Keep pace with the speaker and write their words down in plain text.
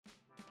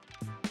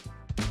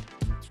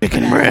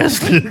chicken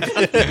breast.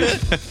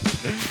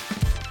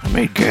 I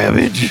made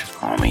cabbage.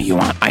 Homie, you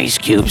want ice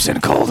cubes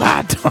and cold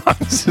hot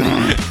dogs?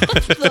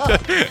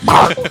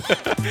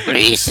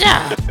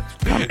 Lisa,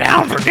 come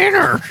down for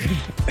dinner.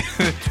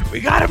 We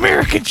got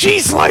American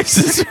cheese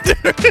slices.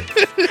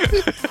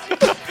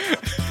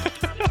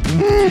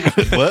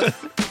 What?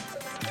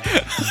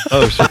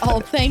 Oh, shit. Oh,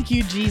 thank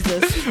you,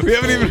 Jesus. We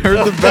haven't even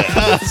heard the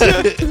best.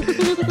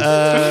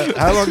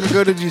 How long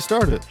ago did you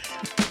start it?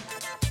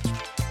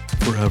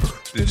 Forever.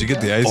 Did you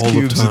get the ice All the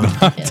cubes? time. And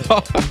hot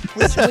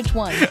dogs? Which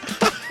one?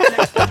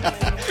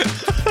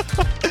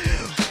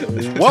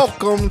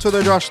 Welcome to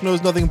the Josh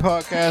Knows Nothing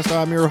podcast.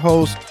 I'm your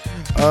host,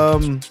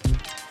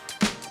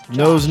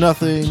 Knows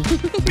Nothing.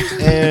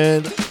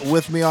 And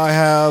with me I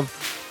have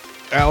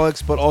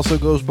Alex, but also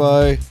goes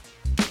by...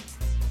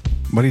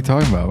 What are you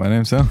talking about? My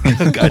name's Sam. You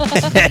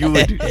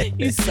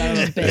son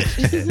of a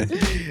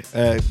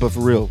bitch. but for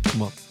real,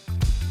 come on.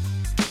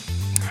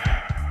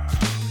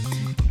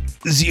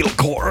 Zeal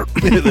core.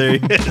 There you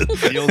go.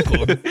 Zeal core.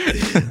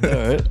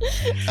 All right.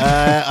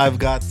 I've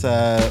got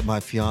my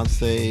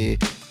fiance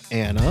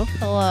Anna,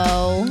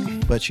 Hello.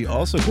 but she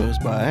also goes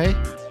by...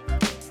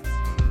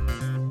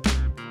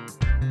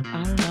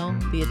 I don't know.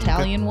 The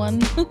Italian one?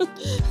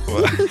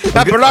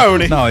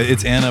 Pepperoni. No,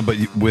 it's Anna, but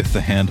with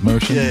the hand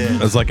motion. Yeah.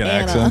 It's like an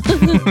Anna. accent.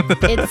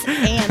 It's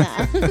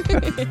Anna.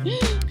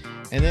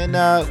 And then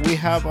we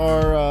have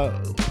our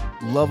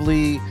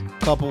lovely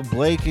couple,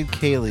 Blake and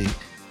Kaylee,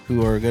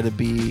 who are going to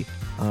be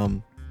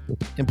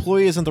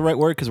employee isn't the right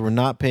word because we're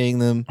not paying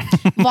them.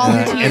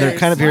 Volunteers. And they're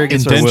kind of here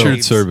against our will.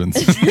 Indentured servants.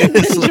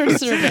 Indentured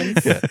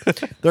servants. Yeah.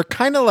 They're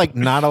kind of like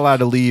not allowed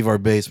to leave our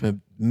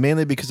basement,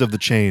 mainly because of the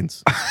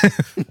chains.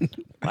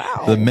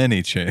 Wow. The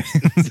many chains.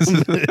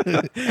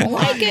 I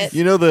like it.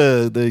 You know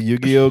the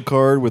Yu-Gi-Oh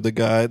card with the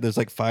guy, there's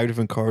like 5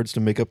 different cards to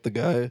make up the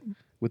guy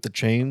with the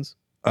chains?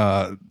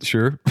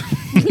 Sure.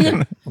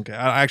 Okay,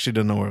 I actually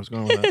didn't know where I was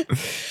going with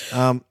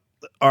that.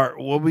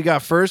 What we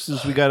got first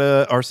is we got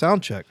our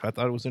sound check. I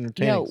thought it was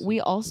entertaining. No, we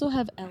also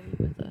have Ellie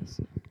with us.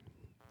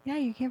 Yeah,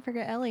 you can't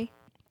forget Ellie.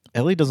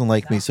 Ellie doesn't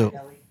like me, so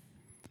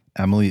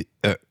Emily.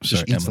 she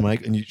Sorry, eats the Emily.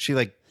 mic and she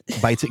like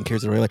bites it and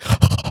carries it away like.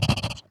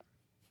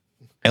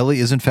 Ellie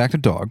is in fact a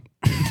dog.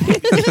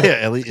 Yeah,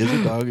 Ellie is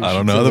a dog. I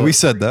don't know that we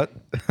said that.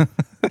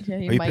 Yeah, Are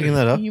you picking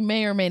that up? You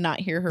may or may not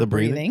hear her The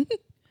breathing? breathing.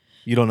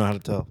 You don't know how to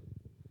tell.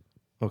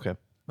 Okay.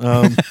 We're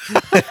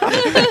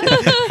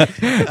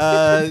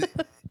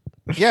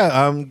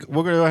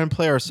gonna go ahead and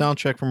play our sound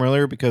check from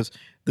earlier because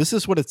this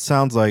is what it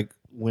sounds like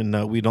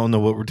when we don't know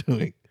what we're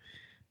doing.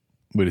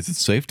 Wait, is it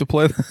safe to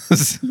play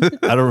this?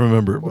 I don't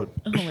remember, but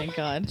Oh my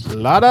god.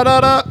 la da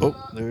da da.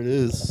 Oh, there it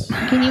is.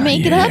 Can you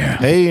make it up?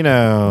 Hey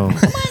now,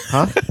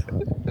 huh?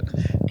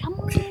 Come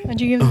on.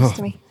 Why'd you give this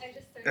to me?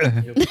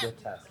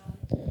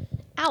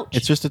 Ouch.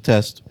 It's just a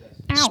test.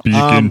 Ouch. Speak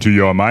into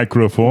your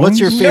microphone. What's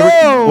your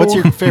favorite? What's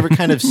your favorite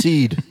kind of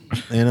seed,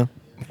 Anna?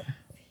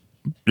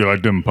 You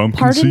like them pumpkin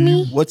Pardon seeds?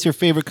 me? What's your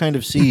favorite kind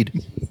of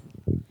seed?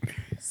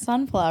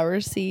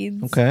 Sunflower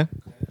seeds. Okay.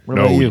 What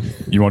No, about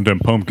you? want them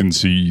pumpkin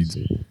seeds.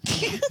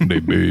 They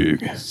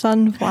big.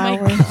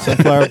 Sunflower.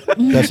 Sunflower.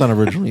 That's not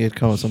originally. It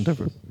comes with something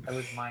different. That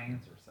was my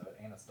answer, so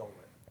Anna stole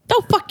it.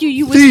 Oh, fuck you.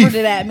 You whispered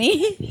it at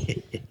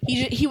me.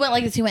 He went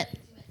like this. He went.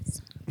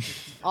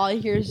 All I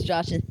hear is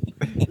Josh. And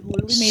he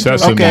literally made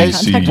Sesame direct eye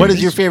Okay. contact. What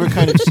is your favorite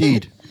kind of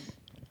seed?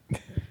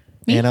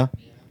 Me? Anna?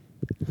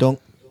 Don't.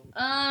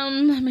 My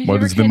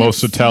What favorite is the kind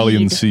most of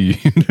Italian seed?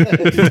 seed?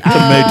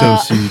 Tomato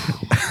seed.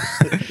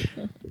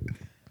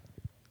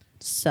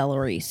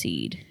 Celery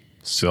seed.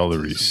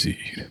 Celery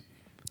seed.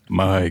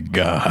 My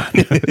God.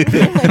 What's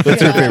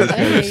your favorite I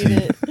kind of hate seed?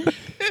 it.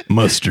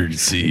 Mustard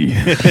seed.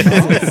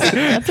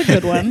 That's a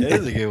good one. That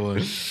is a good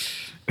one.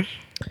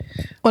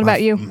 What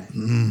about you? You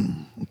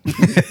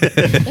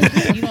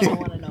don't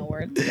want to know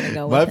where it's gonna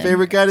go. My with him.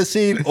 favorite kind of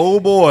seed. Oh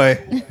boy.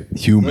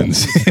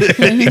 Humans.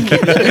 Okay,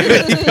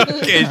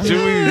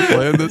 should we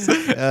plan this?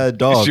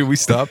 Dog. Should we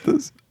stop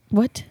this?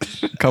 What?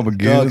 Come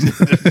again.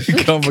 Dogs.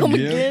 Come Come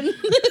again. again.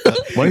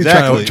 Why don't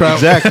you Exactly. try?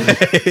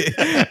 Exactly.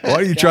 Why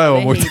don't you try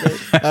one more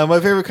time? My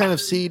favorite kind of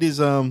seed is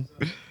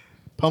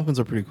pumpkins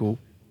are pretty cool.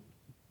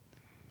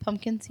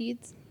 Pumpkin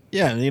seeds.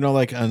 Yeah, you know,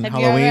 like on Have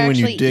Halloween you ever when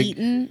actually you dig.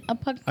 eaten a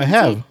pumpkin I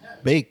have seed?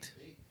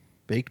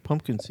 baked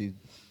pumpkin seed.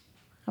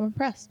 I'm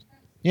impressed.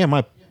 Yeah,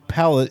 my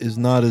palate is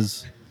not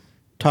as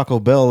Taco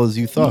Bell as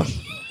you thought.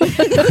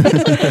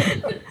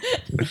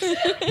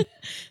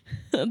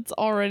 That's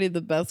already the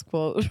best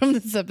quote from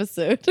this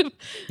episode.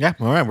 Yeah,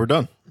 all right, we're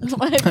done.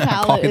 My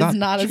palate that. is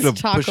not Just as gonna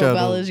Taco push out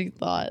Bell the- as you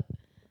thought.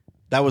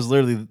 That was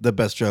literally the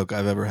best joke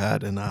I've ever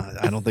had, and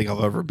I don't think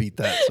I'll ever beat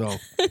that. So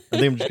I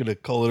think I'm just gonna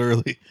call it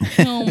early.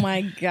 Oh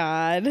my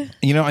god.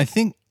 You know, I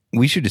think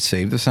we should just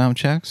save the sound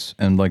checks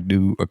and like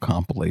do a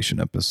compilation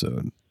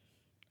episode.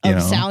 You Of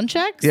know? sound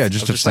checks? Yeah,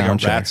 just of Just like a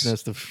sound rat's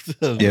checks. nest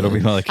Yeah, it'll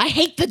be like I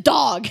hate the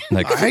dog.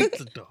 like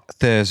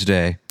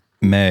Thursday,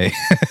 May.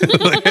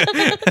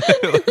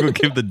 We'll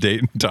give the date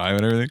and time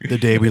and everything. the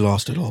day we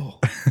lost it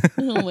all.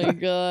 Oh my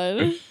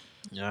god.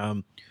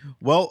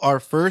 Well,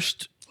 our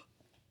first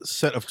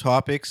set of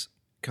topics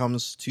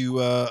comes to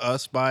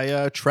us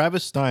by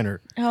Travis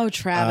Steiner. Oh,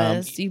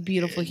 Travis, you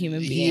beautiful human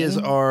being. He is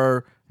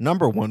our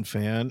 #1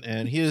 fan,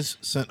 and he has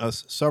sent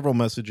us several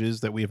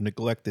messages that we have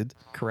neglected.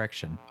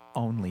 Correction.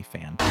 Only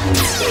fan.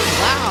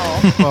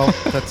 Wow. Well,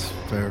 that's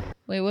fair.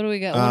 Wait, what do we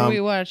got? What are we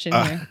watching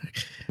here?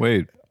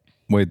 Wait.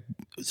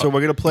 So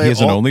we're gonna play. He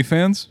has an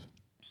OnlyFans?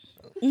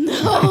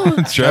 No.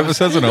 Travis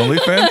has an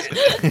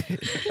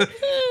OnlyFans?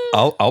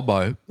 I'll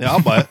buy it. Yeah,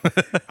 I'll buy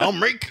it. I'll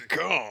make it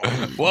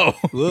come. Whoa.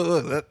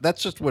 Look,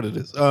 that's just what it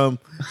is. So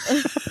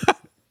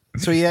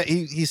yeah,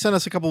 he sent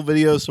us a couple of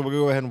videos, so we'll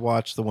go ahead and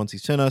watch the ones he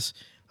sent us.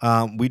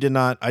 I did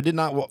not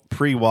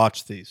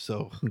pre-watch these,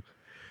 so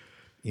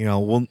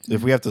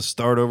if we have to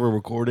start over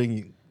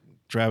recording,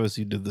 Travis,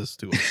 you did this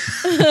to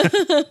us.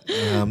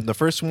 The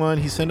first one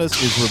he sent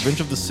us is Revenge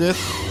of the Sith.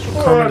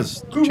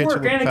 Good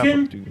work,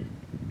 Anakin.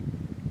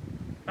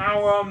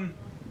 Now,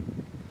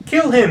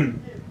 kill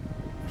him.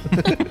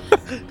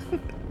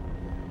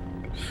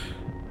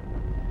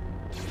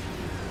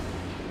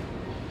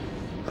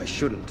 I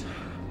shouldn't.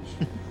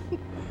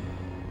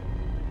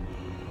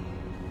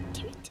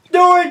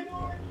 Do it.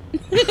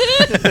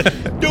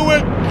 Do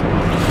it.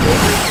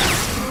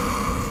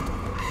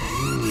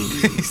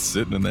 He's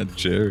sitting in that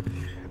chair.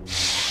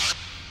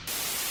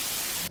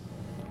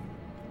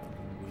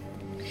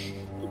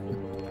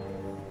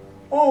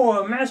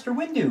 Oh, Master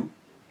Windu.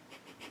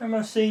 I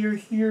must say you're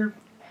here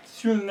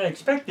sooner than I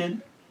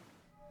expected.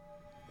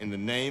 In the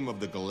name of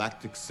the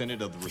Galactic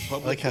Senate of the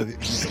Republic, I like how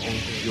he's the only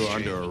thing. you're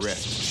under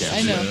arrest,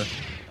 I Captain. know.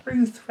 Are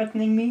you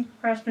threatening me,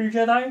 Master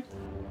Jedi?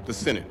 The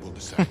Senate will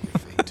decide your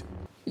fate.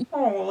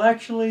 Oh, well,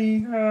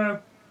 actually,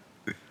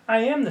 I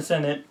am the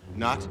Senate.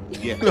 Not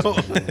yet.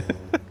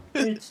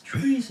 It's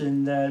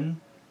treason,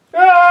 then.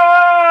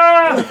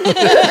 Ah!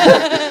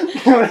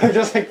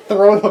 Just like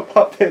throw the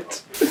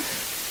puppet.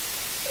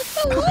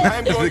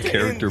 I'm going The to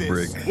character end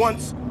this break.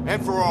 once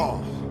and for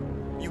all.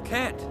 You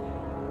can't.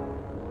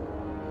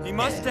 He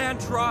must stand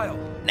trial.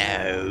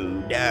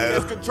 He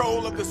has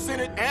control of the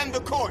Senate and the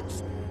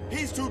courts.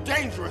 He's too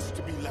dangerous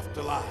to be left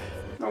alive.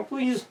 No,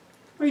 please.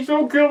 Please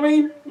don't kill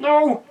me.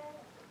 No.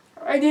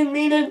 I didn't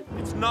mean it.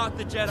 It's not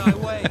the Jedi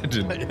way.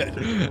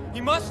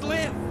 He must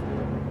live.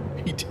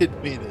 He did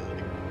mean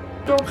it.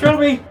 Don't kill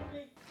me.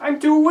 I'm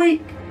too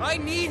weak. I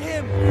need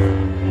him.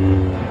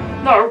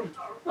 No.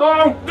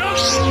 No.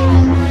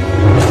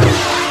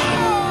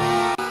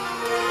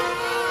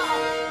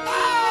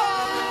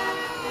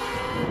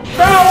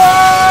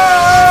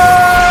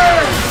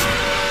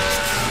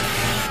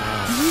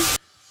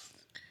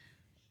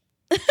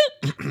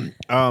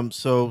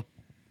 So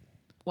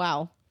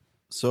Wow.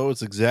 So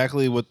it's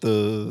exactly what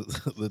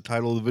the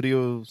title of the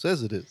video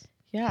says it is.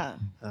 Yeah.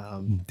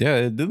 Yeah,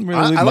 it didn't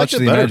really leave much to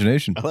the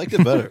imagination. I liked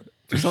it better.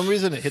 For some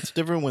reason, it hits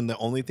different when they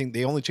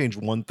only change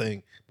one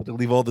thing, but they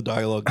leave all the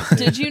dialogue the same.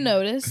 Did you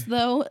notice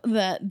though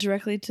that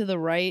directly to the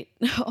right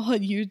on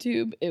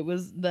YouTube, it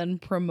was then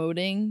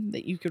promoting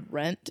that you could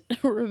rent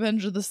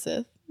Revenge of the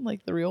Sith,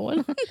 like the real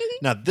one?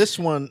 Now this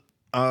one,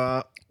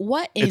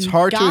 what in it's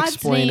hard God's to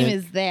explain name it.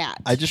 is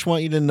that? I just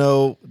want you to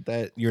know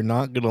that you're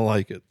not gonna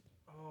like it.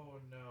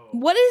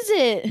 What is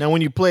it? Now,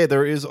 when you play it,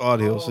 there is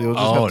audio, so you'll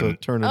just have to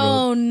turn it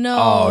Oh on. no!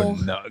 Oh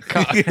no!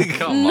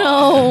 Come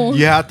No!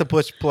 You have to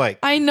push play.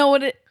 I know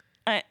what it.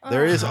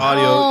 There is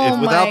audio. Oh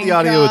Without my the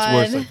audio,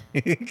 God.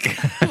 it's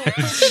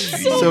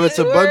worse. So it's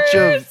a bunch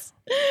of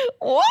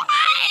Why?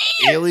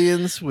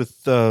 aliens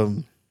with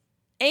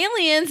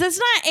Aliens? That's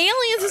not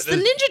aliens. It's the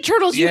Ninja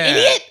Turtles. You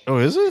idiot! Oh,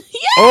 is it?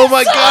 Yes! Oh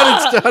my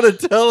God! It's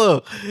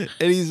Donatello,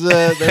 and he's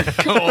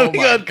Oh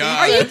my God!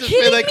 Are you I just made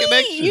kidding that me?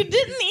 connection. You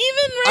didn't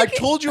even. I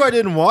told you I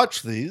didn't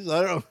watch these.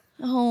 I don't.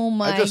 Oh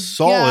my! I just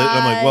saw it. And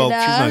I'm like, well,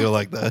 she's not God. gonna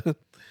like that.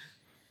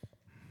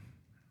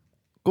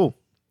 Cool.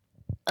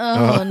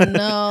 Oh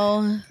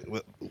no!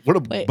 What a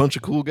Wait. bunch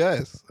of cool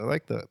guys. I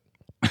like that.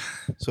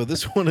 So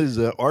this one is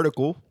an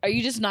article. Are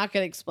you just not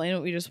gonna explain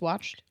what we just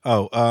watched?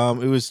 Oh,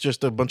 it was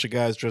just a bunch of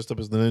guys dressed up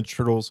as the Ninja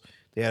Turtles.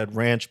 They had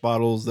ranch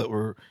bottles that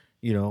were,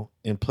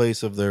 in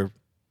place of their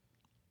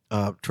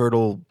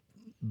turtle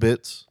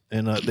bits,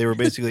 and they were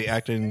basically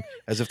acting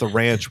as if the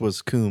ranch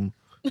was Coom,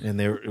 and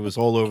it was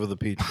all over the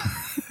beach.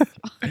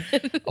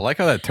 I like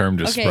how that term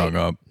just Okay. sprung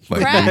up.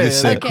 Like Crack, you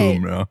just say okay.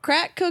 coom now.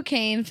 Crack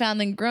cocaine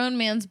found in grown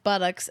man's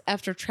buttocks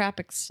after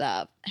traffic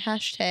stop.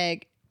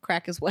 Hashtag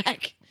crack is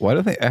whack. Why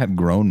do they add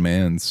grown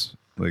man's?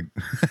 Like,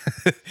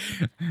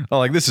 oh,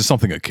 like this is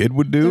something a kid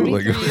would do.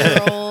 Like,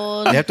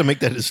 33-year-old. They have to make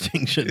that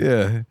distinction.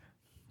 yeah.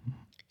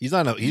 He's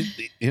not. He's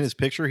in his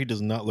picture. He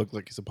does not look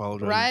like he's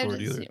apologizing for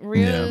it either.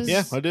 Rio's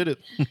Yeah, I did it.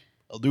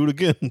 I'll do it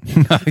again.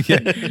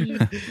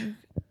 Yeah.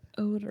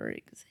 odor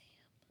exam.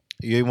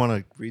 You want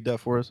to read that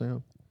for us,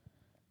 Sam?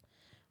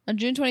 On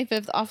June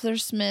 25th, Officer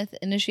Smith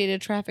initiated a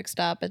traffic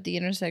stop at the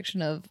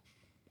intersection of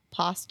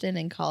Poston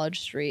and College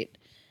Street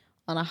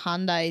on a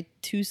Hyundai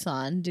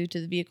Tucson due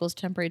to the vehicle's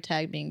temporary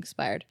tag being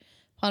expired.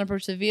 Upon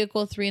approach to the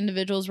vehicle, 3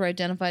 individuals were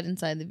identified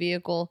inside the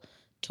vehicle.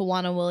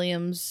 Tawana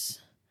Williams,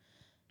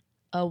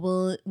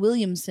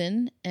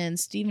 Williamson and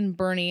Stephen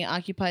Burney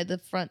occupied the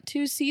front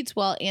two seats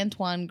while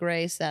Antoine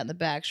Gray sat in the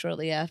back.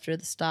 Shortly after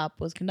the stop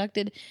was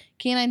conducted,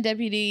 Canine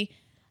Deputy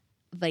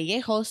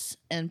Vallejos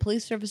and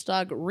police service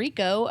dog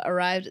Rico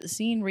arrived at the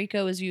scene.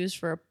 Rico was used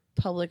for a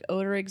public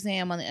odor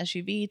exam on the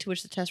SUV, to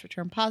which the test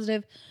returned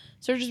positive.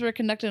 Searches were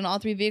conducted on all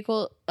three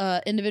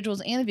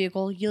individuals and the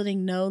vehicle,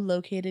 yielding no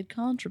located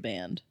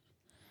contraband.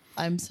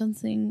 I'm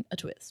sensing a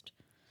twist.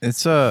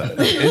 It's kind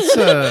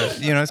of.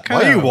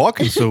 Why are you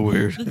walking so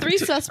weird? The three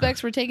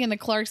suspects were taken to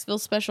Clarksville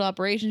Special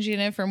Operations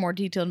Unit for a more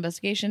detailed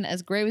investigation.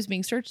 As Gray was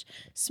being searched,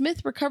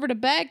 Smith recovered a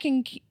bag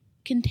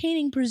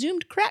containing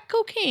presumed crack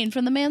cocaine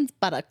from the man's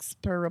buttocks,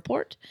 per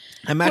report.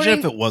 Imagine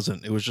if it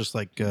wasn't. It was just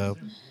like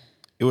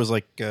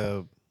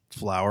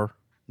flour.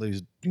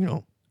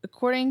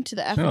 According to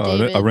the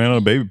affidavit, I ran out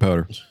of baby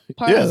powder.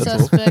 part of the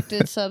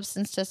suspected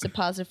substance tested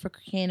positive for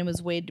cocaine and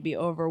was weighed to be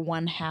over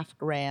 1/2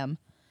 gram.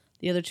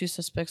 The other two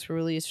suspects were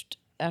released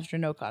after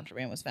no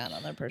contraband was found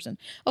on their person.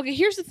 Okay,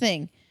 here's the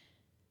thing.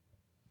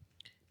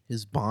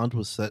 His bond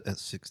was set at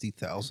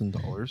 $60,000. It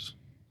was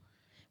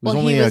Well,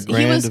 only a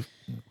grand.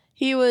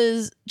 He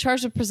was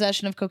charged with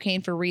possession of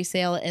cocaine for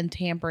resale and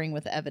tampering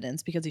with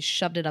evidence because he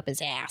shoved it up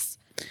his ass.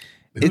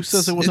 Who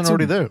says it wasn't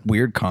already there?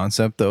 Weird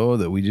concept though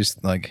that we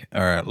just like.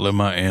 All right, Let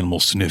my animal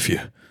sniff you.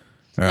 All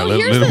right, No,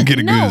 let him get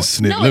a good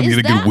sniff. Let him get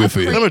a good whiff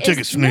of you. Let me take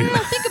a sniff. No,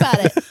 think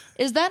about it.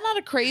 Is that not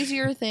a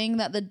crazier thing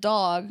that the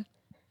dog,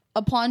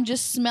 upon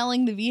just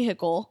smelling the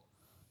vehicle,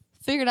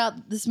 figured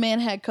out this man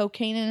had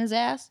cocaine in his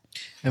ass?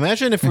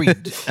 Imagine if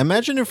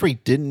we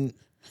didn't,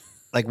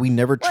 like, we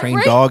never trained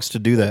right? dogs to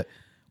do that.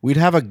 We'd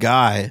have a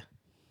guy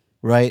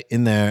right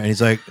in there, and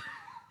he's like,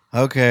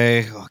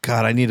 "Okay, oh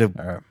God, I need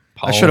a.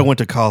 I should have went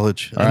to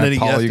college." All right,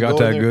 Paul, you got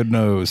that good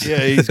nose. Yeah,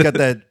 he's got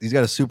that. He's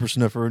got a super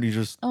sniffer, and he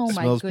just Oh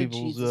my smells good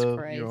people's. Jesus You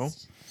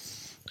Christ.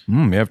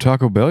 know. You have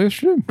Taco Bell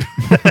yesterday?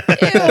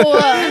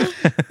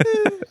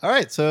 All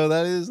right, so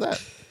that is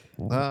that.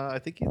 I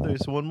think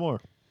there's one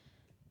more.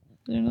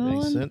 There's another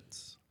Makes one?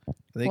 sense. I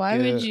think, Why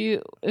would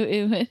you?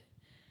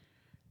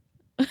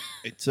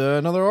 It's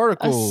another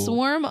article. A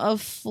swarm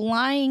of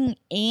flying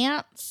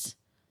ants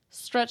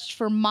stretched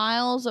for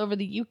miles over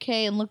the UK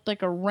and looked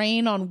like a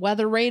rain on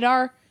weather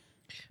radar.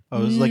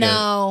 Oh, it was like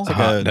No.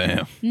 a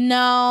Damn.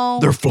 No.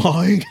 They're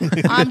flying.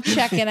 I'm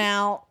checking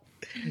out.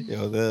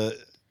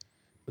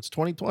 It's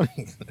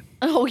 2020.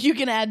 Oh, you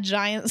can add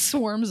giant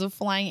swarms of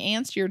flying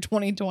ants to your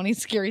 2020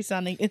 scary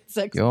sounding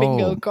insects Yo,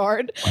 bingo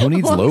card. who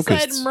needs alongside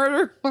locusts?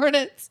 murder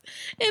hornets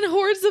and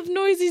hordes of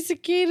noisy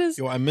cicadas.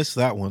 Yo, I missed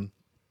that one.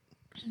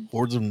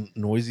 Hordes of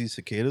noisy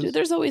cicadas. Dude,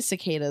 there's always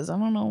cicadas. I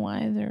don't know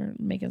why they're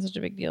making such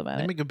a big deal about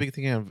They it. make a big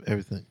thing out of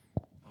everything.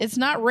 It's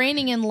not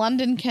raining in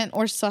London, Kent,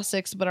 or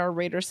Sussex, but our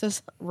radar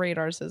says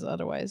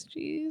otherwise.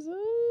 Jesus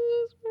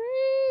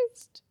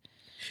Christ.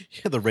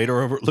 Yeah, the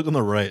radar over. Look on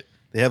the right.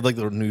 They have like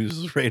the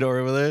news radar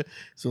over there.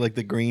 So like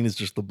the green is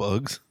just the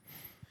bugs.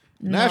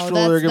 No,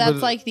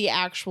 that's like the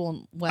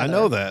actual weather. I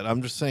know that.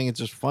 I'm just saying it's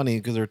just funny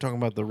because they're talking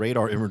about the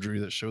radar imagery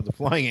that showed the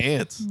flying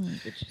ants. And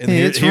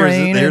It's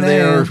raining here they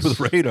are ants. with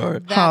radar.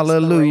 That's the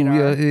Hallelujah,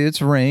 radar.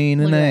 it's raining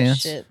Look at that ants.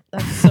 shit.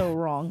 That's so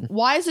wrong.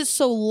 Why is it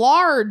so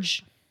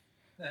large?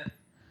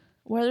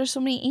 Why are there so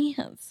many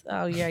ants?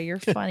 Oh yeah, you're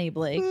funny,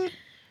 Blake.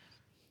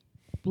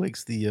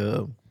 Blake's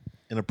the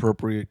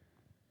inappropriate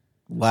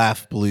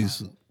laugh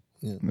police.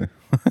 Yeah.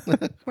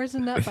 Where's the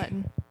nut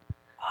button?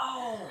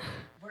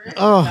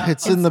 Oh,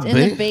 it's in the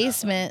the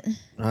basement.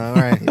 All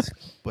right,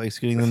 Blake's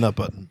getting the nut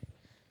button.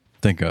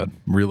 Thank God.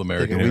 Real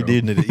American. We hero.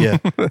 did it, yeah.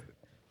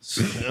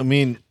 I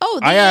mean, Oh,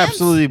 the I ants?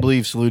 absolutely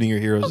believe saluting your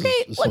heroes. Okay,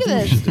 is look something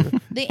we at should this. do.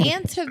 The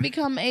ants have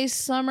become a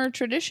summer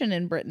tradition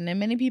in Britain, and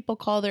many people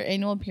call their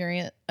annual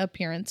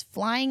appearance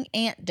Flying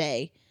Ant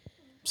Day.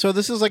 So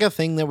this is like a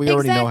thing that we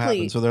already know Exactly.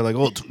 happened. So they're like,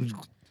 "Oh,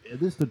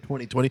 this is the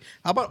 2020.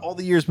 How about all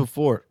the years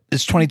before?"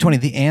 It's 2020.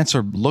 The ants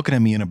are looking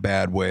at me in a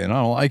bad way, and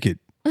I don't like it.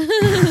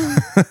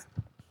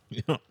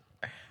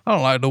 I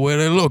don't like the way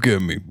they look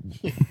at me.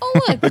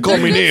 Oh look, They call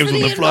they're me good names for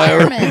on the the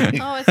flyer. environment.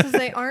 Oh, it says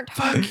they aren't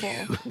harmful.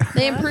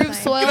 They Oh, improve that's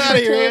nice. soil Get outta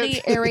here, fertility,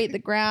 ants. aerate the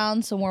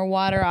ground, so more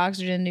water,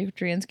 oxygen, and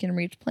nutrients can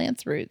reach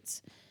plants'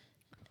 roots.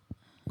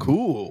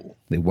 Cool.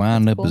 They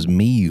wind up Cool. as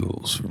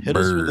meals for Hit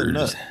us with a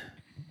birds.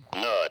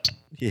 nut.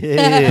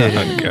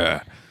 Yeah.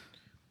 God.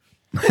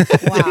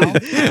 Wow.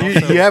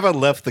 you haven't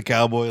left the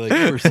cowboy like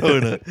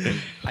persona.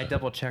 I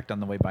double checked on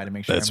the way by to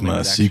make sure That's Emily my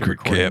was actually secret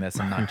recording cap. this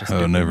and not just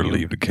I'll doing never you.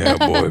 leave the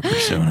cowboy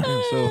persona.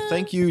 So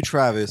thank you,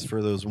 Travis,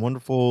 for those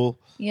wonderful,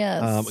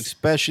 Yes.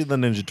 especially the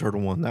Ninja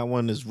Turtle one. That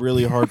one is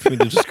really hard for me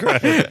to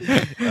describe.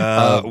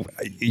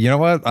 You know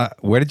what?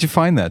 Where did you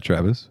find that,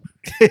 Travis?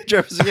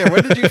 Travis, yeah,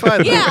 where did you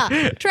find that?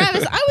 Yeah,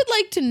 Travis, I would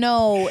like to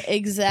know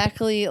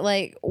exactly,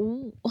 like,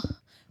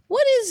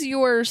 what is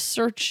your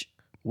search?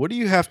 What do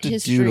you have to do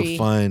History. to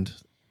find?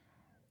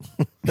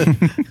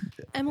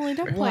 Emily,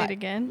 don't play it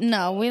again.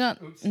 No, we don't.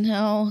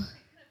 No.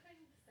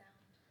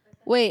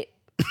 Wait.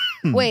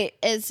 Wait.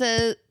 It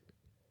says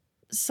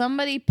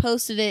somebody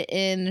posted it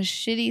in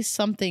shitty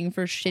something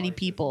for shitty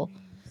people.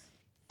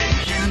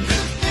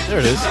 There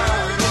it is.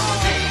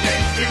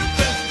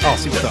 Oh,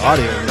 see what the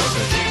audio is.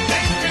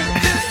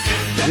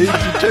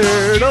 Ninja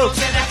Turtles.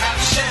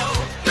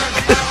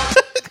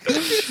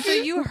 So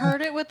you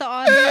heard it with the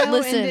audio?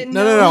 Listen. and didn't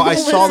No. know? I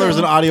saw there was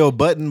an audio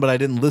button, but I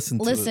didn't listen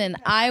to it. Listen,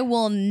 I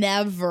will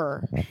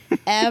never,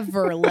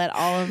 ever let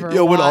Oliver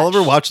Yo, when watch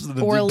Oliver watches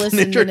the or listen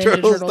to Ninja Ninja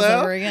Turtles Turtles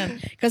now? ever again.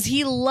 Because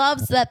he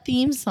loves that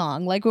theme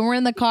song. Like when we're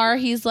in the car,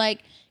 he's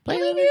like, play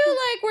the music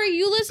like where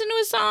you listen to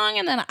a song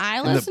and then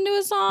I listen to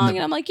a song. And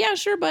I'm like, yeah,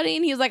 sure, buddy.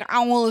 And he's like, I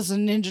want to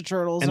listen to Ninja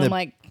Turtles. And I'm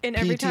like, And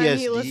every time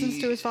he PTSD. listens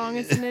to a song,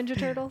 it's the Ninja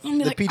Turtles. I'm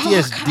The like,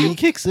 PTSD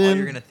kicks All you're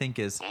in. gonna think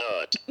is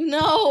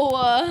no.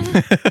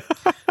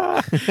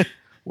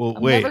 Well,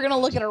 I'm wait. never going to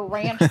look at a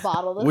ranch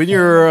bottle. This When time.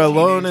 you're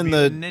alone in "Be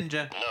the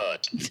ninja.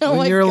 Oh when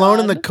my you're alone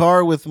in the God.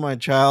 car with my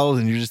child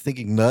and you're just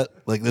thinking nut,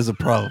 like there's a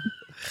problem.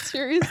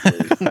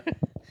 Seriously.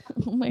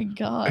 Oh my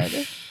God.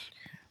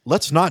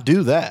 Let's not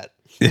do that.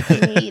 I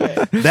hate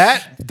it.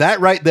 That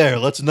right there.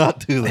 Let's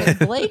not do that.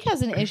 Blake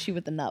has an issue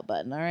with the nut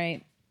button. All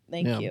right.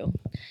 Thank Yeah. you.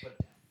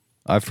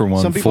 I, for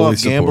one, Some people fully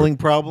have gambling support.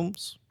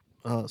 problems.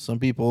 Some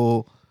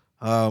people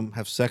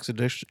have sex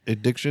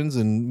addictions,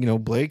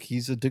 and Blake,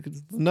 he's addicted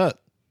to the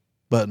nut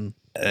button.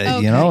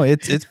 You know,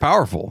 it's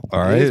powerful.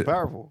 All right, It is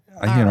powerful.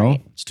 You know,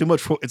 It's too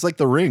much. It's like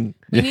the Ring.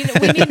 We need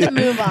to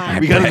move on.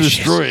 We got to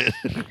destroy it.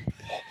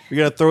 We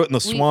got to throw it in the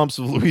swamps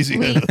of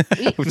Louisiana.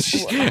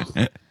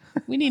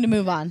 We need to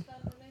move on.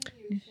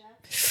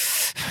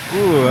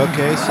 Ooh,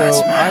 okay.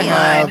 So I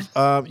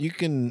have. You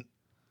can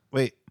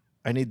wait.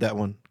 I need that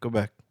one. Go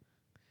back.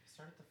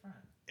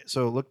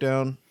 So look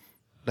down.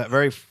 That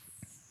very.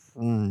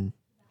 All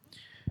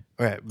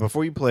right.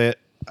 Before you play it,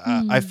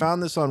 I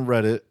found this on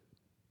Reddit,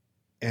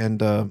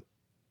 and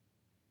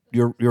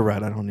you're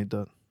right. I don't need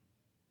that.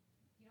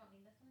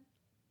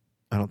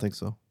 I don't think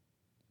so.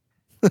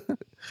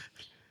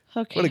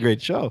 Okay. What a great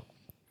show!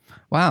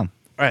 wow. All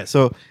right.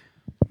 So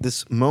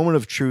this Moment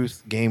of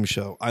Truth game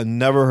show. I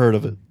never heard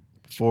of it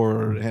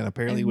before, and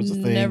apparently it was a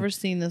thing. Never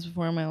seen this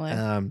before in my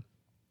life.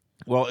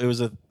 Well, it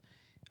was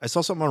I saw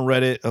something on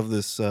Reddit of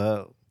this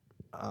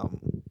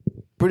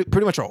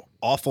pretty much an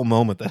awful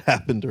moment that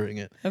happened during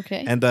it.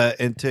 Okay. And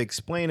to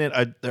explain it,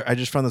 I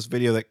just found this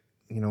video that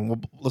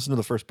we'll listen to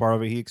the first part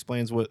of it. He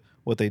explains what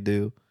they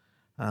do.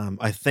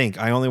 I think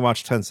I only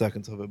watched 10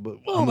 seconds of it, but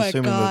I'm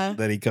assuming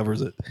that he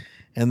covers it.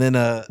 And then,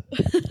 well,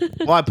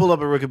 I pulled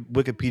up a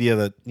Wikipedia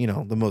that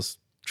the most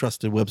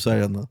trusted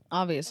website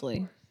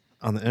Obviously.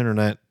 on the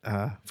internet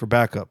for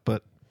backup,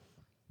 but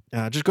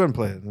just go ahead and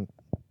play it.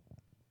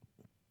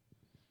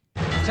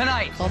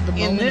 Tonight, Called the in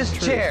Moment this of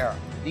Truth. chair,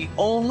 the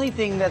only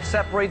thing that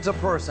separates a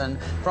person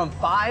from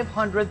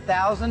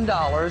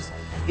 $500,000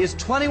 is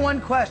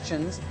 21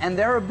 questions and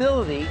their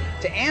ability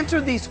to answer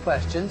these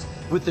questions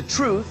with the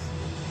truth,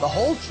 the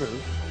whole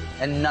truth,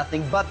 and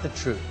nothing but the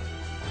truth.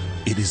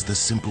 It is the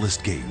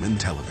simplest game in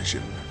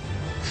television.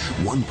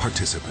 One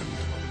participant,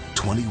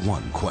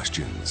 21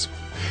 questions,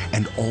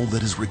 and all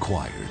that is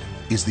required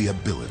is the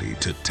ability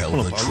to tell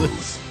the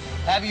truth.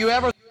 Have you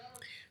ever...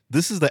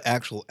 This is the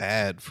actual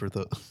ad for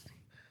the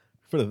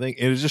thing.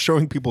 It is just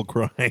showing people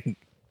crying.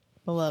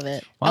 I love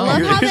it. Wow. I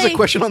love how Here's they. a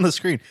question on the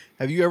screen.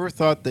 Have you ever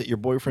thought that your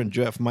boyfriend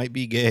Jeff might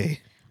be gay?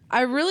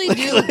 I really Like,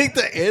 do. like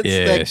to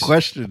answer that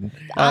question.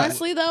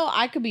 Honestly, though,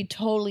 I could be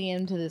totally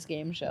into this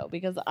game show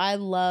because I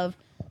love,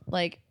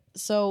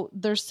 so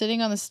they're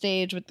sitting on the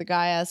stage with the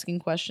guy asking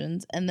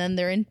questions, and then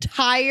their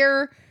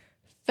entire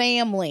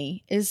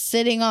family is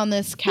sitting on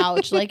this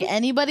couch. Like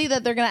anybody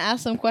that they're gonna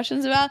ask them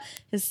questions about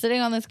is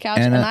sitting on this couch,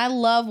 and I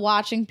love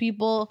watching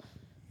people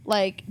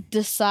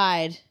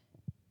decide.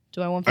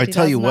 Do I want $50,000? I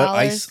tell you what,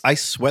 I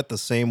sweat the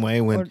same way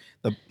when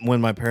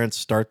my parents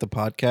start the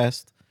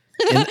podcast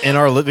in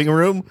our living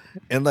room,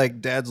 and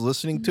Dad's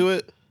listening to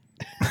it,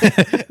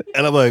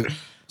 and I'm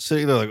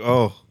sitting there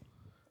oh,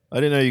 I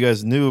didn't know you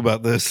guys knew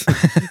about this.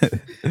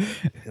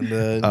 And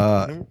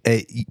then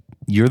hey,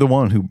 you're the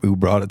one who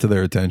brought it to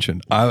their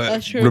attention. I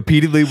That's true.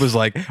 repeatedly was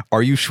like,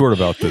 "Are you sure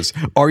about this?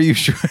 Are you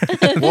sure?"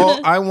 well,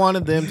 I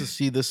wanted them to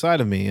see this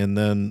side of me, and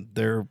then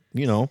their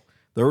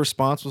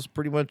response was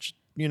pretty much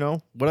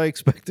what I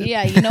expected.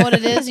 Yeah, you know what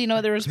it is? You know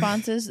what the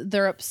response is?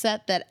 They're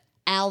upset that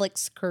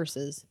Alex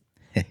curses.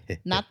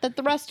 Not that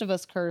the rest of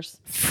us curse.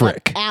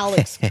 Frick. But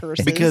Alex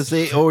curses. Because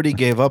they already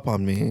gave up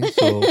on me.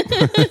 So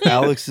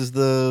Alex is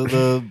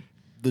the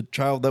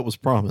child that was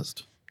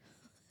promised.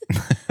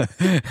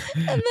 and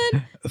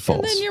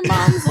False. then your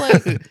mom's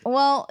like,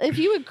 well, if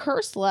you would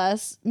curse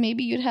less,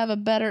 maybe you'd have a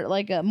better,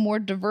 a more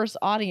diverse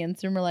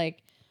audience. And we're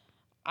like,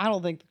 I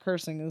don't think the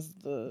cursing is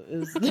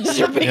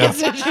your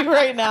biggest issue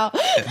right now.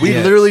 We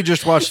literally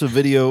just watched a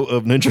video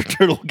of Ninja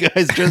Turtle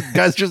guys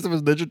just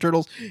as Ninja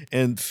Turtles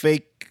and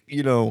fake,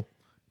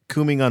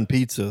 cooming on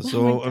pizza. So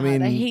Oh my God, I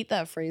mean, I hate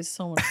that phrase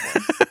so much.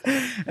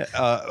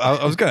 I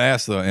was going to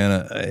ask though,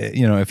 Anna,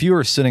 if you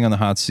were sitting on the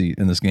hot seat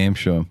in this game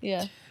show,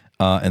 Yeah.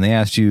 And they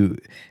asked you,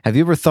 "Have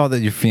you ever thought that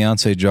your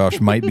fiance Josh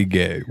might be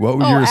gay?" What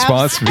would your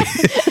response be?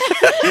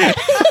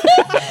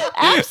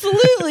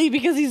 Absolutely,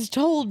 because he's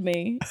told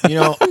me.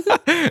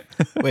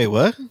 wait,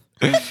 what?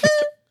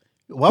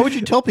 Why would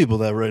you tell people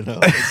that right now?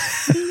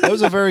 That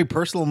was a very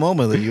personal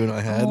moment that you and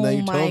I had. And now Oh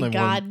you're telling my everyone.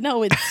 God.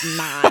 No, it's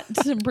not.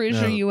 I'm pretty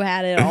sure No. you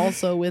had it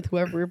also with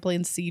whoever you're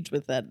playing Siege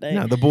with that day.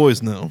 No, the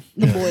boys know.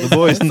 The boys. The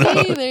boys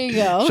know. See, there you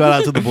go. Shout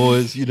out to the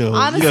boys. You know.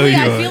 Honestly, you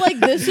know who you I are. feel like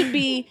this would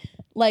be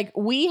like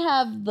we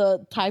have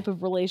the type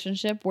of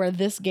relationship where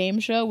this game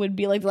show would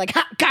be like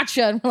ha,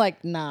 gotcha, and we're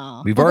like,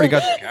 no. We've already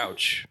got the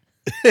couch.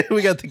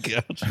 we got the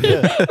couch.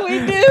 Yeah, We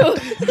do.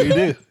 we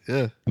do.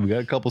 Yeah. We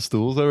got a couple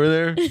stools over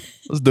there.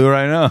 Let's do it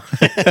right now.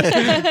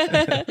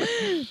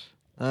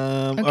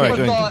 All right, Ever go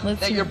ahead. thought Let's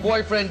that hear your it.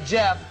 boyfriend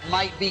Jeff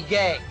might be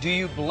gay? Do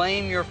you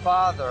blame your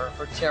father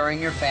for tearing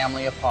your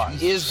family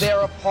apart? Is there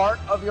a part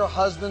of your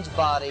husband's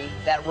body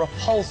that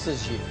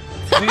repulses you?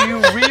 Do you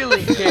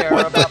really care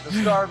about the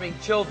starving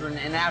children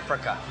in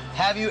Africa?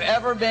 Have you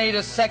ever made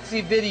a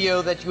sexy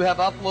video that you have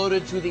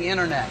uploaded to the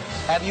internet?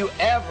 Have you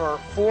ever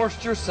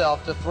forced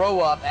yourself to throw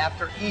up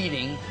after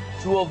eating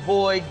to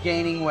avoid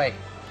gaining weight?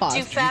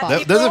 Pause.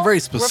 That's a very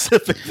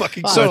specific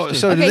fucking question.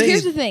 So do Okay, they-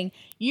 here's the thing.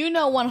 You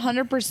know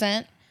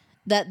 100%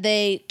 that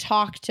they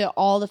talk to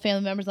all the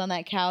family members on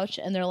that couch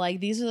and they're like,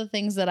 these are the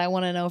things that I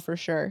want to know for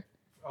sure.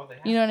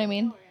 You know what I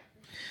mean?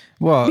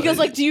 Well, Because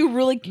like, do you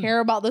really care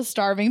about the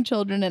starving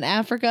children in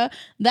Africa?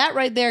 That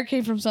right there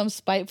came from some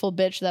spiteful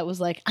bitch that was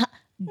like,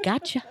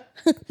 gotcha.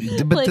 but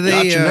like- do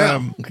they?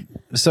 Gotcha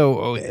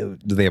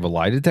Do they have a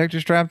lie detector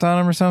strapped on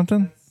them or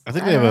something? I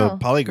think I they have don't a know.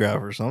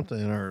 polygraph or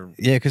something. Or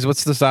Yeah, because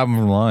what's to stop them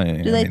from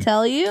lying? Do they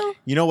tell you?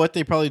 you know what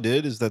they probably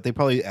did is that they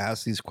probably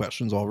asked these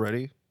questions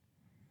already,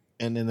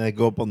 and then they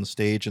go up on the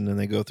stage and then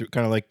they go through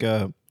kind of like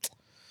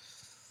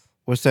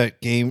what's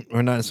that game?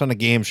 Or not? It's not a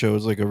game show.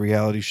 It's like a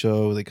reality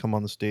show. They come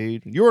on the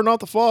stage. You are not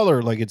the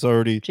father. Like it's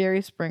already.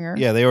 Jerry Springer.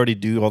 Yeah, they already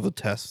do all the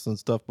tests and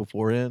stuff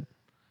beforehand.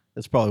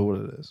 That's probably what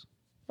it is.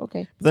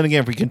 Okay. But then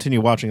again, if we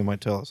continue watching, it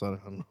might tell us. I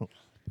don't know.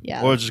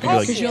 Yeah. Or it's just gonna be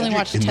like, because you only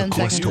watched In 10 the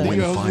seconds quest to of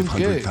win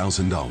it.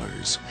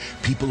 $500,000,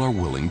 people are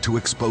willing to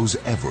expose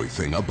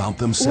everything about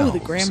themselves,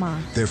 grandma.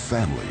 their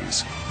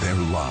families, their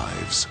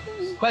lives.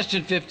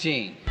 Question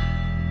 15.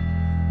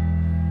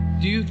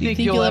 Do you think, think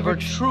you'll you'll ever ever-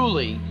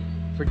 truly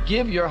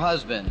forgive your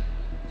husband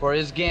for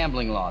his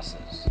gambling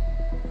losses?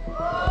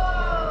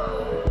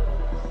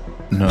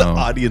 the No.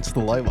 audience, the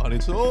live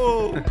audience.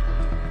 Oh,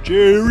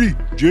 Jerry.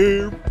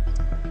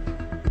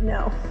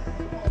 No.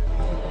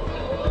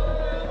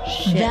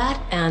 That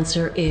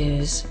answer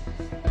is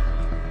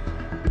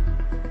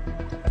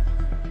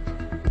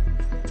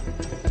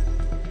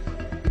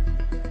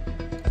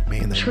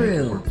Man, they True.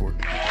 make it work for it.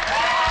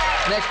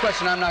 Next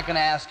question I'm not going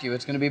to ask you.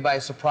 It's going to be by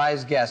a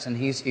surprise guest, and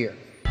he's here.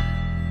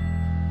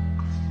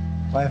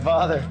 My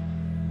father.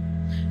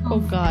 Oh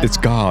God. It's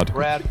God.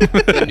 Brad,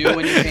 you knew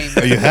when you came.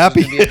 Are you this was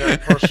happy? gonna be a very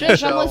personal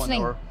Shush, I'm show, and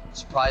listening. there were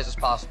surprises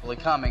possibly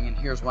coming, and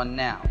here's one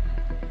now.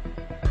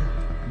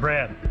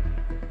 Brad,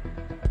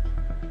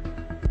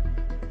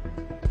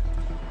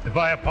 if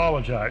I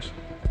apologize,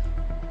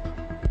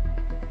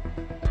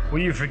 will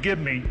you forgive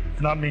me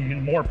for not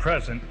being more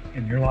present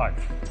in your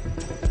life?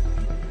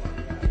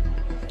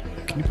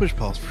 Can you push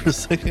pause for a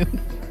second?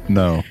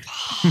 No.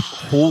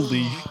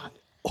 Holy.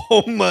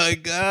 Oh my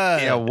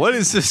God. Yeah, what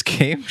is this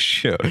game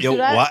show? Yo, Dude,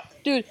 what?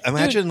 Dude,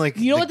 Imagine, dude, like,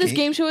 you know the what this game-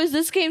 game show is?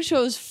 This game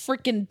show is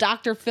freaking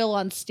Dr. Phil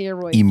on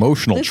steroids.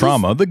 Emotional This is-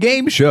 trauma. The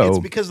game show. It's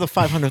because of the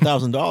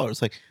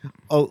 $500,000. Like,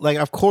 oh, like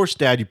of course,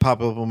 Dad, you pop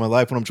up in my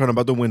life when I'm trying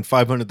about to win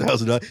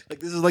 $500,000. Like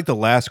this is like the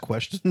last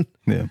question.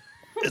 Yeah.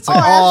 It's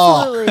like,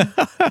 absolutely.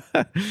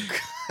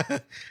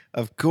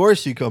 of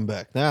course you come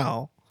back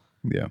now.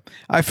 Yeah.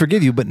 I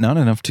forgive you, but not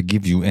enough to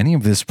give you any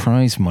of this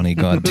prize money,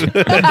 God.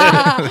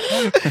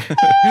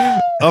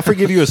 I'll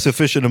forgive you a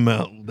sufficient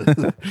amount.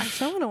 I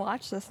still want to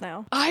watch this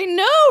now. I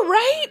know,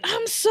 right?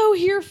 I'm so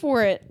here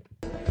for it.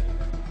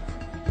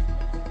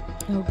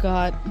 Oh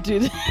God,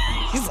 dude.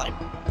 He's like,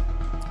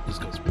 This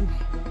goes.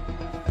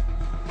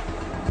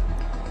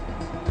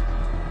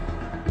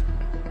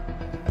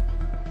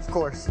 Of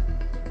course.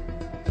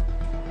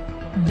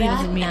 that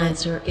doesn't mean it.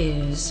 answer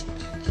is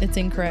it's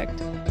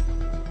incorrect.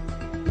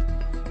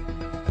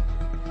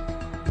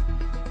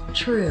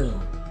 true.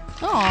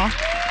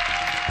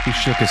 Aw. He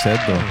shook his head,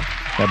 though.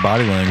 That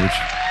body language.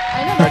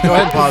 I know. All right, go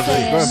ahead and pause That's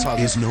it. Go ahead and pause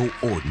it. Is no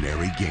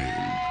ordinary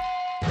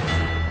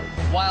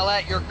game. While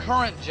at your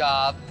current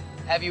job,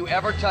 have you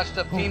ever touched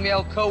a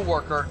female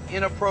coworker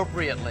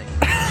inappropriately?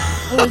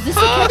 Oh, is this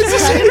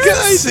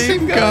the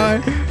Same guy.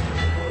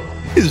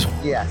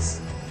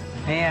 Yes.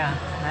 Yeah,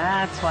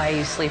 that's why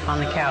you sleep on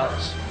the couch.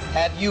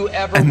 Have you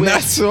ever And wished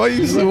that's why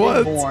you you had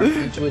what? been born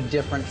into a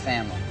different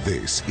family?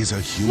 This is a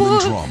human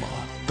drama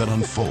that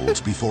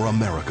unfolds before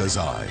America's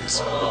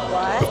eyes.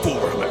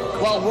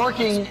 While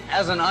working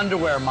as an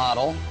underwear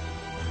model,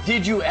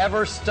 did you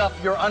ever stuff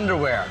your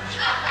underwear?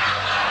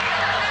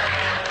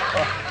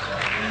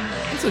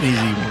 It's an easy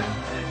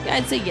one. Yeah,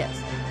 I'd say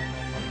yes.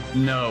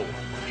 No.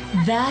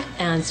 That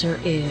answer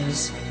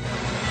is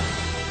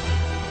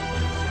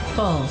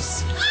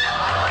false.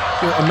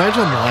 Yo,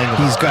 imagine lying. About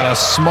He's got a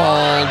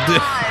small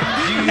dick.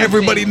 Do you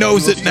Everybody think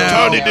knows you it will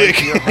now. still be married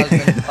to your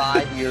husband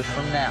 5 years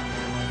from now?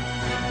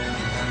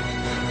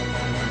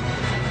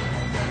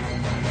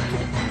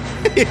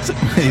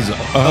 He's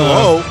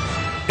hello.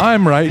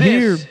 I'm right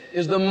here. This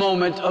is the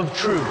moment of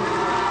truth.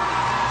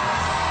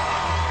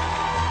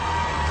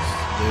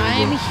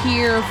 I'm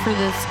here for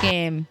this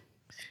game.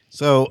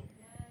 So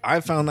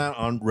I found that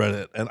on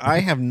Reddit, and I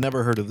have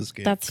never heard of this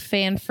game. That's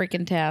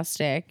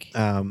fan-freaking-tastic.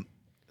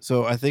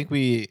 So I think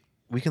we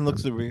can look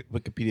through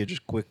Wikipedia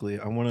just quickly.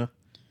 I want to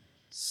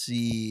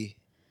see.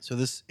 So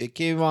it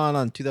came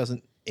on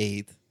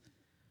 2008.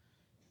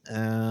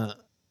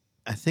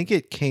 I think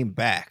it came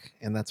back,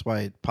 and that's why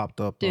it popped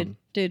up. Dude,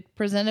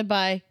 presented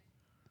by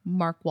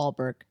Mark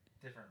Wahlberg.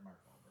 Different Mark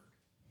Wahlberg.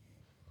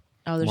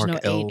 Oh, there's Mark no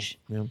L. H.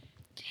 Yeah.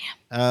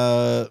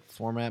 Damn.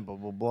 Format, blah,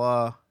 blah,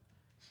 blah.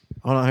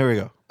 Oh, no, here we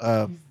go.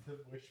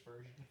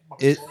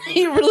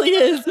 He really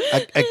is.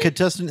 A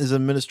contestant is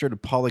administered a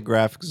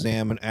polygraph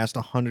exam and asked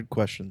 100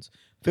 questions.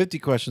 50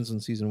 questions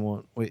in season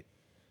 1. Wait,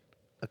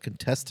 a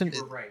contestant?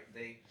 You were right.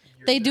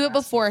 They do it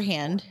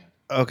beforehand.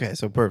 Okay,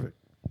 so perfect.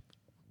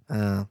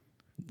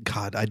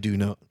 God, I do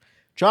know.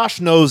 Josh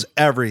knows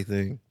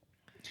everything.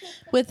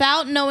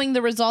 Without knowing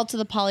the results of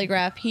the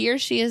polygraph, he or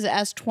she is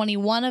asked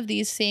 21 of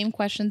these same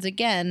questions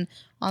again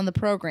on the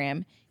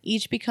program,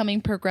 each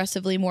becoming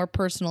progressively more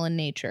personal in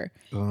nature.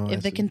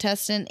 If the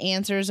contestant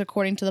answers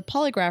according to the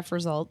polygraph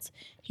results,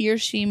 he or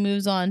she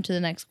moves on to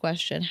the next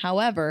question.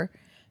 However,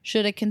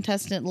 should a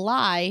contestant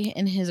lie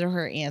in his or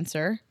her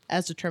answer,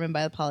 as determined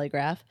by the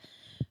polygraph,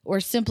 or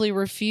simply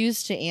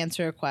refuse to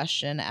answer a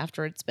question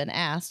after it's been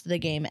asked, the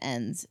game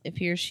ends. If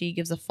he or she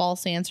gives a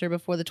false answer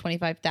before the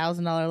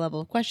 $25,000 level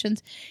of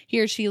questions,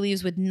 he or she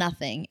leaves with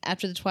nothing.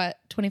 After the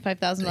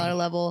 $25,000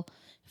 level,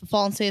 if a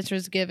false answer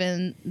is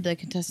given, the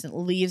contestant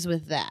leaves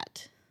with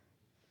that.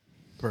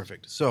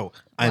 Perfect. So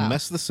I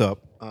messed this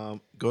up.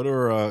 Go to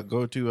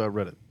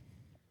Reddit.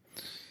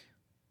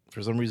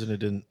 For some reason, it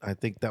didn't. I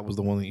think that was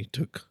the one that you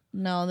took.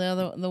 No,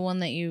 the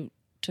one that you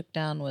took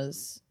down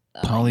was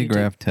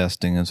Polygraph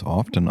testing is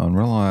often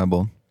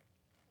unreliable.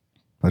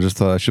 I just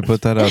thought I should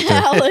put that out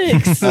there.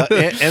 Alex.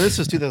 And this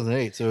is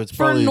 2008, so it's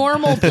for probably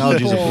normal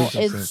technology's people. improved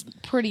since It's then.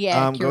 pretty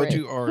accurate. Go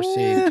to our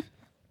save.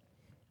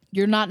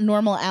 You're not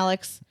normal,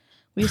 Alex.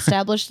 We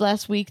established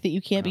last week that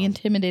you can't be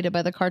intimidated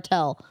by the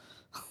cartel.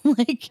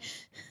 Wait,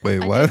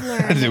 what?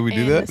 Did we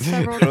do that?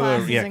 Several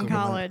classes Yeah, in come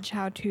on. college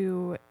how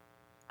to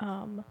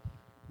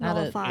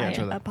nullify yeah,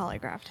 try a that.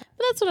 polygraph test.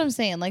 But that's what I'm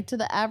saying. Like, to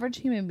the average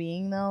human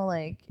being, though,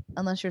 like,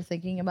 unless you're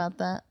thinking about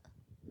that,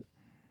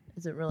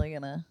 is it really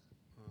gonna...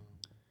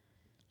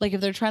 Like,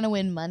 if they're trying to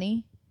win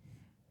money,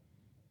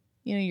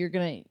 you know, you're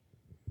gonna...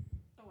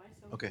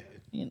 Okay.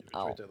 You know, It's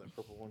right there, that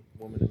purple one.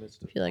 Woman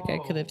amidst I feel like I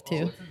could have,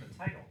 too.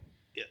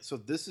 Yeah, so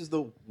this is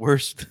the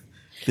worst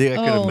thing I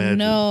could Oh, imagine.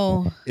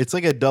 no. It's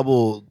like a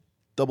double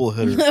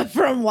hitter.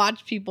 From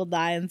Watch People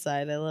Die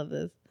Inside. I love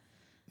this.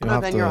 You'll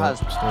have Than to your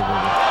husband. start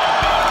over.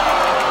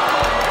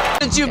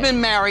 Since you've been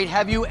married,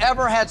 have you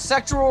ever had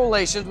sexual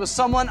relations with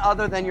someone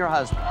other than your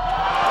husband?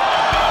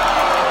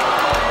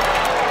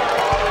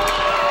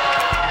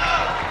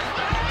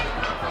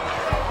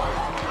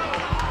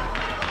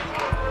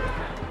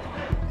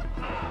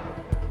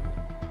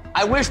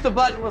 I wish the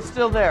button was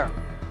still there.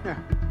 Yeah,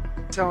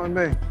 telling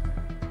me.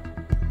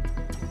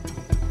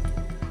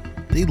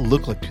 They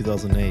look like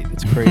 2008.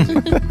 It's crazy.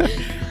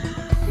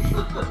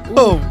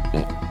 Oh.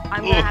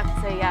 I'm gonna have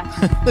to say yes.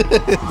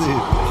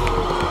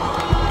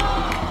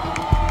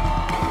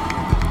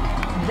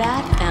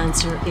 That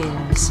answer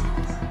is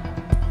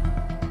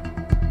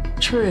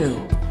true.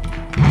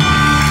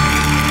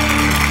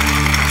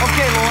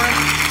 Okay, Lauren.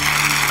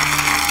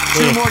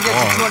 Two more gets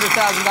you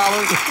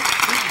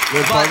 $200,000.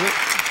 Red target.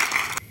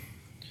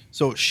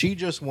 So she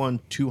just won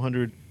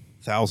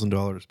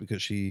 $200,000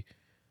 because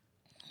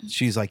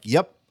she's like,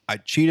 yep, I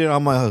cheated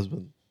on my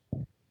husband.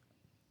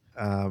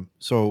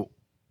 So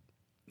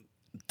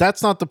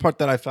that's not the part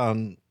that I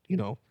found,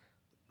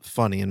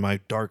 funny in my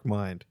dark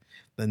mind.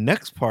 The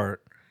next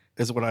part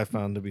is what I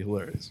found to be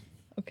hilarious.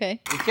 Okay.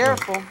 Be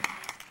careful.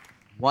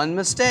 One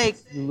mistake,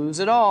 you lose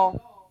it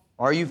all.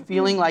 Are you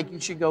feeling like you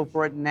should go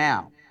for it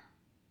now?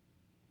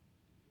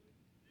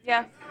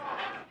 Yes.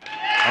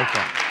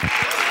 Okay.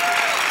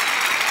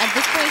 At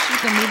this point, she's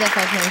going to need that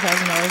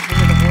 $500,000 for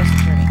her divorce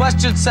attorney.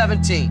 Question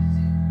 17.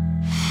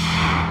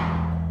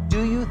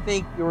 Do you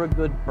think you're a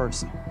good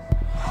person?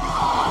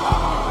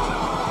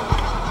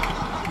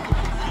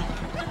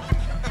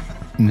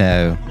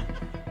 No.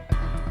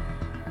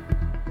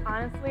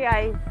 Honestly,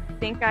 I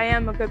think I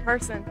am a good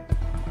person.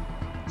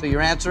 So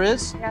your answer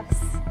is? Yes.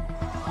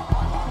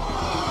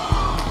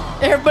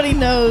 Everybody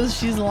knows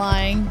she's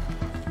lying.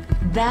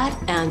 That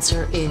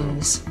answer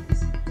is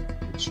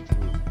It's true.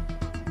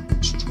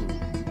 It's true.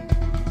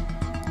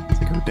 It's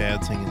like her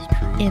dad saying it's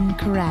true.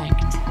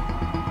 Incorrect.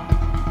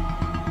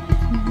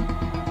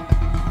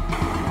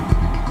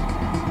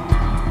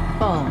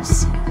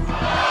 false.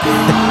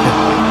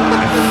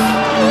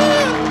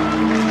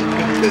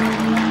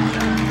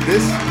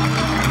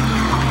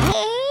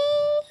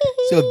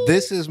 So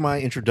this is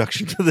my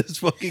introduction to this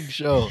fucking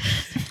show.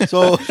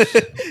 So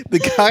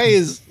the guy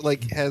is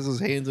like has his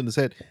hands in his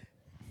head.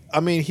 I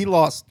mean, he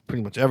lost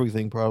pretty much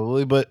everything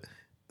probably, but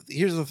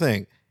here's the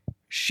thing.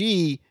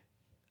 she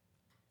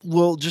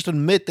will just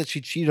admit that she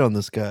cheated on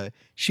this guy.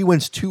 She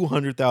wins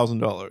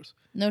 $200,000.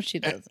 No, she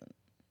doesn't.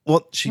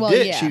 Well, she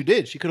did. Yeah. She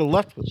did. She could have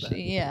left with that.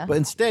 Yeah. But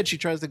instead, she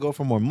tries to go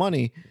for more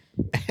money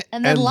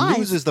and then lies.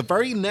 Loses the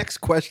very next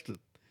question.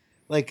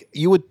 Like,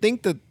 you would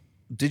think that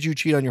did you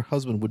cheat on your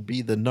husband would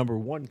be the number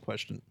one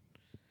question.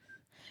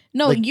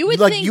 No, like, you would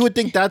think... you would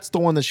think that's the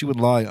one that she would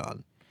lie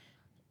on.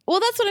 Well,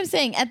 that's what I'm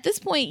saying. At this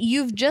point,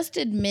 you've just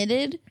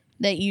admitted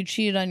that you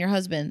cheated on your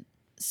husband.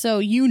 So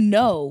you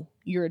know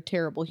you're a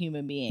terrible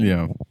human being.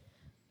 Yeah.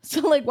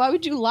 So, like, why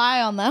would you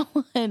lie on that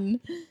one?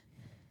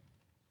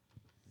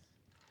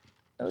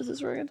 Oh, is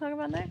this what we're going to talk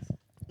about next?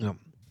 No.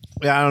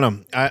 Yeah, I don't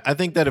know. I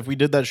think that if we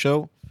did that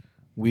show,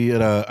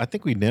 I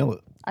think we'd nail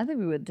it. I think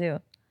we would, too.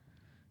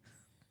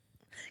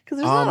 Because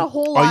there's not a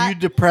whole lot. Are you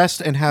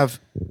depressed and have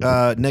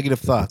negative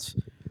thoughts?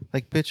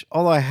 Like, bitch,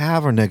 all I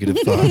have are negative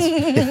thoughts.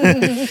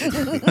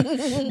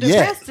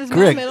 Depressed is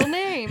my middle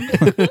name.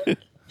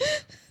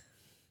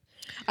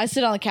 I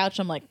sit on the couch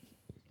and I'm like,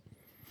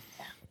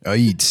 I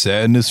eat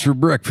sadness for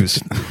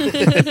breakfast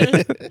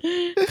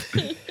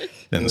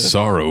and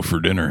sorrow for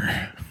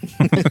dinner.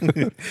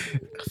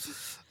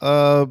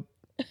 Our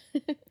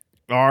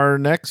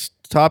next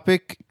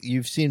topic,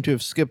 you seem to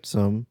have skipped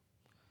some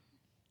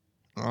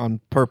on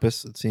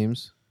purpose, it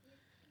seems.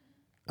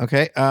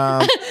 Okay.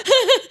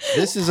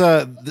 This is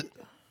huh?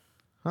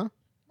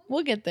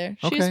 We'll get there.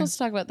 She Okay. just wants to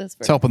talk about this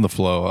first. It's helping the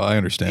flow. I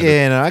understand.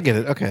 Yeah, no, I get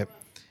it. Okay.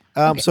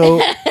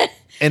 So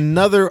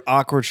another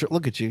awkward show.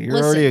 Look at you. You're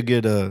already a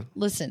good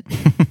listen.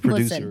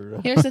 producer.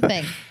 Here's the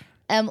thing.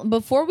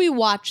 Before we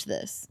watch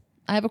this,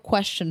 I have a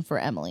question for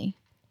Emily.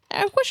 I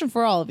have a question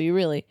for all of you,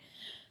 really.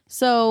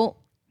 So,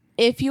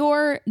 if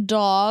your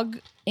dog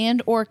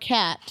and or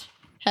cat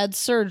had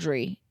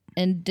surgery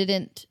and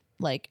didn't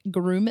like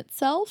groom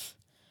itself,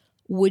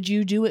 would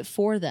you do it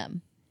for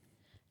them?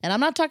 And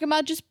I'm not talking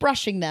about just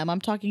brushing them. I'm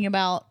talking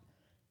about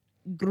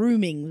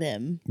grooming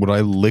them. Would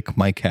I lick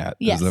my cat?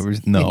 Yes.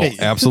 No,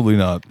 absolutely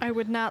not. I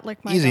would not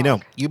lick my Easy,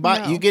 dog.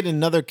 no. You get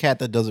another cat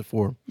that does it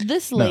for him.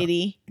 This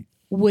lady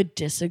would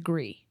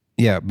disagree.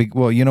 Yeah.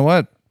 Well, you know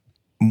what?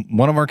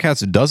 One of our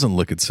cats doesn't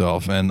lick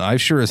itself, and I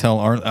sure as hell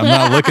aren't. I'm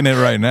not licking it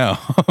right now.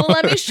 Well,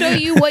 let me show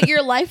you what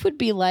your life would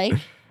be like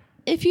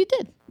if you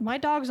did. My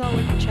dogs all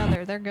lick each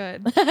other. They're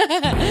good.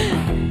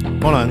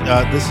 Hold on.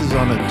 This is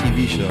on a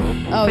TV show.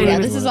 Oh, yeah.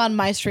 This is on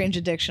My Strange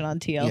Addiction on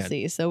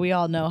TLC. Yeah. So we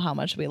all know how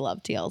much we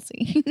love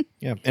TLC.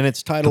 Yeah. And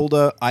it's titled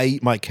I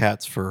Eat My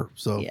Cat's Fur.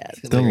 So yeah,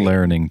 the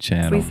Learning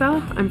Channel.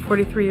 Lisa, I'm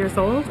 43 years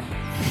old.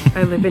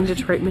 I live in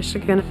Detroit,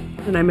 Michigan,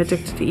 and I'm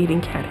addicted to eating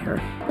cat hair.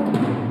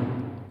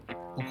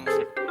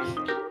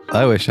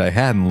 I wish I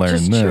hadn't learned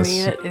Just this.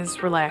 chewing it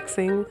is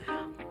relaxing.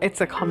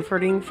 It's a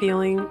comforting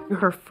feeling.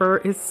 Her fur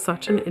is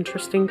such an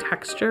interesting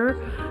texture.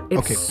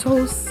 It's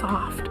so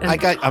soft.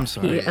 And I'm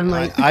sorry. And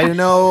like, I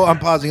know I'm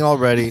pausing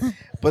already,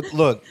 but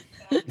look.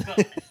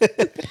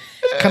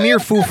 Come here,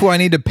 Fufu. I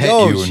need to pet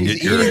you and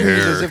get your eating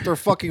these as hair. if they're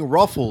fucking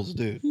ruffles,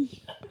 dude.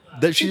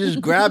 That she's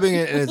just grabbing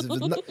it and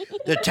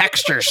the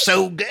texture's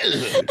so good.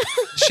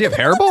 Does she have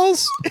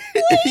hairballs?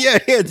 yeah.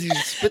 Did you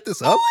spit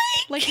this up?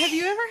 Like, have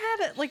you ever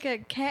had like a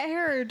cat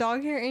hair or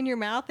dog hair in your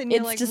mouth and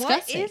you're It's like,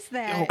 disgusting. what is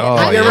that? Oh,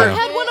 I've yeah. never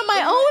had one of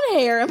my own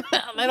hair.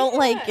 I don't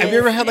like it. Have you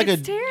ever had like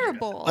It's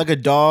terrible. like a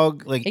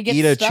dog like It gets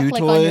eat a stuck chew like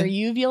toy? on your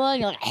uvula.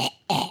 And you're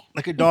like,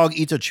 Like a dog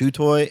eats a chew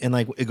toy and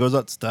like it goes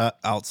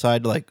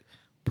outside to like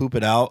poop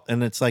it out,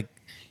 and it's like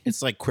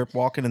crip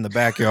walking in the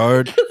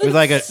backyard with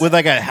like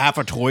a half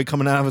a toy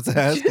coming out of its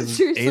ass because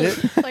it ate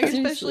it. Like,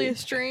 especially a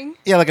string.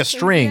 Yeah, like a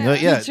string. Yeah.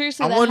 Like, yeah.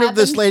 Seriously, I that wonder if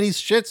this happens? lady's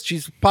shits.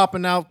 She's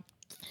popping out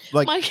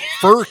like My-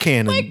 fur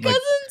cannon. my like,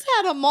 cousins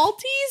had a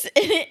Maltese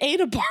and it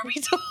ate a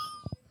Barbie doll.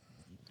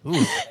 ooh.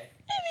 And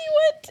he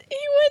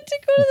went to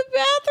go to the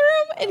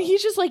bathroom and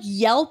he's just like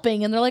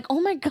yelping and they're like, oh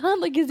my God,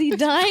 like, is he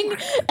dying?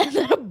 And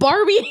then a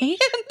Barbie hand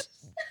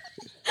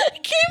came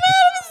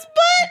out of his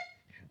butt.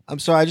 I'm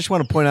sorry. I just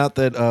want to point out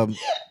that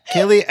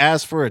Kaylee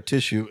asked for a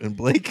tissue, and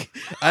Blake.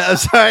 I'm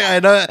sorry.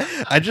 I know.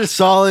 I just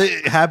saw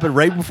it happen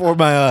right before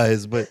my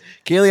eyes. But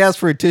Kaylee asked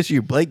for a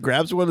tissue. Blake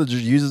grabs one and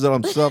just uses it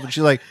on himself, and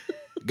she's like,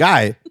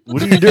 "Guy,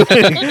 what are you doing?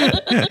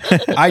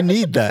 I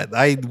need that.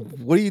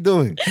 What are you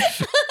doing?"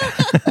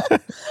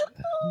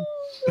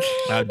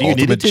 Do you need a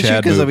Ultimate tissue?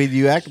 Chad Because I move. mean,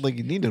 you acted like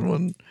you needed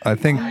one. I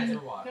think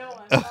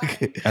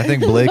Okay. I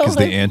think Blake No, is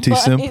the it's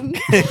anti-simp.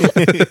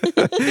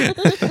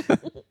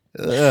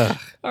 Ugh.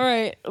 All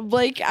right,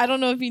 Blake, I don't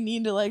know if you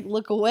need to like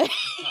look away.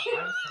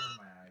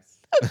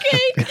 Okay.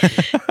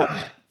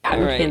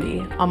 cotton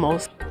candy,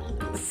 almost.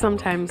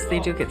 Sometimes they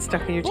do get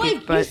stuck in your Blake,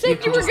 teeth, but you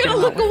said can you were just get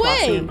gonna them out look with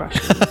flossing away. and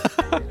brushing.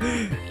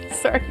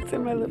 Sorry, it's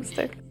in my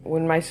lipstick.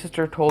 When my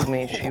sister told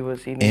me she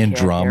was eating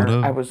Andromeda? cat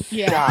hair, I was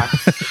Yeah.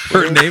 shocked.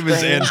 Her name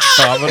is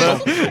Andromeda.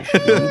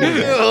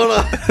 Hold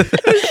on.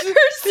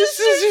 Her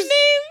sister's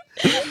name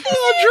is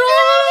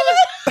Andromeda.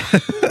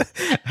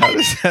 How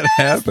does that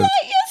happen?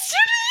 Yesterday.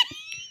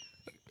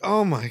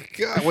 Oh my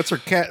God! What's her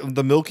cat?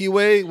 The Milky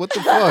Way? What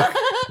the fuck?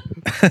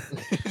 I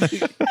don't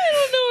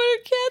know what her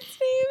cat's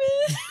name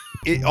is.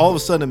 all of a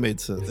sudden it made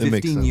sense. It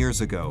makes 15 sense.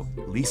 years ago,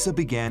 Lisa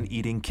began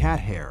eating cat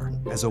hair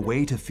as a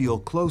way to feel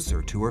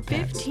closer to her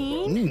pets.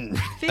 15?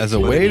 As a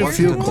way to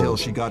feel until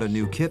close. she got a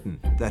new kitten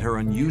that her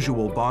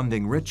unusual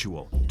bonding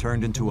ritual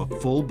turned into a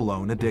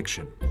full-blown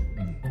addiction.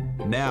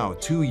 Now,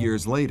 2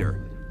 years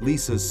later,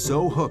 Lisa's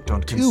so hooked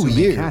on consuming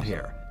years. cat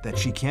hair that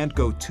she can't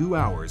go 2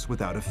 hours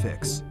without a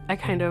fix. I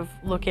kind of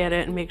look at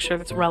it and make sure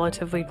it's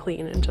relatively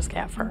clean and just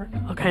cat fur.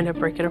 I'll kind of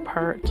break it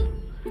apart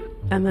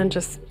and then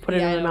just put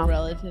it in the mouth.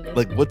 Relatively.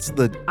 Like, what's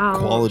the I'll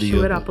quality chew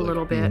of it up a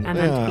little bit and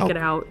then take it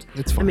out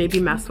It's fine. and maybe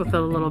mess with it a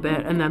little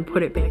bit and then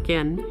put it back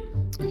in.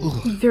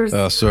 There's,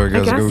 Sorry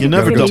guys, I guess you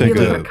never maybe take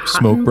like a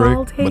smoke break,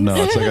 cotton ball but no,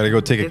 taste. it's I gotta go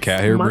take a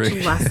cat hair much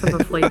break. less of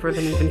a flavor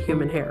than even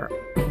human hair.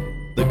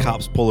 The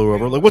cops pull her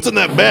over. Like, what's in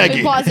that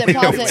baggie? Pause it,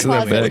 pause it, What's in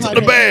pause that it, bag? pause What's in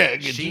the it.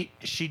 bag?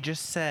 She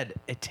just said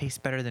it tastes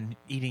better than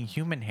eating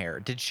human hair.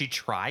 Did she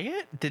try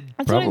it? Did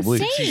That's what I'm Probably.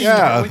 saying. she Yeah.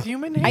 start with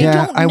human hair? I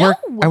don't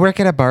know. I work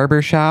at a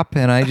barber shop,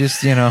 and I just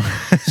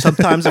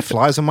Sometimes it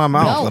flies in my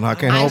mouth, No, and I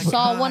can't I help it.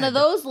 saw one of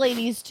those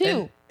ladies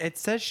too. It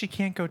says she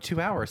can't go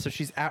 2 hours, so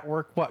she's at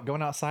work. What?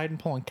 Going outside and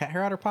pulling cat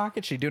hair out her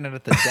pocket? She doing it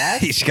at the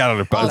desk? She got it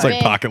on her Oh, it's like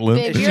babe, pocket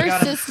lint. babe, She you're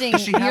got a- assisting.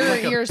 she had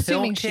like a You're pill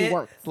assuming she kit,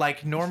 worked.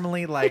 like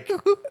normally, like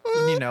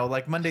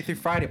like Monday through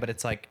Friday, but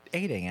it's like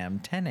 8 a.m.,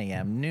 10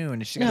 a.m., noon.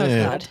 And she got Oh,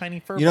 this God. little tiny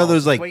fur. You know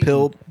those balls like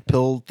waiting.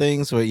 pill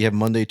things where you have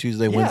Monday,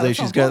 Tuesday, Yeah, Wednesday. that's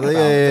what She's I'm got talking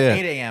yeah, about. yeah,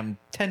 Like yeah. 8 a.m.,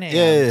 10 a.m.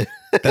 Yeah,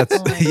 yeah. That's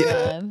Oh my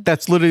God.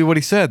 that's literally what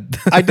he said.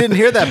 I didn't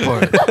hear that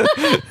part.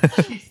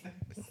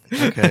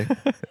 Okay,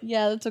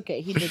 Yeah, that's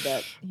okay. He did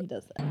that. He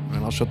does that.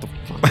 and I'll shut the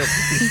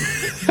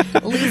fuck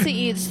up. Lisa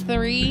eats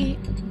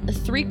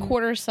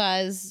three-quarter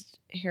sized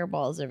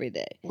hairballs every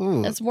day.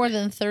 Ooh. That's more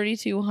than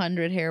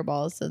 3,200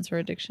 hairballs since her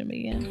addiction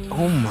began.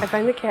 Oh my! I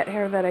find the cat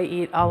hair that I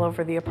eat all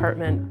over the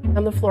apartment,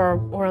 on the floor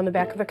or on the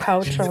back of the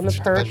couch or on the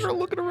perch.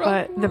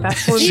 But the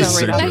best ones are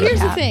right Now off the here's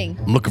the cat. thing.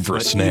 I'm looking for a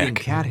But eating snack.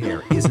 cat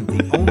hair isn't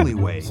the only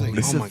way Like,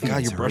 Lisa oh my god,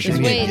 feeds you're her brushing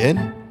addiction. me Wait.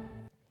 again?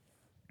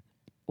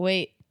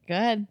 Wait, go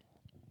ahead.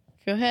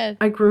 Go ahead.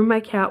 I groom my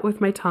cat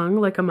with my tongue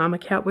like a mama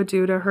cat would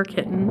do to her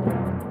kitten.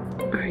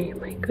 Are you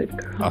my good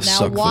girl? I'll Now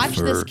suck watch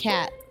the this fur.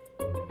 cat.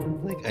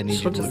 Like, I need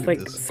She'll you to just look like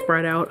at this.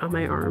 spread out on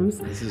my arms.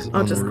 This is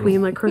I'll just unreal.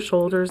 clean like her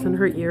shoulders and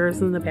her ears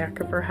and the back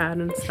of her head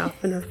and stuff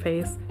and her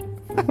face.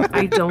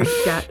 I don't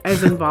get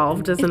as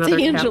involved as another cat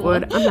Angela.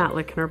 would. I'm not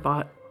licking her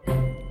butt.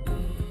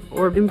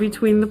 Or in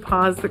between the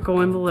paws that go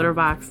in the litter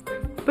box.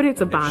 But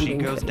it's a If she bonding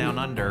goes thing. down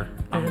under,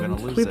 I'm And gonna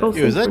lose we it. both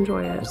Dude, is seem to that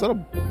enjoy it. was that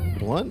a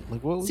blunt?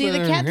 Like what was See, that the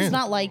in her cat does hand?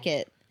 not like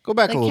it. Go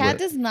back The a little cat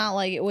bit. does not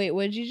like it. Wait,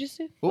 what did you just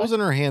do? What was in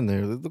her hand there?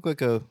 It looked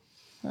like a.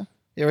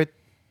 Yeah, right.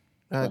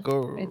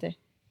 Go Right there.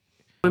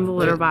 In the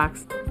litter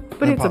box.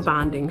 But Yeah, it's a pause it.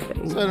 bonding It's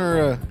thing. in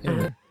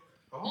her.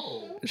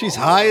 She's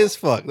high as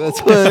fuck. That's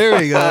what. There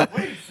we go.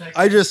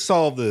 I just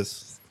solved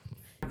this.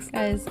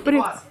 Guys, But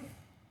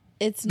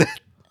it's like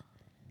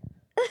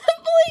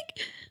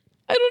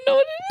I don't know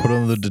what it Put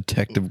on the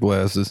detective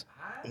glasses.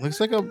 Looks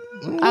like a.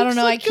 is. I don't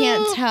know. I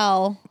can't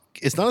tell.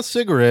 It's not a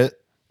cigarette.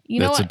 You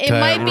know That's what? a It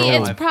might be.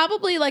 tad It's roll.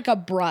 probably like a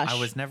brush I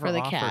was never for the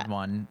offered cat.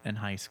 one in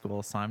high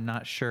school, so I'm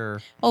not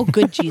sure. Oh,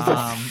 good Jesus.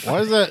 Why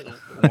is that?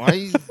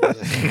 Why?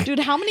 Dude,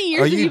 how many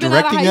years Are have you you been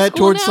out of directing high that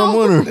school towards now?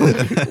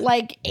 someone? Or?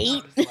 Like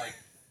 8?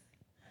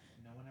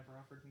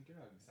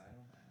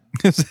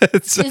 Is that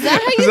Is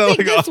that how you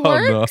think this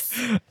works?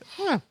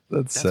 Huh.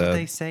 That's That's what sad.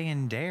 they say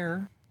in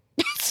Dare.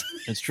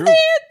 It's true.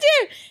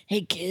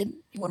 Hey kid,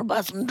 you want to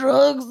buy some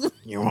drugs?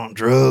 You want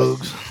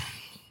drugs?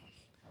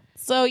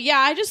 So yeah,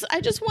 I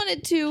just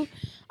wanted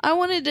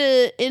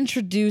to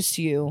introduce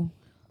you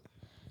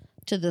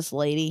to this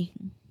lady.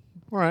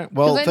 All right.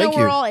 Well, Because I know thank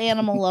we're you. all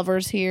animal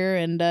lovers here,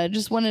 and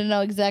just wanted to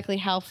know exactly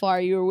how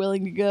far you were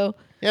willing to go.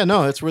 Yeah,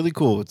 no, it's really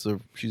cool.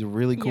 She's a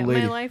really cool Yeah,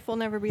 lady. my life will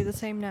never be the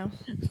same now.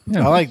 I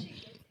like.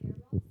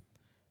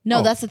 No,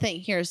 Oh. that's the thing.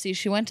 Here, see,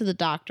 she went to the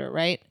doctor,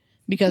 right?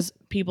 Because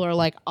people are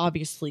like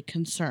obviously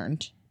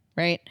concerned,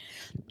 right?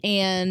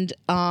 And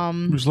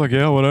Just like,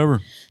 yeah,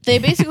 whatever. they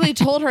basically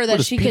told her What that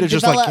is she Peter could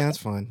just develop. like? Yeah, it's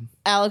fine.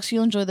 Alex,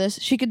 you'll enjoy this.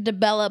 She could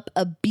develop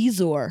a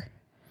Bezor,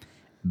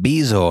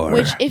 Bezor.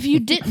 which, if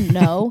you didn't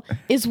know,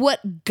 is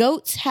what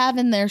goats have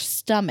in their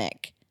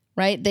stomach.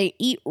 Right? They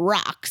eat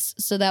rocks,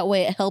 so that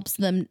way it helps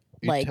them.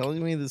 You're Like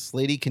telling me this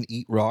lady can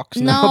eat rocks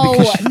now? no,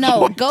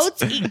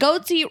 because she- no,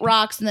 goats eat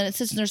rocks, and then it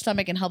sits in their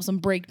stomach and helps them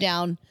break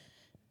down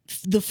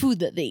the food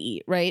that they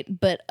eat, right?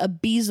 But a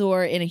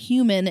Bezor in a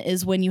human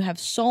is when you have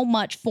so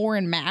much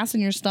foreign mass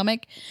in your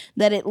stomach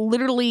that it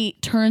literally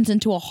turns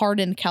into a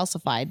hardened,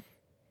 calcified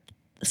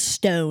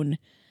stone,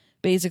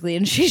 basically.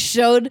 And she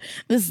showed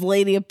this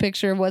lady a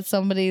picture of what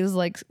somebody's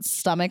like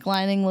stomach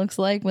lining looks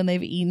like when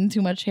they've eaten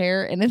too much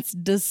hair, and it's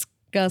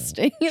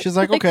disgusting. She's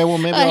like, okay, well,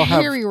 maybe a I'll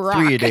have hairy 3 a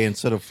rock. day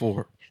instead of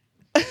 4.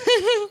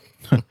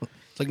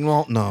 It's like,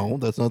 no,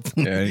 that's not.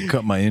 Yeah, you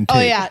cut my intake. Oh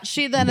yeah,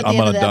 she then at the I'm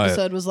end on of a the diet.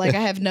 episode was like, I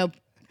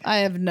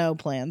have no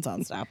plans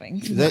on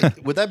stopping.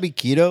 Would that be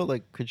keto?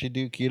 Like, could she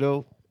do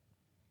keto?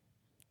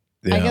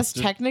 I guess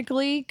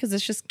technically, because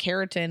it's just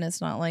keratin. It's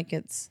not like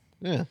it's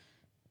Yeah.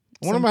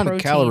 I some wonder how many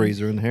protein.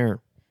 calories are in hair.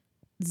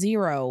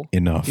 0.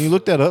 Enough. Can you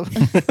look that up?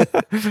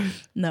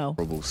 No.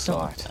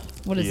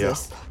 What is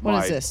this?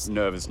 What is this?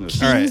 Nervousness.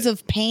 Kings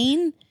of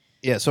Pain?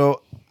 Yeah,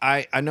 so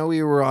I know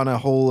we were on a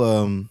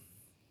whole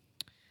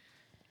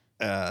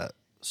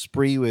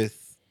spree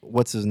with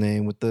what's his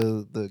name with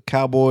the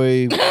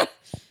cowboy.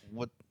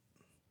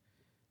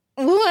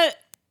 What?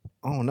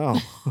 Oh no.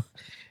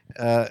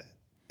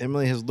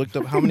 Emily has looked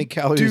up how many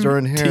calories are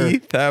in hair.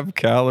 Teeth have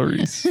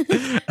calories.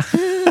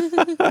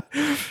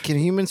 Can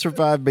humans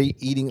survive by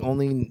eating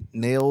only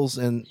nails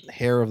and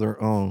hair of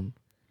their own?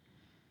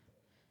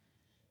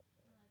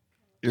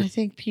 I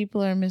think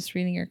people are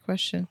misreading your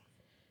question.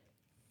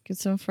 Get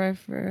some fry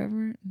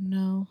forever?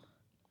 No.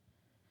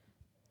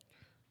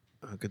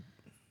 Good.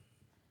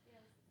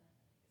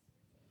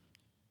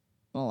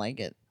 I don't like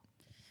it.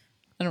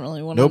 I don't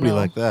really want to know. Nobody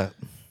like that.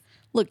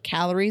 Look,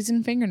 calories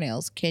in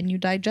fingernails. Can you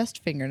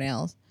digest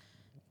fingernails?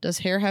 Does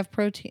hair have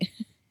protein?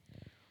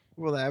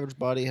 Well, the average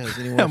body has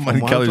anywhere How from many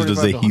calories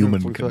does a 125 to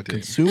human 145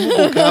 contain?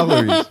 consumable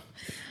calories.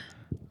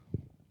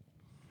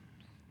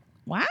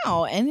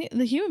 Wow. And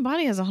the human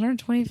body has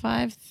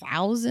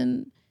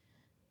 125,000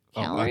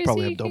 calories. I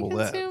probably that have you double can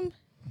that. consume.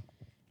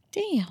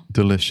 Damn.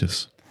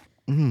 Delicious.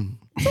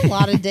 That's a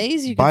lot of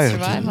days you can Biotin.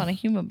 survive on a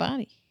human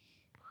body.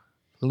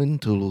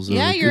 Lentils. are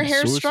Yeah, a your good hair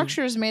source of-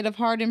 structure is made of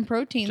hardened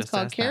proteins Just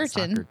called ask that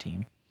soccer keratin.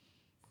 team.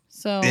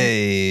 So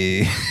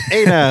Hey.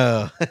 Hey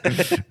now.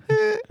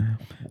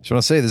 Just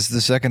want to say this is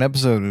the second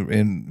episode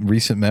in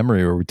recent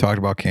memory where we talked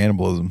about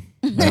cannibalism,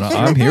 and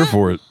I'm here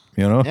for it.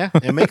 You know, Yeah,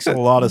 it makes a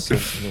lot of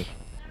sense to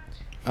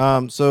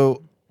me.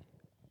 So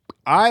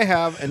I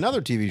have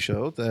another TV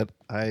show that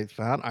I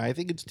found. I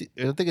think it's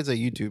a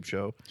YouTube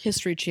show,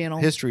 History Channel.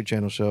 History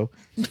Channel show.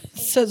 It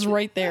says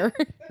right there.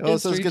 Oh, it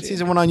says History good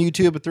season 1 on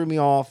YouTube. It threw me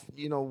off.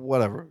 You know,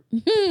 whatever.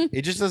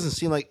 It just doesn't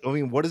seem like. I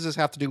mean, what does this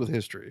have to do with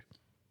history?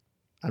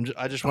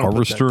 I just want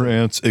harvester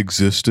ants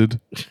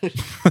existed.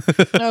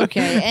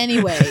 Okay.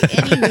 Anyway,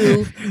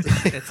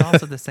 anywho, It's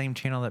also the same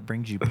channel that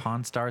brings you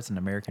Pawn Stars and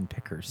American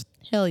Pickers.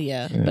 hell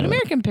yeah. But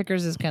American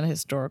Pickers is kind of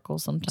historical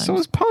sometimes. So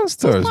is Pawn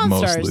Stars Pawn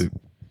Stars. mostly.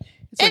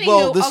 It's like, Anywho,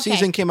 well, this okay.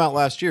 season came out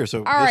last year, so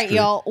All right, history.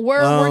 y'all.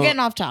 We're getting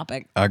off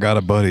topic. I got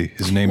a buddy.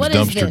 His name's What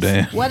is Dumpster this?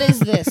 Dan. What is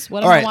this?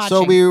 What am All I right, watching?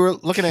 so we were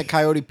looking at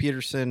Coyote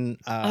Peterson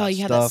Oh,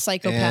 yeah, that stuff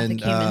psychopathic and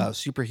human.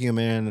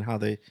 Superhuman and how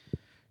they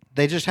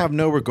just have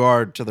no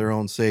regard to their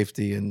own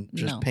safety and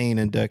just No. pain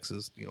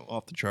indexes,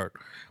 off the chart.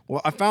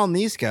 Well, I found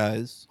these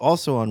guys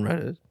also on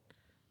Reddit,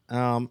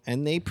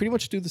 and they pretty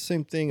much do the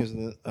same thing as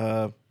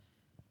the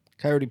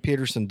Coyote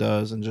Peterson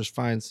does, and just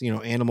finds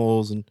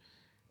animals, and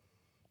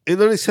it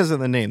literally says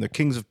in the name, they're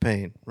Kings of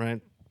Pain, right?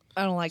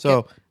 I don't like So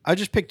it. I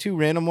just picked two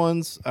random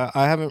ones.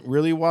 I haven't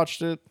really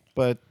watched it,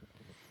 but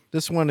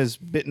this one is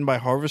bitten by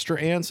harvester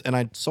ants, and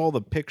I saw the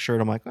picture,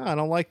 and I'm like, I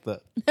don't like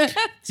that.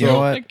 You know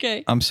what?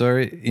 Okay. I'm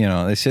sorry.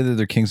 They say that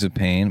they're kings of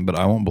pain, but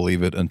I won't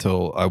believe it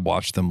until I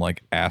watch them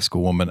like ask a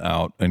woman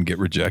out and get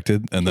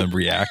rejected, and then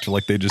react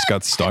like they just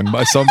got stung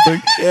by something.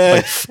 Yeah.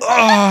 Like,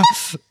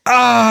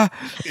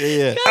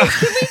 Yeah. do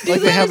Like they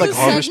that have as like a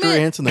harvester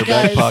segment? ants in their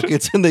Guys, back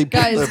pockets, and they put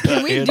Guys, their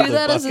can we hand do in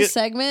their that as a pocket.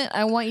 segment?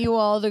 I want you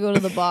all to go to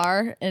the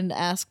bar and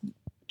ask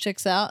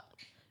chicks out,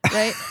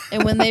 right?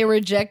 And when they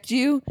reject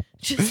you,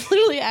 just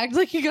literally act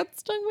like you got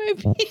stung by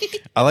a bee.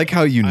 I like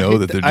how you know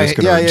that they're just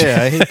going to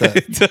Yeah, reject. I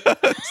hate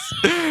that.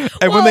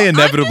 And when they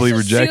inevitably I'm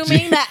just reject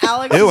assuming you, that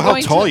Alex Ew, is how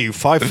going tall to, are you?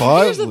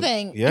 5'5"? Here's the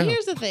thing. Yeah.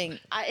 Here's the thing.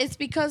 It's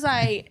because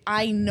I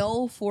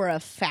know for a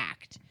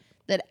fact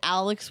that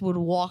Alex would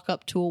walk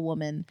up to a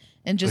woman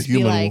and just be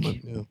human like,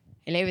 woman,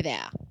 "Hello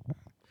there.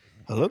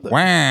 Hello there.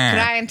 Can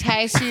I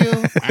entice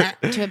you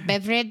to a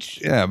beverage?"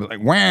 yeah, but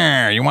like,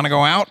 where you want to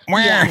go out?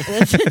 Where? Yeah,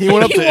 He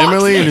went up to walks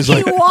Emily in- and he's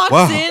like, he walks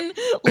wow. in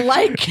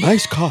like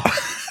Nice car.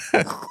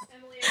 like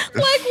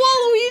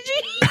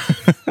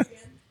Waluigi.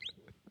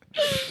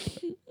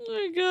 Oh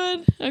my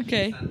god.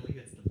 Okay.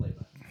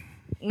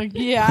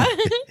 Yeah.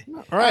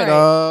 All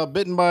right,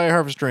 bitten by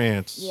harvester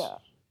ants. Yeah.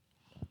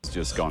 It's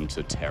just gone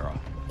to terror.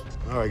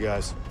 All right,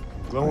 guys.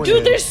 Going Dude,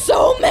 in. there's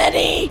so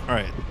many. All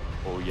right.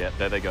 Oh, yeah.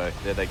 There they go.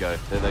 There they go.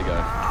 There they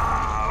go.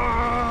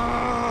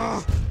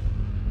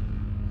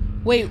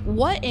 Wait,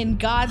 what in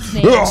God's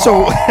name?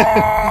 So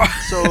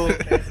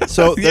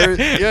there,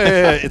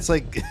 yeah. It's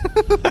like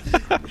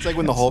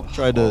when the Hulk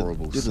tried to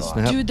do the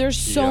snap. Dude, there's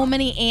so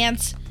many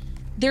ants.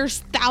 There's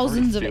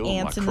thousands of Feel them,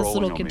 ants like, in this crawling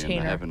little on me and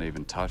container. They haven't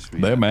even touched me.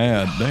 They're yet.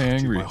 mad. They're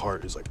angry. My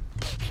heart is like.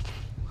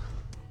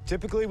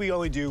 Typically, we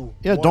only do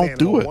Yeah, one don't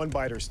do animal, it. one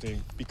bite or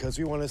sting because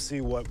we want to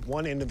see what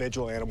one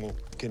individual animal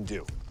can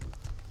do.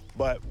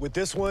 But with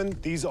this one,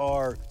 these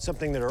are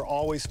something that are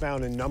always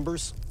found in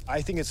numbers.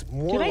 I think it's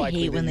more Dude, I likely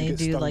hate that when you they get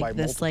do stung by like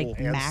this like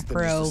multiple ants than just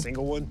macro a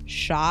single one.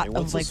 shot And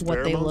of once like those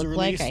what they pheromones look are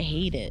like. I released,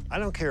 hate it. I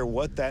don't care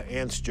what that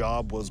ant's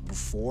job was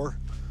before.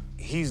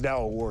 He's now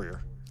a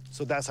warrior.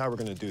 So that's how we're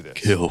going to do this.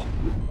 Kill.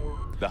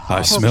 The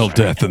I smell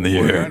death in the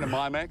air.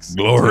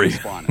 Glory.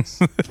 These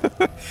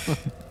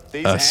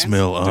I ants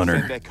smell honor.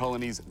 defend their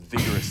colonies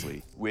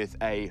vigorously with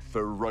a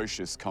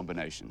ferocious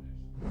combination.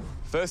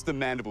 First, the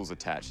mandible's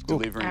attached,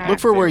 delivering. Look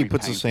for where he very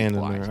puts his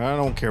painful hand in bite. there. I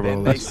don't care about all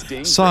Then they this.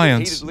 sting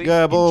Science. repeatedly,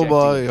 Yeah, blah, blah,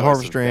 blah. injecting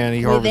Harvest doses of Randy,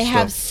 venom. Wait, harvest they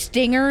have stuff.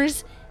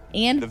 stingers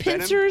and The venom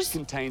pincers?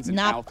 contains an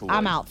Not, alkaloid.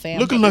 I'm out, fam.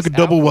 Looking like a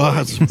double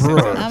wide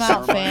surprise. I'm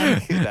out,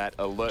 fam. That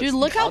alerts Dude,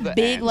 look the how other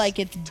big ants like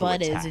its to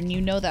butt is, attack. and you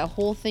know that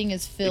whole thing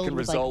is It filled can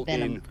with like result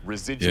venom. in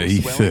residual Yeah,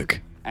 he's swelling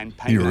thick. and He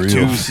pain. real.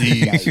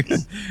 Juicy.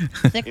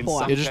 Thick In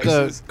boy. some Yeah, just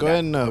cases, go ahead that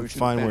and potent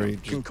find where venom you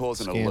can just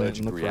cause an scan it and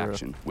allergic look for a-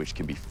 reaction, which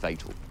can be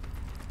fatal.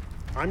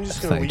 I'm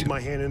just gonna leave my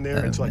hand in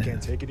there until I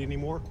can't take it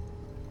anymore.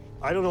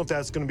 I don't know if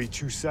that's gonna be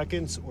 2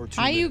 seconds or 2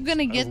 How minutes. you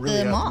gonna get I really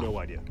them have off? no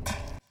idea.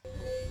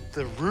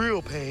 The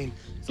real pain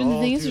is And the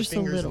all things through are your so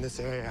fingers little. in this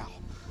area.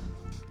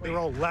 They're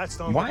all latched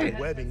on Why? with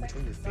the webbing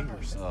between your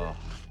fingers.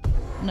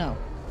 No.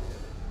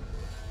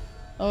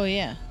 Oh,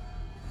 yeah.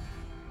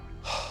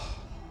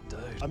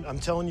 I'm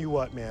telling you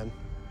what, man.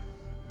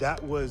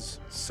 That was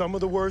some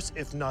of the worst,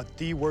 if not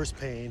the worst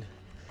pain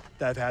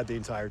that I've had the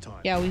entire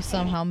time. Yeah, we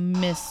somehow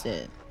missed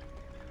it.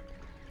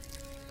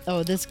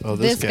 Oh, this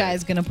this guy.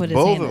 guy's gonna put his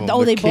Both hand of in. them,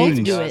 Oh, the they both kings.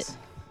 do it.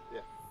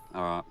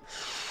 All right.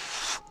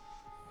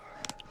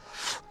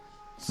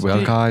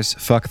 Well, guys,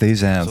 fuck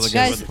these ants. So the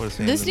guy Guys, wouldn't put his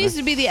hand this in needs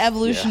there. to be the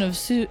evolution of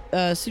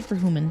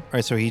Superhuman. All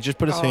right, so he just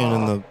put his hand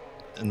in the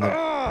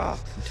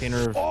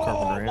container of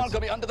carpenter One ants.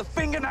 got me under the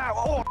finger now.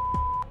 Oh.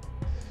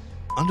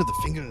 Under the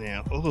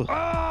fingernail.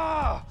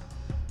 Ugh.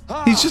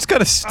 He's just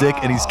got a stick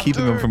and he's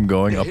keeping him from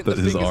going up Hit the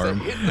his fingers, arm.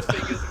 hit the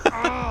fingers.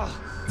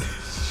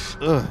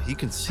 Ugh, you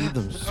can see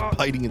them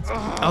biting into.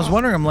 I was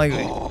wondering, I'm like,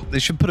 they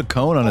should put a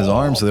cone on his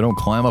arm so they don't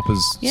climb up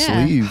his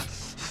Yeah. sleeve.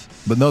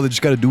 But no, they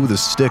just got to do with a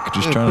stick,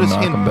 just Put trying to his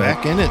knock hand him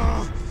back. in it.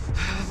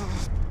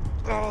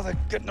 Oh, they're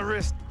getting the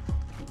wrist.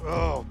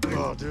 Oh,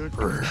 dude.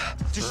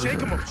 Just shake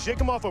him up. Shake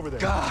him off over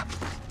there.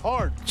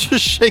 Hard.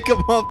 Just shake him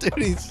off,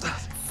 dude.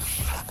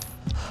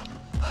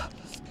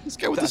 This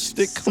guy with the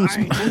stick comes.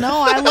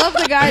 No, I love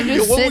the guy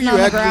just What were sitting you on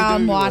the actually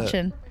ground doing to that?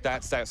 watching.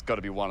 That's got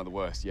to be one of the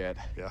worst yet.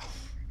 Yeah.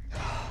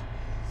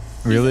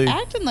 Really?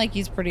 Acting like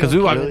he's pretty Because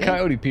okay with it.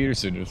 Coyote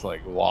Peterson just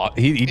like lost.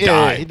 He Yeah,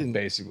 died. he didn't-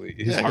 basically.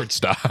 His Yeah. heart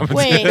stopped.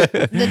 Wait,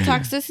 the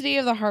toxicity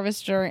of the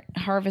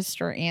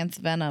harvester ant's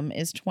venom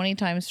is 20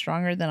 times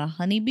stronger than a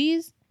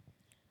honeybee's?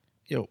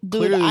 Yo, Dude,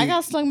 clearly, I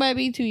got stung by a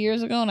bee 2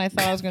 years ago, and I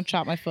thought I was gonna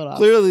chop my foot off.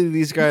 clearly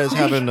these guys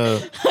having a.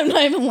 I'm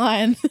not even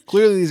lying.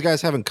 Clearly these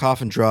guys having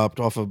coffin dropped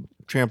off a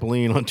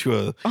trampoline onto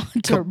a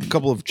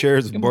couple of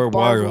chairs with barbed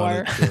wire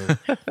on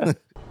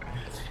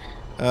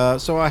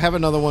it. So I have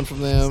another one from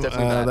them.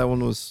 That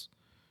one was,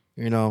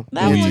 That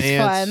one was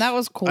fun. That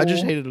was cool. I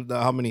just hated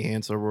how many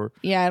ants there were.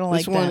 Yeah, I don't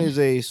this like one them. is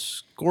a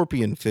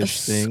scorpion fish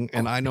thing,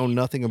 and I know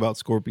nothing about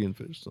scorpion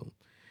fish. So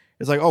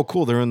it's like, oh,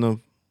 cool, they're in the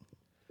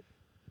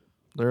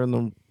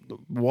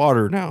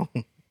water now.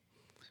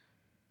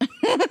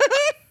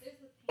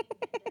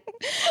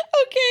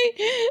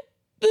 Okay.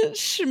 The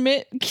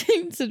Schmidt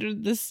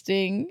considered the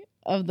sting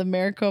of the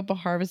Maricopa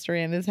harvester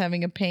ant as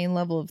having a pain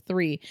level of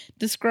 3,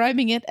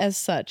 describing it as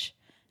such.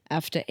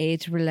 After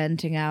 8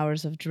 relenting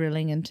hours of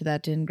drilling into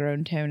that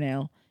ingrown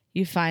toenail,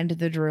 you find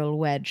the drill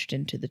wedged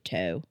into the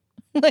toe.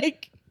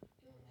 Like,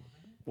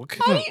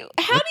 how do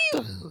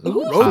you,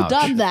 who's wrote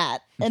done that?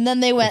 And then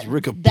they went,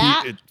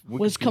 that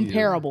was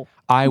comparable.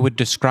 I would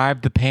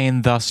describe the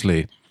pain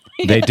thusly.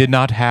 They did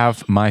not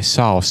have my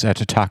sauce at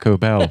Taco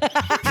Bell.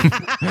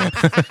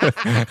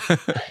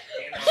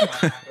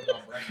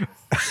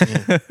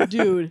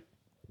 Dude,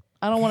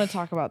 I don't want to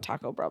talk about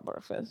Taco Bell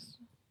breakfast.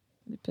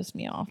 It pissed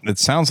me off. It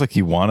sounds like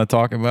you want to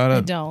talk about it.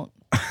 I don't.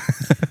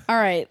 All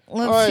right,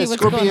 let's All right, see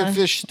what's going scorpion on.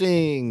 fish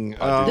sting.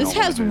 This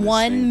has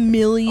 1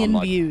 million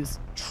views.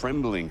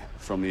 Trembling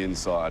from the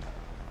inside.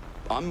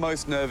 I'm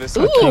most nervous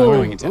Ooh. about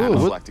going into Ooh.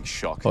 anaphylactic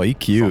shock Oh, he's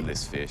cute. from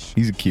this fish.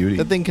 He's a cutie.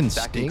 That thing can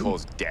That sting. can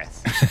cause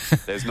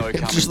death. There's no It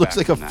coming just looks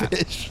back like a from that.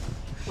 fish.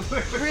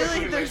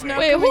 Really? There's no.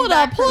 Wait, coming hold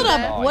up, back hold from up.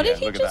 that? Oh, What yeah, did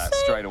he look just at that.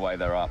 say? Straight away,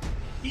 they're up.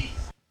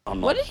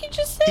 What did he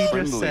just say? He just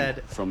Trembling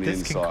said from the this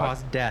inside. can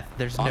cause death.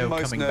 There's I'm no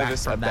most coming back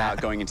nervous from about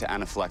that. going into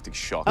anaphylactic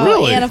shock. Oh,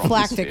 Really? from this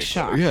anaphylactic fish.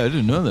 shock. Yeah, I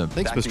didn't know that.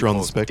 Thanks, That Mr. can on the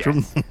cause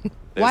spectrum. death.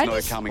 There's Why no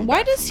does coming why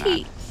back does from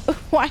he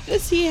why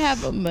does he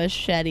have a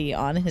machete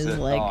on his that.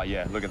 leg? Oh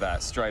yeah, look at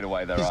that. Straight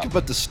away, they're He's up.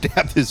 about to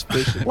stab this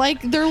fish.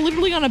 Like they're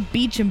literally on a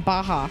beach in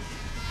Baja.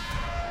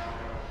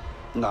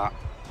 Nah.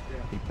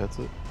 He pets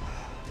it.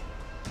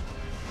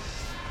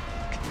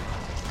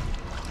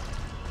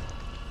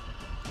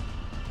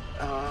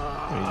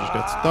 He just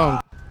got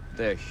stung.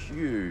 They're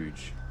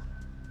huge.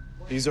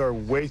 These are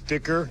way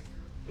thicker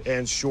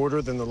and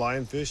shorter than the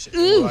lionfish. And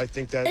Ooh. what I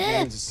think that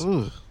means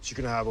Ooh. she's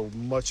gonna have a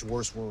much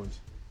worse wound.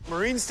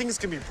 Marine stings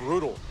can be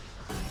brutal.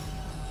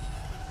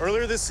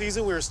 Earlier this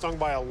season, we were stung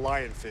by a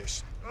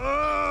lionfish.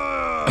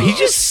 He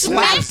just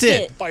slapped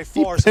it. By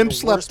He far, some pimp of the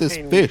slapped worst this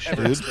pain fish, we've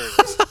ever dude.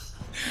 experienced.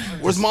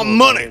 Where's my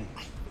money?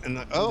 And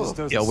like, oh,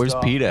 Yo, where's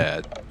Pete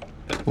at?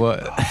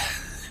 What?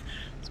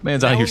 This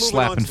man's out Now here we're moving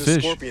on slapping to the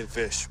fish. scorpion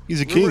fish.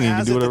 He's a king, Rumor he can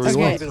has do it that whatever he this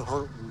wants. might even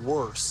hurt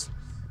worse.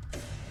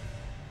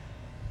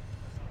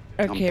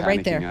 Okay, I'm right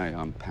panicking, there. eh?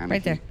 I'm panicking.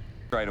 Right there.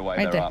 Straight away,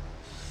 Right they're there. up.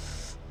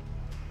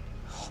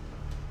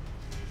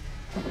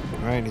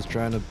 all right. He's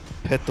trying to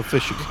pet the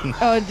fish again.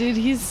 Oh, dude,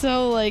 he's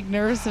so like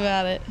nervous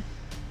about it.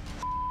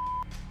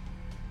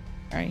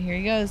 All right, here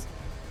he goes.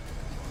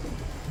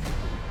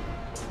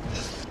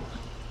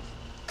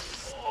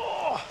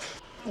 Oh,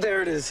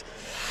 there it is.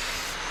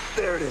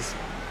 There it is.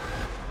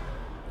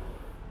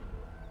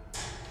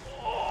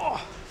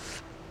 Oh,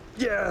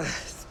 yeah.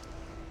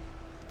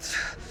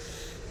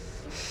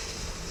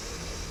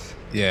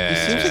 Yeah. It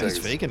seems like he's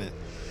faking it.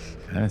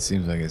 That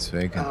seems like it's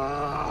faking.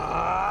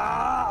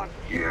 Yeah.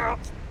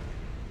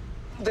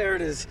 There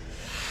it is.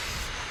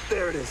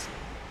 There it is.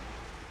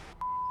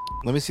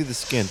 Let me see the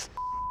skin.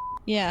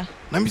 Yeah.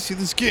 Let me see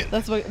the skin.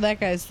 That's what that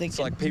guy's thinking. It's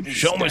like people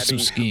Show me some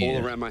stabbing skin.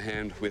 all around my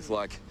hand with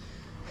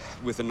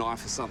a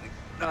knife or something.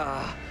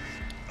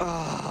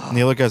 And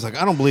the other guy's like,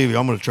 I don't believe you.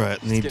 I'm going to try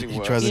it. And he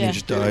getting tries it and he worse.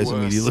 just Getting dies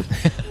worse.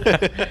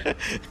 immediately.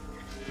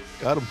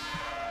 Got him.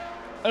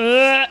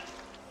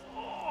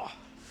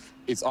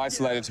 It's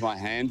isolated to my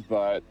hand,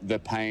 but the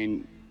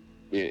pain,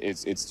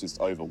 it's just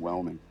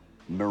overwhelming.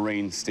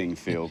 Marine sting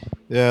feel.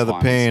 Yeah, the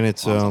times- pain,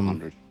 it's, times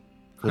 100.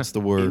 what's the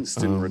word?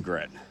 Instant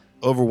regret.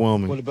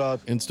 Overwhelming. What about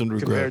instant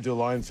regret? compared to a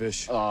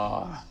lionfish?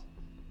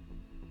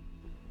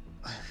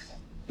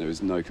 There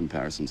is no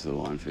comparison to the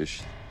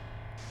lionfish.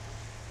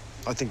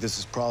 I think this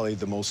is probably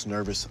the most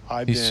nervous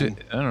I've He's been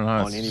I don't know.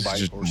 on it's anybody's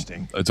just- horse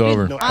sting. It's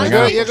over. No, Honestly,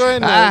 go ahead. Go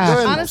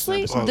ahead.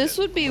 Honestly, this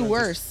would be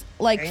worse.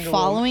 Like angle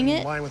following in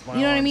it. line with my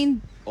You know what I arms.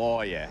 mean?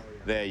 Oh yeah,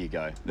 there you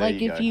go. There Like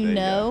you if go. you There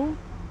know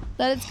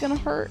that it's gonna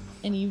hurt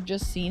and you've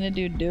just seen a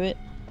dude do it.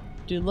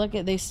 Dude, look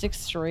at they stick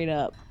straight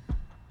up.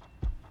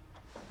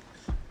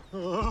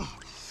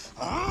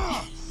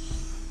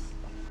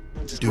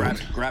 Just grab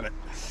it. Grab it.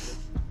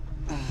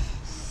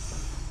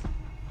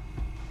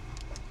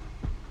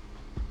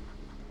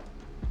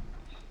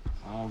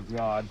 Oh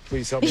God!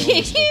 Please help me. He on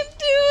this one. can't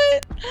do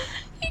it.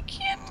 He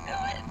can't do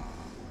it.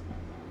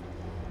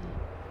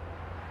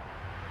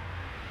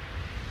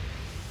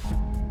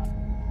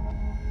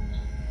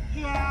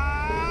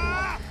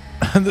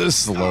 The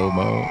slow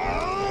mo.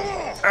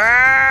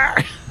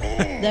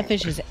 That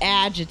fish is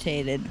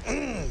agitated.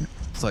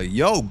 It's like,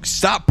 yo,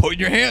 stop putting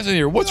your hands in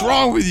here. What's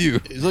wrong with you?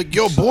 He's like,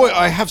 yo, boy,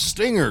 I have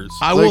stingers.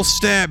 I will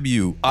stab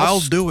you. I'll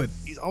do it.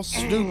 How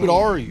stupid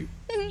are you?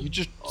 You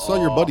just saw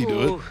your buddy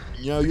do it.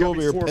 You know, you over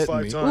here 4 or petting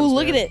 5 me. times, Ooh,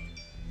 look man. at it.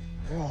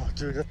 Oh,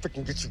 dude, that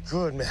freaking gets you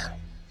good, man.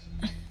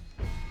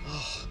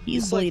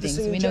 He's It's like bleeding, this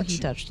so we know he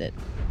injection. touched it.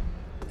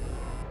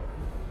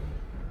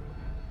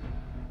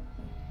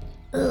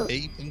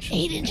 8 inches.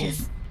 8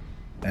 inches.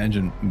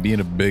 Imagine being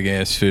a big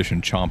ass fish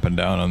and chomping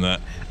down on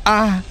that.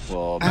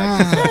 Well,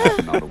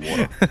 that's not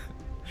water.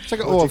 It's like,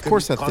 Well, oh, you of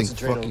course could that thing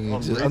concentrate fucking on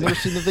exists. I've breathing. never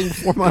seen the thing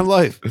before in my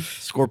life.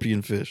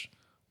 Scorpion fish.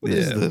 What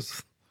is Yeah.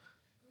 this?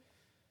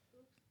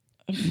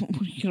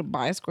 What, are you gonna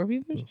buy a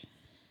scorpion fish?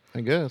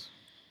 I guess.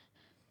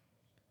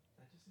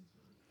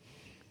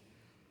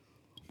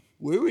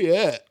 Where we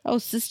at? Oh,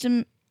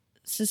 systemic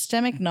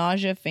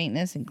nausea,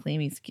 faintness, and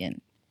clammy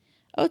skin.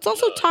 Oh, it's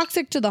also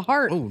toxic to the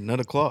heart. Oh, 9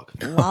 o'clock.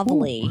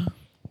 Lovely.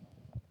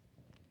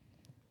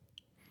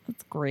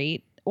 That's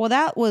great. Well,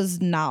 that was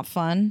not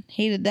fun.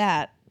 Hated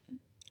that.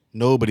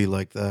 Nobody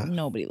liked that.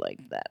 Nobody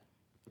liked that.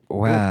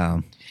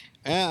 Wow.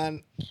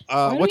 And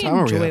Why what do time we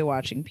are we enjoy at?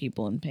 watching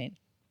people in pain?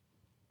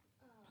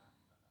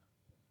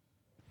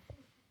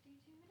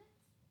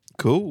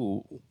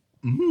 Cool.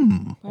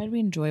 Why do we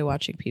enjoy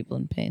watching people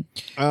in pain?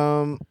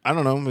 I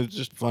don't know. It's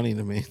just funny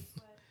to me.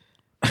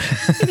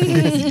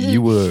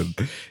 You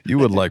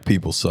would like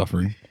people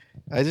suffering.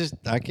 I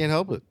can't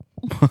help it.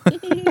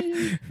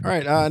 All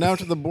right, now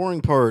to the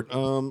boring part.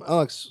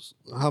 Alex,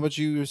 how about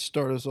you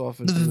start us off?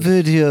 into this?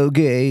 Video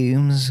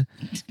games.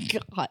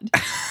 God.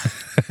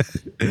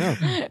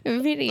 Yeah.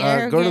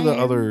 Video. Go to the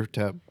game. other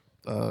tab.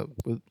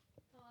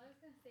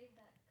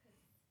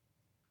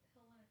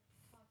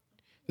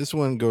 This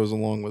one goes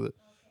along with it.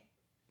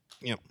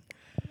 Yep.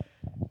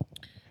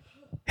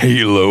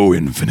 Halo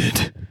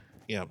Infinite.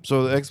 Yeah.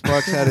 So the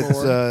Xbox had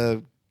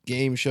its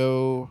game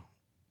show.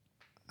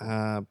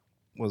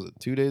 Was it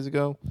 2 days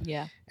ago?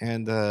 Yeah.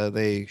 And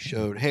they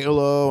showed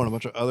Halo and a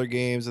bunch of other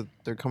games that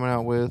they're coming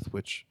out with,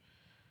 which,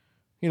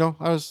 you know,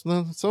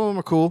 some of them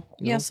are cool.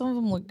 you Yeah, know? some of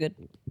them look good.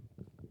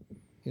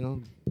 You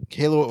know,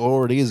 Halo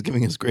already is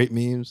giving us great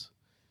memes.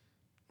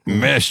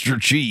 Master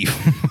Chief.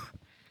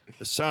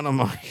 The son of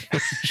my.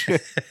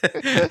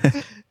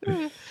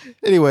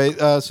 Anyway,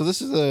 so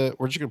this is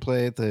we're just gonna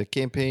play the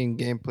campaign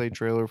gameplay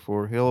trailer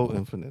for Halo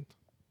Infinite.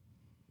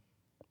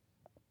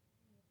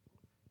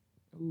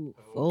 Ooh,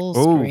 full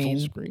Full screen.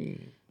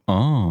 screen.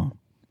 Oh.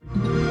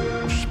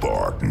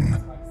 Spartan,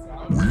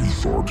 we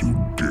thought you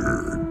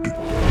dead.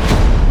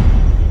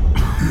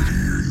 Pity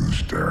you,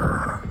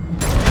 star.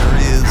 There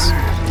it is.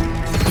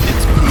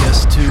 It's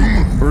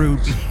PS2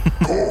 Brute.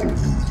 Call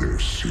you their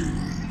savior.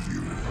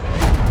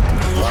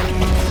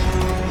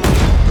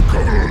 The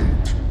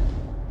Covenant.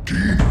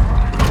 Demon.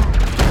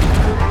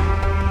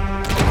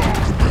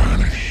 The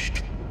banished.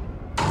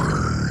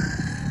 Prey.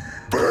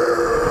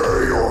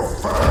 Bare your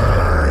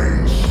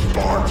fangs,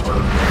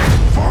 Spartan.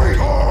 Fight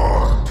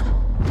hard.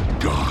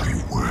 Die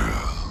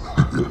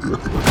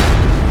well.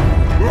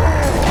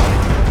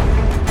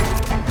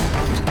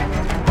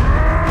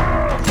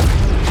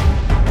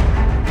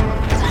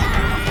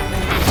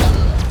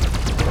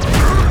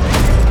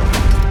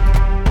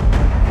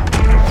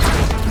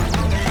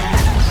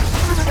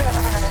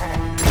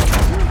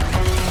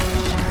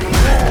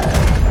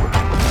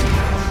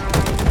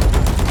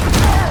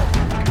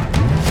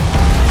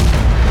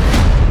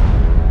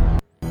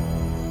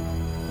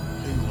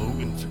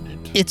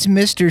 It's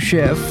Mr.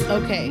 Chef.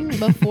 Okay,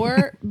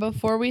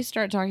 before we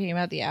start talking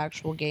about the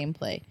actual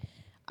gameplay,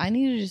 I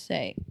need to just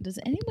say, does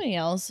anybody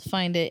else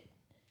find it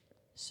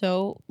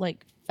so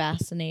like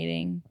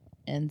fascinating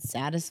and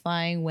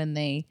satisfying when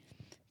they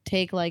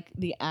take like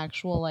the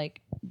actual like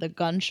the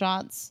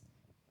gunshots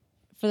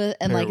for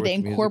the and Pair it like they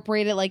with music.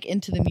 incorporate it like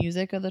into the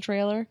music of the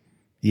trailer?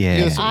 Yeah.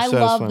 Yes, I it's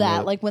love satisfying, that.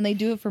 right? Like when they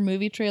do it for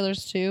movie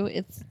trailers too,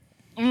 it's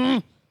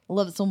I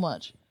love it so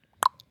much.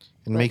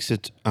 It makes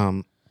it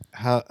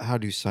how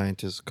do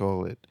scientists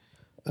call it?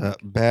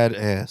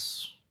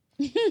 Badass.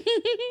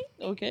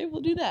 Okay,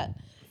 we'll do that.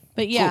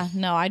 But yeah,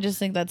 no, I just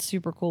think that's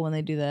super cool when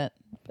they do that.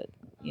 But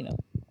you know.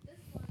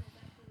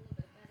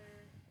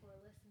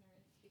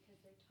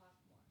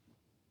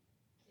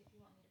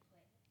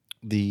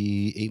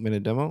 The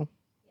 8-minute demo.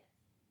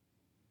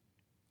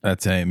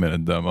 That's an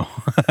 8-minute demo.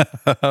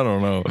 I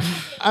don't know.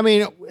 I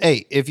mean,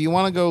 hey, if you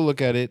want to go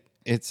look at it,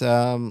 it's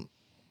I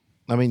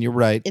mean, you're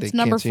right. It's they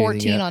number can't see anything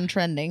 14 yet. on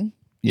trending.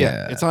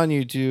 Yeah, it's on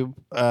YouTube.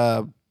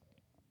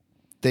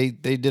 They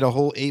did a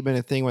whole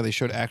 8-minute thing where they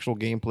showed actual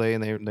gameplay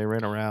and they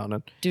ran around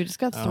and Dude, it's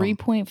got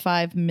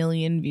 3.5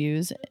 million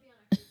views.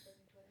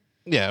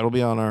 yeah, it'll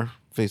be on our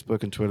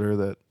Facebook and Twitter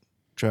that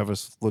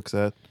Travis looks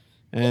at,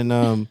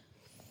 and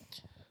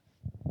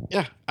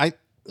yeah,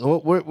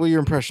 what were your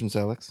impressions,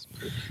 Alex?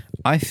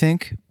 I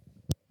think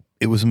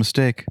it was a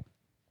mistake.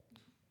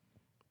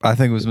 I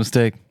think it was a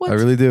mistake. I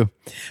really do.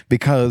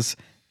 Because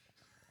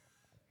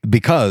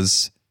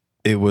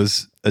it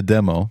was a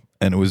demo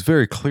and it was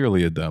very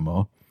clearly a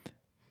demo.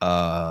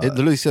 It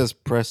literally says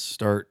press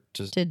start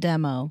To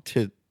demo.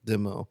 to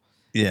demo.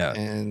 Yeah.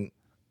 And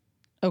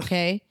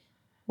Okay.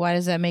 Why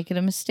does that make it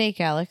a mistake,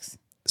 Alex?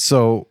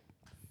 So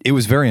it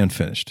was very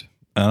unfinished.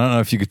 I don't know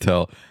if you could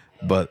tell,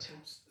 but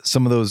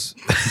some of those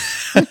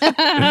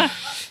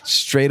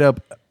straight up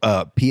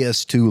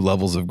PS2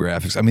 levels of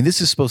graphics. I mean,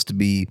 this is supposed to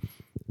be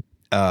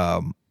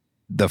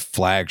the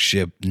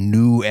flagship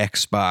new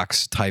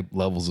Xbox type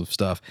levels of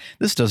stuff.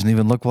 This doesn't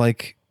even look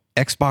like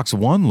Xbox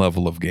One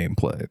level of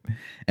gameplay.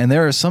 And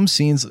there are some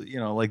scenes,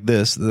 like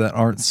this that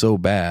aren't so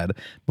bad.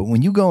 But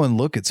when you go and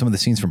look at some of the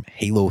scenes from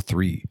Halo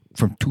 3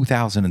 from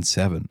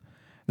 2007,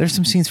 there's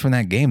some scenes from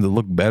that game that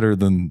look better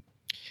than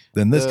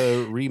this.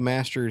 the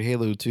remastered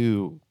Halo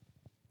 2.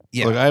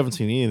 Yeah. Like, I haven't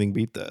seen anything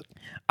beat that.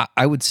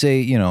 I would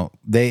say,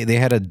 they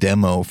had a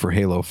demo for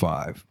Halo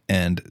 5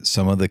 and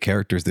some of the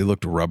characters, they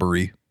looked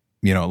rubbery,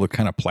 it looked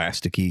kind of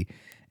plasticky.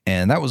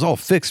 And that was all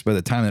fixed by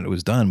the time that it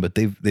was done. But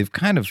they've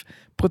kind of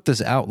put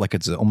this out like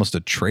it's almost a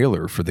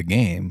trailer for the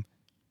game,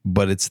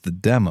 but it's the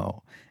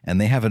demo. And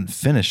they haven't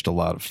finished a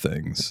lot of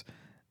things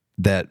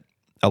that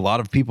a lot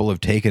of people have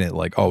taken it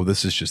like, oh,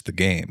 this is just the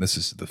game. This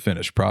is the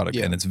finished product.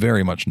 And it's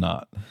very much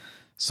not.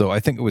 So I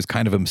think it was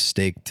kind of a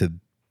mistake to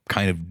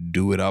kind of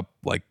do it up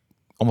like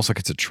almost like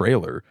it's a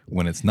trailer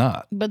when it's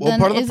not. But Well, then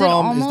part of the is it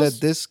problem is almost-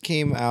 that this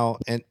came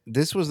out and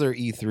this was their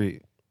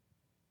E3.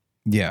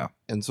 Yeah.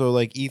 And so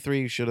like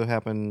E3 should have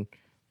happened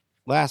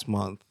last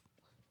month,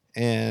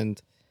 and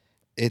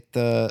it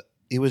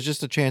was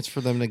just a chance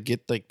for them to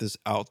get like this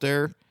out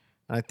there.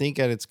 And I think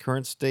at its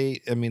current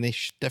state, I mean, they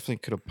definitely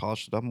could have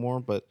polished it up more.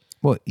 But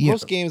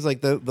most games like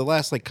the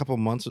last like couple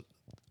months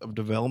of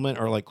development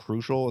are like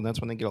crucial, and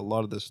that's when they get a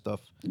lot of this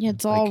stuff. Yeah,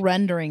 it's all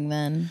rendering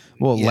then.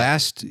 Well,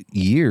 last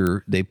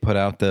year they put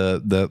out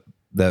that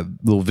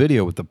little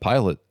video with the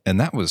pilot, and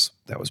that was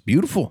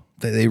beautiful.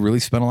 They really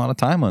spent a lot of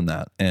time on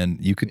that,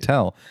 and you could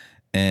tell.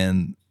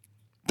 And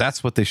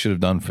that's what they should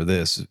have done for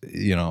this,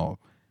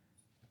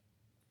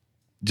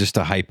 just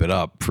to hype it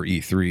up for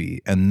E3,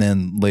 and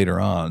then later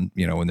on,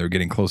 when they're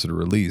getting closer to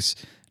release,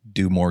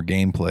 do more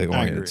gameplay agree.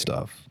 oriented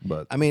stuff.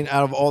 But I mean,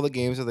 out of all the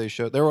games that they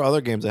showed, there were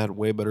other games that had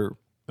way better.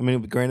 I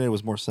mean, granted, it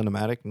was more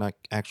cinematic, not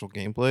actual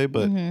gameplay,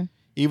 but Mhm.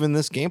 even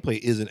this gameplay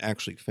isn't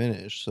actually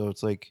finished. So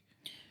it's like,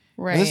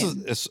 Right. and this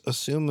is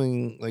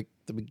assuming like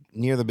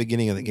near the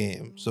beginning of the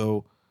game.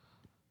 So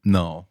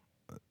no,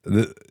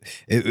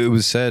 it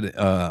was said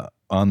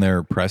on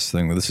their press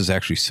thing that this is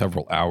actually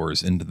several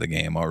hours into the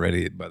game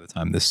already by the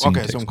time this scene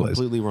okay, takes so I'm place.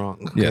 completely wrong.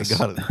 Okay, Yes.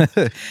 got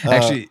it.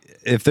 Actually,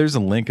 if there's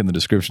a link in the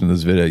description of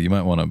this video, you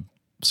might want to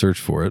search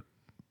for it,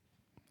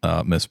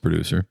 Miss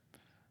Producer.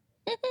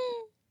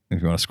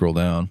 If you want to scroll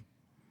down.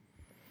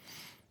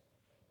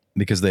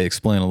 Because they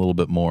explain a little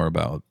bit more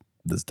about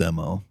this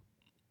demo.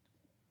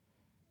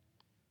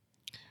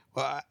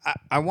 Well,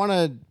 I want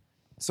to.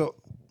 So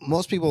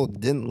most people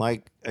didn't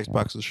like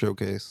Xbox's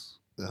showcase,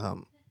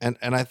 and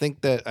I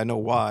think that I know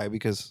why,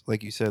 because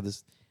like you said,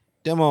 this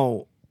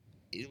demo,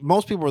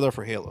 most people were there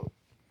for Halo.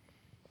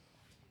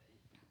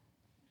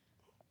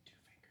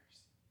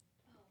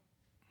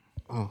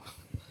 Oh,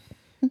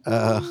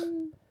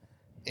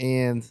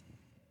 and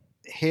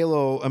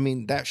Halo. I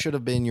mean, that should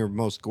have been your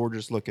most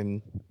gorgeous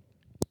looking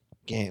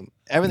game.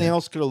 Everything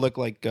else could have looked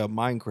like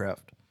Minecraft,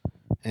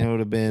 and it would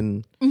have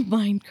been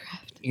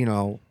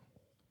Minecraft.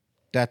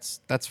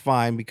 That's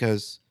fine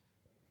because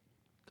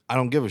I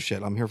don't give a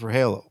shit. I'm here for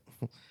Halo.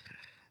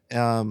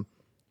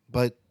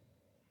 But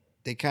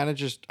they kind of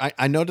just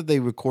I know that they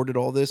recorded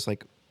all this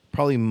like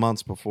probably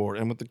months before.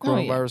 And with the Oh,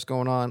 yeah. coronavirus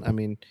going on, I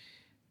mean,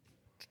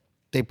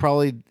 they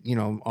probably,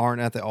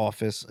 aren't at the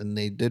office and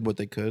they did what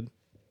they could.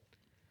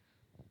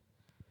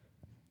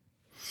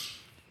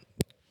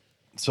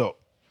 So,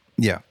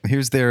 Yeah,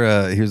 here's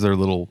their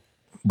little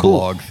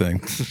blog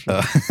thing.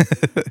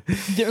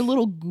 Their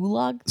little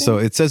gulag thing? So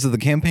it says that the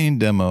campaign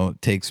demo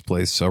takes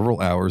place several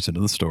hours into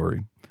the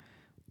story,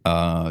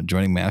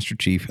 joining Master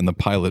Chief and the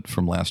pilot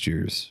from last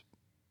year's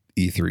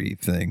E3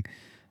 thing,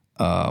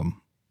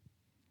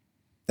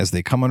 as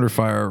they come under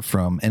fire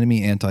from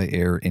enemy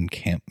anti-air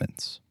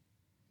encampments.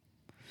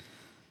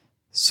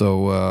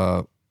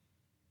 So,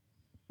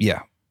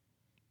 yeah.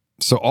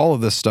 So all of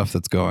this stuff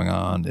that's going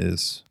on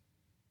is,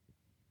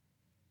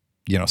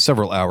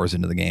 several hours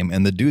into the game.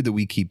 And the dude that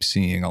we keep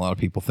seeing, a lot of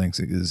people think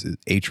is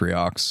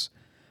Atriox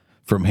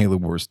from Halo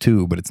Wars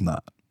 2, but it's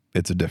not.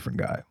 It's a different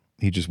guy.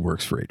 He just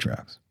works for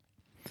Atriox.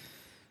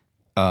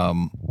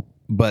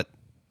 But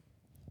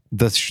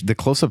the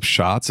close-up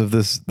shots of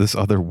this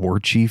other war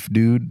chief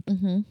dude,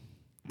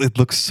 it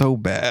looks so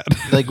bad.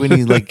 Like when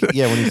he's when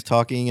he's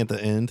talking at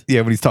the end. Yeah,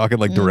 when he's talking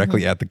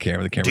directly at the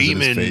camera's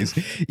Demon. in his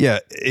face. Yeah,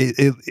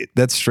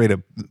 that's straight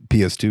up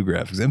PS2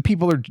 graphics, and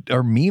people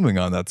are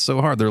memeing on that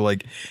so hard. They're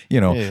like,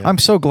 I'm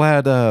so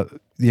glad,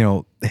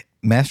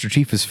 Master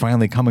Chief is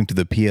finally coming to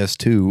the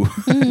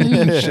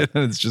PS2.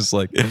 And it's just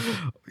like,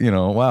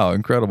 wow,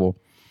 incredible.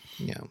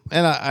 Yeah,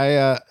 and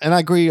I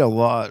agree a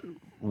lot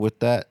with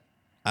that,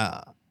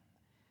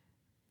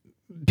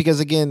 because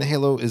again,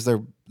 Halo is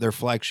their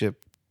flagship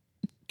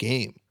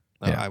game.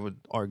 Yeah. I would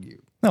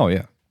argue. Oh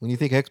yeah. When you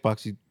think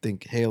Xbox, you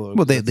think Halo.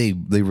 Well, they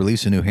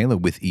release a new Halo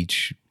with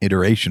each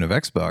iteration of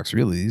Xbox,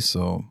 really.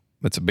 So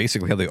that's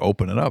basically how they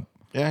open it up.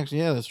 Yeah, actually,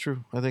 yeah, that's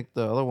true. I think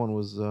the other one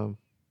was,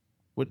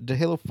 did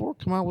Halo 4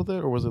 come out with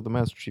it, or was it the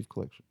Master Chief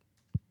Collection?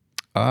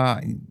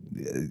 I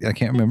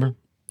can't remember.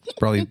 It's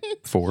probably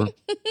 4.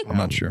 I'm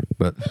not sure,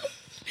 but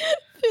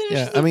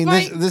yeah, I mean,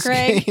 this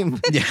game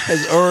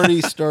has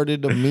already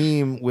started a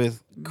meme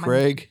with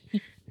Craig.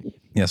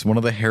 Yes, one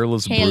of the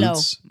hairless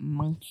brutes.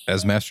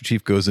 As Master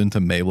Chief goes in to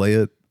melee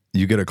it,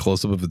 you get a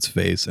close up of its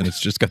face, and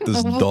it's just got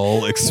this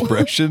dull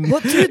expression.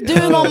 What you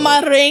doing on my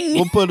ring?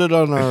 We'll put it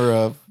on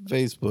our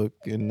Facebook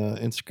and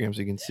Instagram so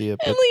you can see it.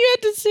 But, Emily, you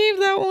had to save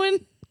that one.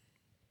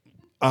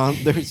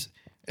 There's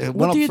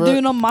what are you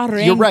doing on my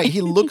ring? You're right.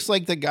 He looks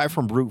like the guy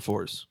from Brute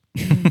Force.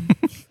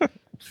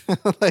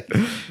 Like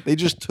they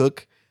just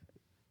took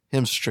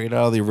him straight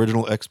out of the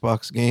original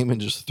Xbox game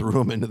and just threw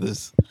him into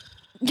this.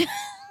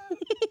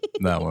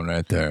 That one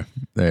right there.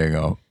 There you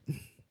go.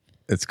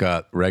 It's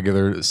got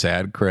regular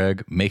sad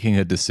Craig making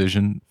a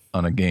decision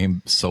on a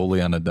game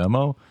solely on a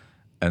demo.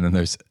 And then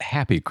there's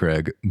happy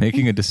Craig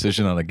making a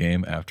decision on a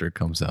game after it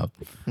comes out.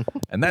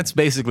 And that's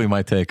basically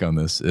my take on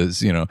this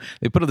is,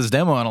 they put this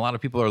demo and a lot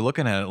of people are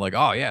looking at it like,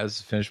 oh yeah, it's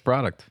a finished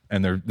product.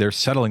 And they're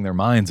settling their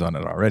minds on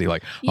it already.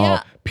 Like,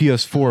 Yeah. oh,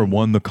 PS4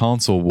 won the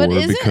console war But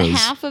isn't because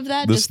half of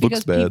that this just because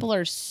looks bad. people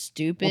are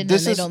stupid and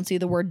this they is- don't see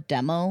the word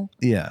demo?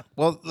 Yeah.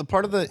 Well, the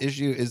part of the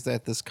issue is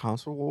that this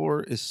console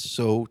war is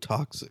so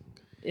toxic.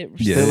 It,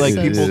 That, like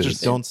it people is.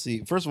 just don't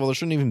see. First of all, there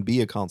shouldn't even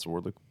be a console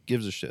war. That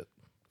gives a shit.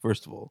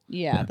 First of all,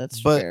 Yeah,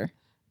 that's but fair.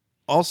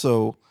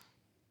 also,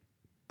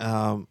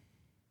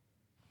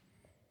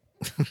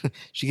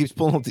 she keeps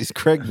pulling up these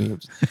Craig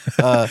memes.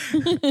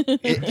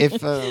 If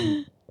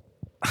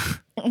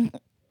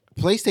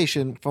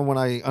PlayStation, from what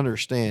I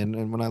understand,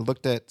 and when I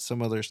looked at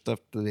some other stuff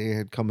that they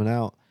had coming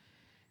out,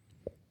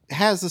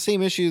 has the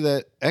same issue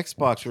that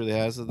Xbox really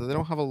has, that they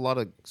don't have a lot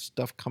of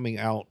stuff coming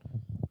out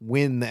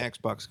when the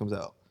Xbox comes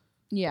out.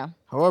 Yeah.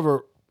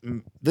 However,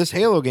 this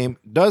Halo game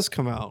does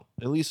come out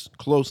at least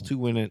close to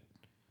when it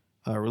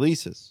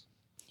releases.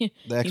 The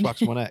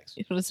Xbox One X.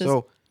 You know, it says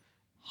So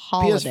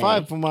holiday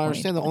PS5, from what I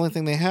understand, the only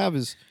thing they have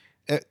is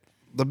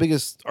the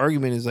biggest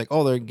argument is like,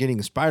 oh, they're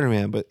getting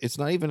Spider-Man, but it's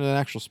not even an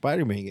actual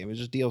Spider-Man game. It's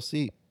just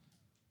DLC.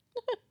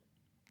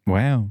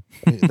 Wow.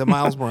 The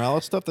Miles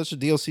Morales stuff, that's a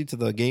DLC to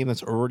the game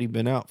that's already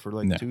been out for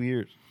like 2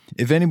 years.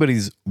 If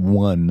anybody's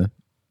won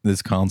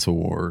this console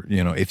war,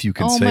 if you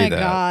can Oh say my that,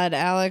 God,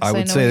 Alex, I I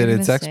would know say what that you're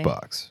it's gonna say.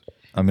 Xbox.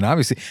 I mean,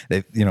 obviously,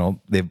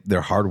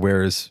 their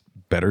hardware is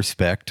better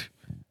spec'd.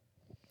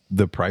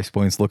 The price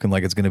point's looking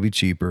like it's going to be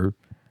cheaper.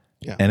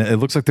 Yeah. And it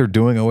looks like they're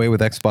doing away with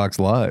Xbox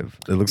Live.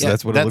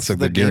 That's what it looks like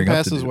the they're gearing Game up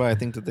Pass to is do. why I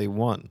think that they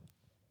won.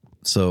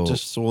 So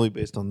Just solely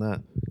based on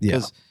that. Yeah.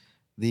 Because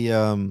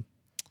the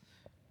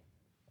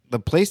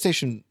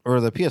PlayStation or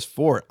the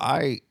PS4,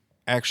 I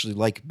actually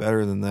like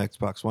better than the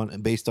Xbox One,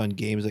 and based on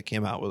games that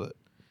came out with it.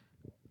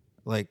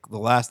 Like The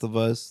Last of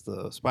Us,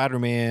 the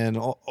Spider-Man,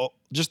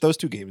 just those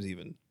two games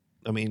even.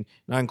 I mean,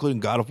 not including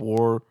God of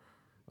War,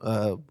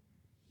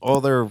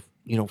 all their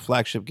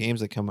flagship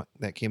games that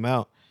came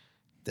out.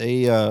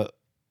 They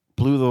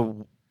blew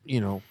the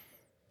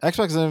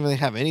Xbox doesn't really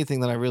have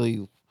anything that I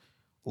really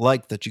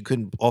liked that you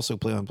couldn't also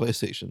play on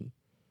PlayStation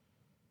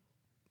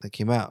that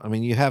came out. I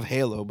mean, you have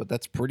Halo, but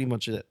that's pretty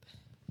much it.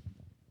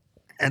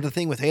 And the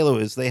thing with Halo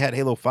is they had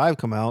Halo 5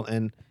 come out,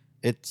 and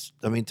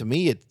to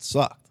me, it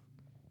sucked.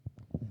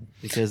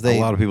 Because a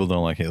lot of people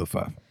don't like Halo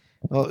 5.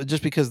 Well,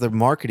 just because they're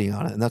marketing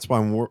on it, and that's why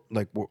I'm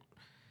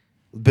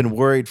been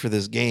worried for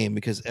this game,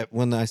 because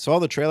when I saw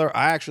the trailer,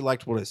 I actually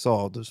liked what I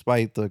saw,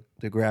 despite the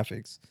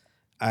graphics.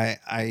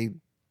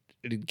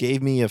 It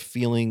gave me a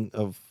feeling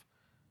of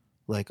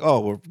like, oh,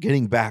 we're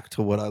getting back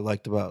to what I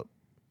liked about,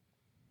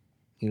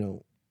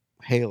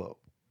 Halo.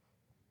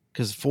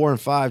 Because 4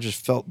 and 5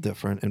 just felt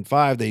different, and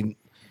 5 they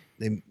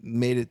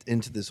made it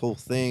into this whole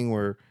thing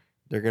where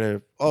they're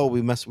gonna,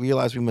 we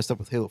realized we messed up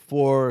with Halo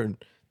 4,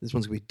 and this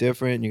one's gonna be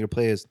different. And you're gonna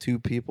play as 2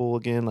 people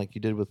again, like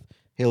you did with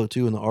Halo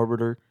 2 and the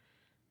Arbiter.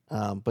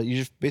 But you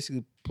just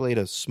basically played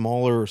a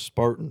smaller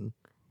Spartan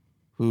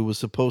who was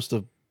supposed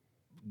to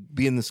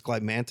be in this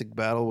climatic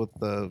battle with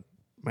the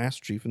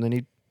Master Chief, and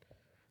then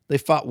they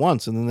fought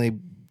once, and then they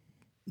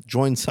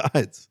joined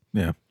sides.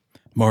 Yeah,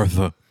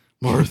 Martha.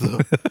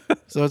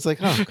 So it's like,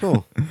 oh,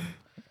 cool.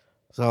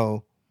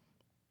 So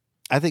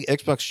I think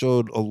Xbox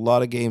showed a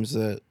lot of games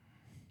that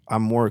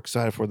I'm more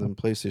excited for than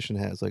PlayStation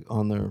has, like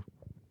on their.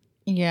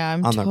 Yeah,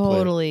 I'm on their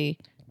totally.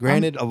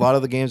 Granted, a lot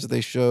of the games that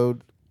they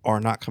showed are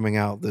not coming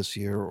out this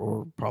year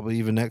or probably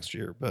even next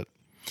year, but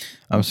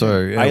I'm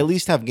sorry. I at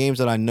least have games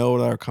that I know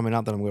that are coming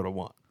out that I'm going to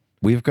want.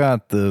 We've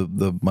got the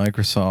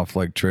Microsoft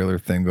like trailer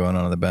thing going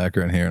on in the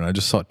background here, and I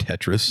just saw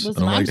Tetris.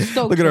 Listen, and I'm like,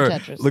 stoked look at for our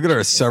Tetris. look at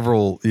our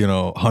several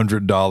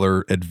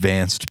 $100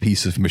 advanced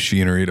piece of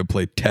machinery to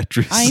play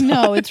Tetris. I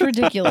know, it's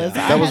ridiculous.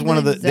 That was one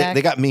of the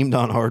they got memed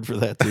on hard for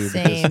that too.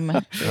 Same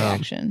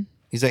reaction.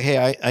 He's like,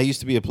 hey, I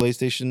used to be a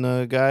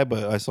PlayStation guy,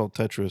 but I saw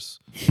Tetris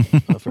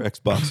for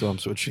Xbox, so I'm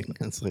switching.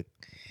 It's like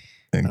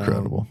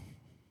incredible.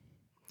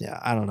 Yeah,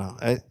 I don't know.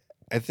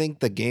 I think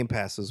the Game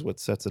Pass is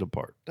what sets it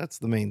apart. That's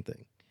the main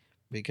thing,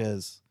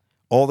 because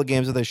all the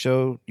games that they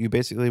show, you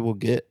basically will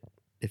get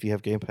if you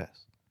have Game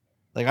Pass.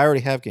 Like, I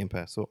already have Game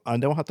Pass, so I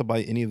don't have to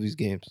buy any of these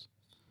games,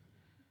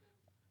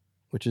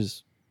 which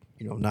is,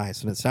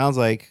 nice. And it sounds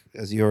like,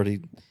 as you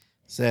already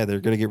said, they're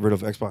going to get rid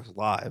of Xbox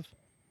Live,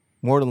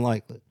 more than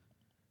likely,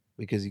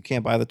 because you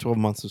can't buy the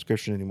 12-month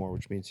subscription anymore,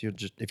 which means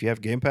if you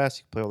have Game Pass,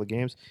 you can play all the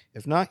games.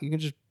 If not, you can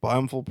just buy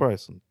them full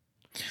price.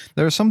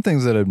 There are some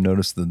things that I've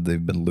noticed that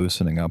they've been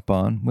loosening up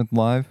on with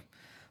Live.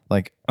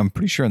 Like, I'm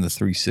pretty sure in the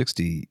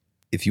 360,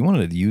 if you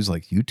wanted to use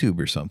like YouTube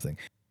or something,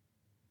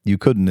 you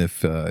couldn't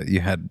if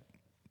you had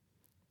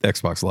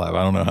Xbox Live.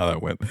 I don't know how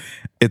that went.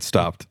 It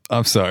stopped.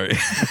 I'm sorry.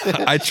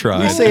 I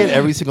tried. You say it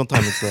every single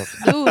time it stops.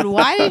 Dude,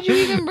 why did you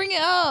even bring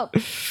it up?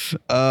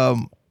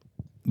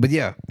 But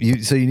yeah, you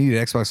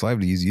needed Xbox Live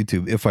to use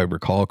YouTube, if I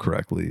recall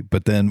correctly.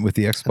 But then with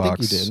the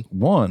Xbox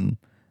One,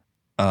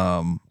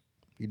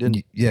 you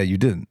didn't. Yeah, you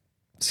didn't.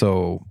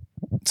 So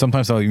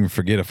sometimes I'll even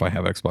forget if I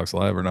have Xbox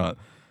Live or not,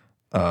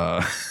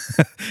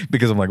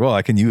 because I'm like, well,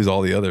 I can use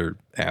all the other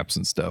apps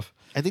and stuff.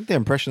 I think the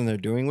impression they're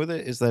doing with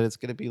it is that it's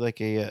going to be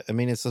like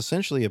it's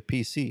essentially a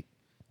PC.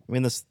 I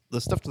mean, the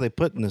stuff that they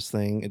put in this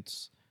thing,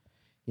 it's,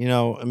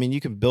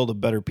 you can build a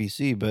better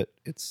PC, but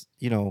it's,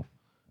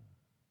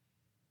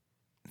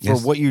 for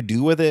what you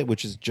do with it,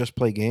 which is just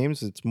play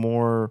games, it's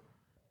more,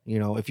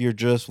 if you're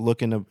just an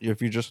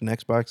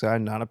Xbox guy,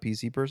 not a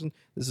PC person,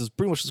 this is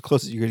pretty much as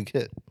close as you're going to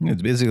get.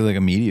 It's basically like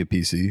a media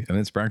PC. I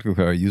mean, it's practically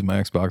how I use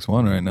my Xbox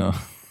One right now.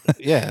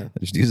 Yeah. I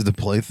just use it to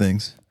play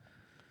things.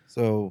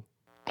 So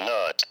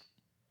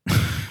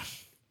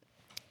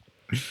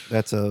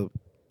that's a...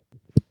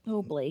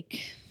 Oh,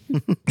 Blake.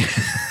 I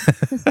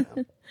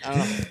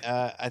don't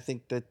know. I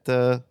think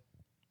that...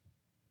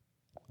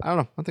 I don't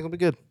know. I think it'll be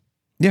good.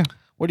 Yeah.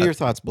 What are your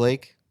thoughts,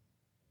 Blake?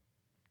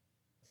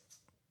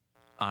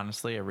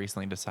 Honestly, I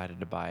recently decided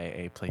to buy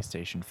a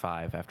PlayStation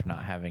 5 after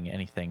not having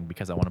anything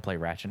because I want to play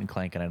Ratchet and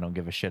Clank and I don't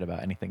give a shit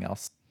about anything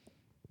else.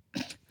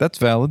 That's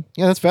valid.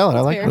 Yeah, that's valid. I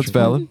like fair. That's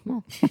valid.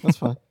 No, that's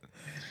fine.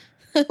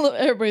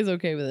 Everybody's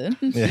okay with it.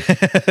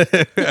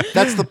 Yeah.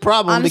 That's the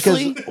problem.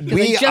 Honestly,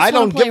 because I I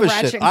don't play give a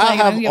Ratchet shit. and I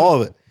Clank, have don't give all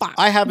a of it.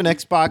 I have an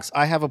Xbox.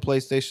 I have a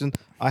PlayStation.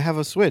 I have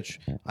a Switch.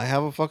 I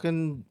have a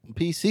fucking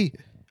PC.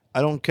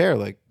 I don't care.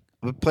 Like,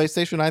 the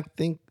PlayStation, I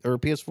think, or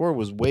PS4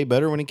 was way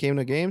better when it came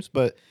to games,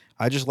 but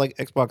I just like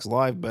Xbox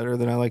Live better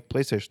than I like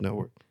PlayStation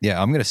Network. Yeah,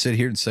 I'm going to sit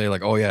here and say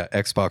like, oh yeah,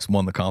 Xbox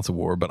won the console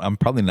war, but I'm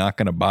probably not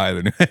going to buy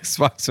the new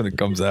Xbox when it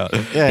comes out.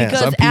 Yeah,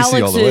 because I'm PC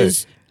Alex all the way.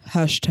 is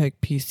hashtag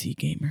PC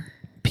gamer.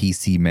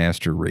 PC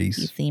Master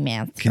Race. PC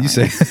Master. Can you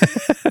say?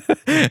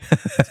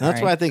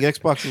 That's why I think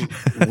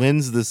Xbox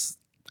wins this.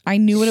 I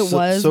knew what it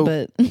was,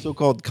 but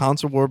so-called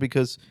console war,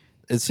 because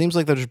it seems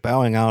like they're just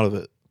bowing out of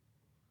it.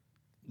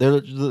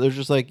 They're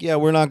just like, yeah,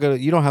 we're not gonna.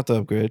 You don't have to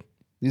upgrade.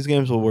 These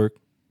games will work.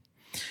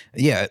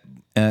 Yeah,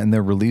 and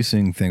they're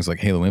releasing things like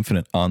Halo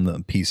Infinite on the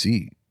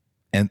PC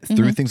and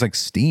through things like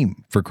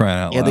Steam, for crying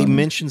out loud. Yeah, they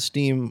mentioned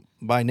Steam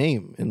by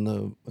name in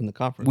the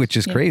conference, which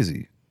is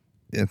crazy.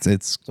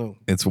 It's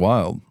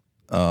wild.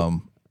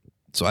 So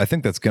I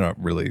think that's gonna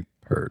really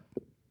hurt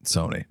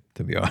Sony,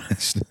 to be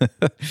honest.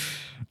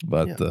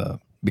 But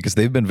because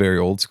they've been very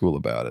old school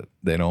about it,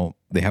 they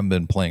haven't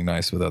been playing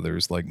nice with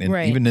others. Like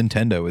even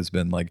Nintendo has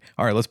been like,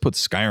 all right, let's put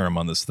Skyrim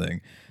on this thing,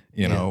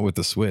 with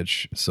the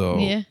Switch.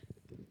 So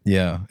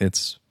yeah,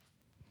 it's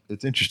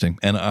interesting,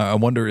 and I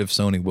wonder if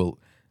Sony will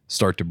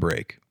start to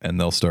break, and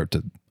they'll start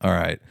to, all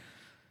right,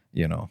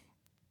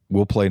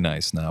 we'll play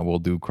nice now. We'll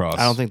do cross.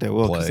 I don't think they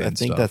will, because I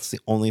think that's the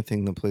only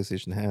thing the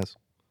PlayStation has.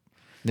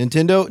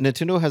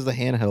 Nintendo has the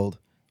handheld.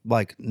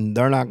 Like,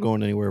 they're not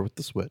going anywhere with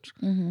the Switch.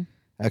 Mhm.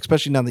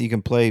 Especially now that you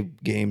can play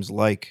games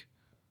like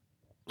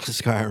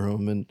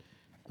Skyrim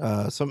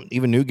and some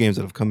even new games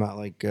that have come out,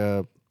 like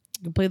You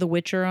can play The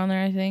Witcher on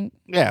there, I think.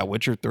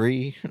 Witcher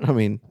 3. I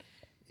mean,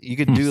 you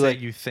could do Say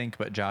like you think,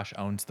 but Josh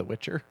owns The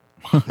Witcher.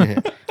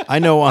 I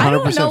know 100% I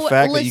don't know.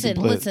 fact that you can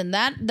play it. Listen.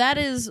 That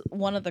is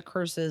one of the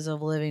curses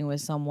of living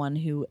with someone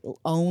who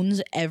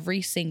owns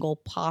every single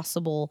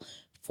possible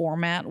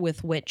format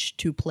with which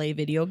to play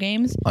video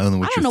games. I own The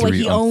Witcher don't know what 3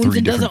 he on owns 3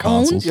 and doesn't different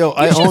consoles. own.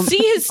 Yo, You should see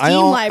his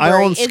Steam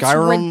library. It's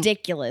Skyrim.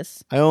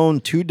 ridiculous. I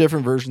own 2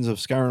 different versions of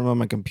Skyrim on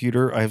my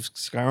computer. I have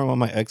Skyrim on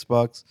my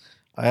Xbox.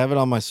 I have it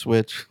on my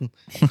Switch. And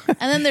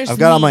then there's I've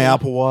got it on my me.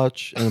 Apple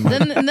Watch. And my,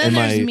 Then and there's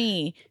my-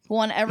 me, who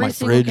on every my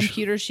single fridge.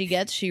 computer she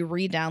gets, she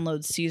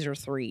re-downloads Caesar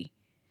 3.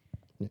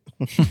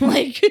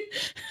 Like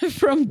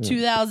from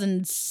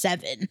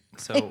 2007.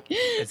 So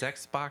is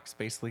Xbox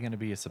basically going to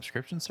be a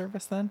subscription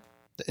service then?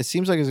 It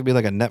seems like it's gonna be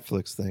like a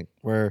Netflix thing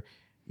where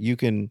you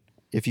can,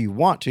 if you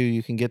want to,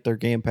 you can get their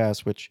Game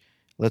Pass, which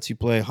lets you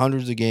play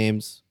hundreds of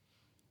games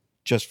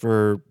just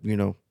for,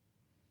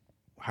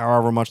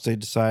 however much they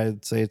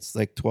decide. Say it's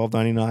like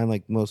 $12.99,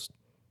 like most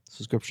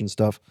subscription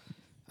stuff.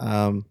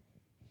 I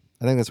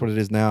think that's what it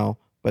is now,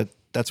 but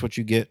that's what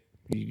you get.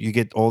 You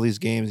get all these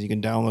games. You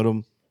can download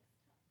them.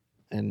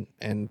 And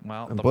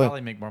Well, and they'll play.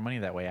 probably make more money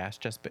that way.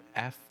 Ask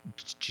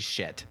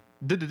shit.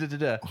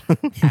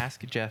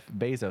 Ask Jeff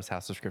Bezos how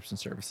subscription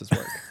services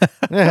work.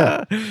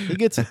 Yeah, he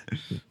gets it.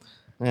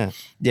 Yeah.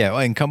 Yeah,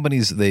 and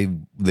companies they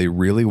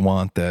really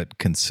want that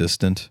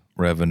consistent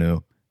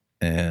revenue,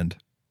 and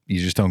you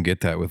just don't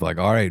get that with like,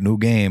 all right, new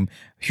game,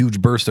 huge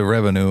burst of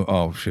revenue.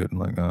 Oh shit!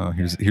 Like,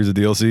 here's a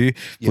DLC,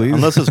 please. Yeah,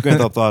 unless it's Grand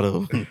Theft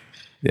Auto.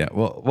 Yeah,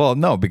 well,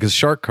 no, because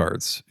shark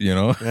cards,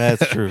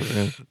 That's true.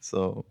 Yeah.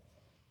 So,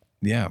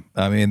 yeah,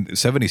 I mean,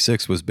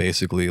 76 was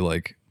basically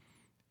like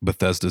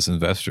Bethesda's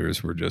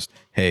investors were just,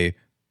 hey,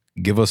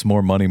 give us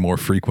more money more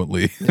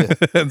frequently. Yeah.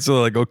 And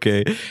so like,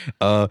 okay,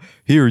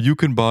 here, you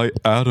can buy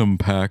Atom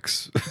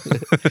packs.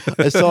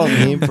 I saw a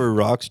meme for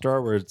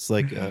Rockstar where it's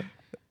like,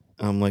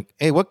 I'm like,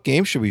 hey, what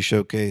game should we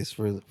showcase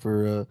for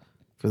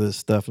this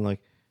stuff? And like,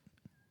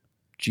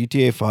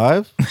 GTA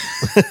 5?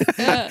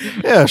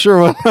 Yeah, sure.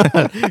 Why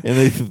not? And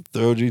they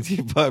throw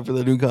GTA 5 for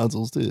the new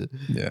consoles too.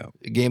 Yeah.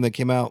 A game that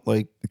came out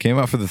like... It came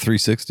out for the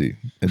 360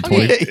 in,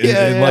 Okay.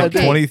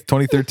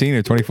 2013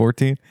 or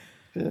 2014.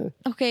 Yeah.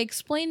 Okay,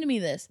 explain to me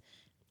this.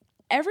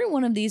 Every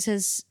one of these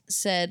has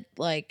said,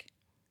 like,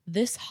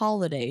 this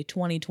holiday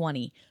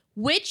 2020.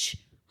 Which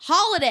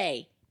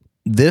holiday?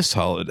 This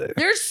holiday.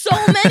 There's so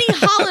many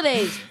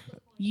holidays.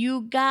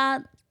 You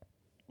got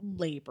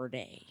Labor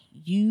Day.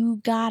 You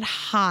got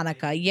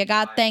Hanukkah. You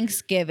got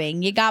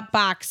Thanksgiving. You got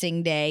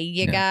Boxing Day.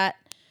 You got...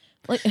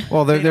 like,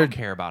 Well, They they're don't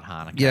care about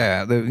Hanukkah.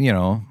 yeah, they're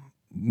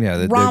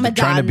they're Ramadan,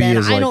 trying to be then.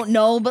 as I like, don't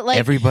know, but like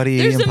everybody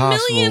there's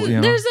impossible. a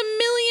million, there's a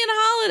million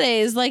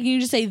holidays. Like you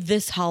just say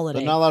this holiday.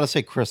 They're not allowed to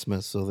say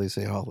Christmas, so they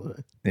say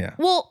holiday. Yeah.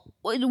 Well,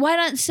 why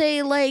not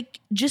say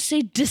just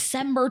say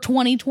December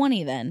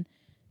 2020 then?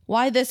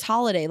 Why this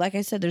holiday? Like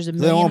I said, there's a They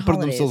million don't want to put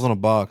holidays. themselves on a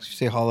box. You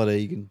say holiday,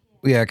 you can...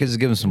 Yeah, because it's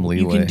giving some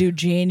leeway. You can do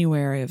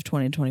January of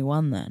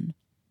 2021 then.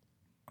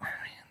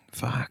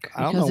 Fuck.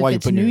 I don't Because know why if you're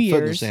it's putting New your foot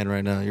in the Year's- sand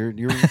right now. You're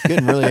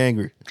getting really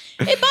angry.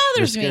 It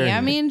bothers You're me. scaring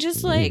I me. mean,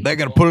 just like They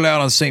got to put it out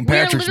on St.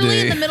 Patrick's we're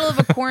literally Day. in the middle of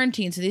a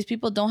quarantine, so these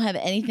people don't have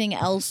anything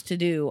else to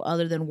do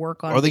other than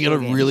work on. Are they video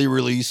going to games. really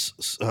release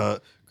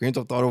Grand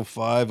Theft Auto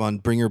 5 on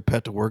Bring Your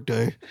Pet to Work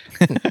Day?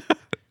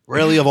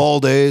 Rarely of all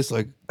days.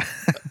 Like,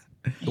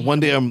 the one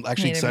day I'm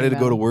actually Hate excited to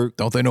go to work.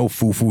 Don't they know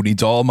Fufu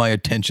needs all my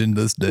attention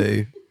this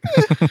day?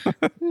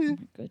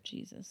 Good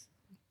Jesus.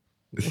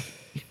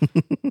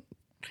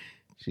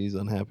 She's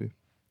unhappy.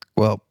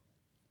 Well,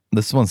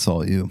 this one's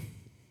all you.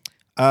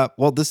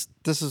 Well, this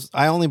is...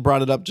 I only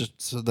brought it up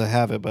just so to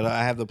have it, but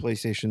I have the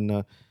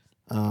PlayStation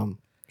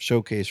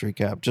showcase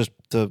recap just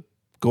to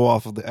go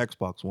off of the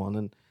Xbox One.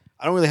 And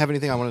I don't really have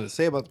anything I wanted to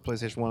say about the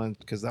PlayStation One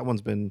because that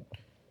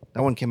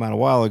one came out a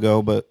while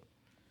ago, but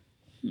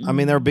I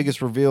mean, their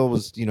biggest reveal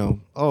was,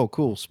 oh,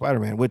 cool,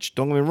 Spider-Man, which,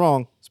 don't get me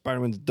wrong,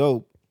 Spider-Man's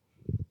dope.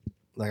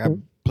 Like, I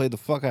played the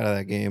fuck out of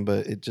that game,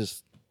 but it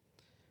just,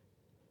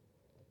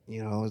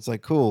 it's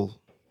like, cool,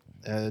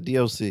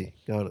 DLC,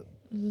 got it.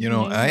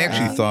 I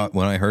actually thought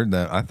when I heard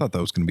that, I thought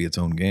that was going to be its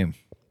own game.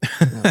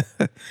 I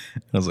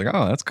was like,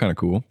 oh, that's kind of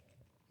cool.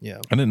 Yeah.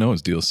 I didn't know it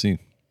was DLC.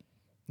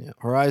 Yeah.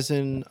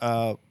 Horizon,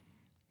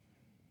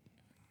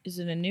 Is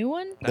it a new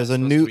one? there's That's a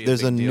supposed to new, be a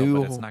there's big a deal,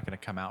 new, but it's not going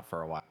to come out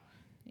for a while.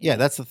 yeah,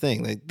 that's the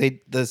thing.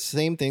 They the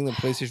same thing that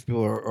PlayStation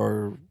people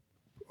are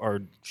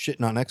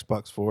shitting on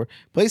Xbox for.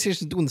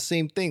 PlayStation's doing the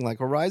same thing. Like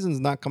Horizon's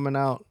not coming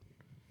out.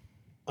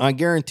 I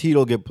guarantee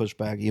it'll get pushed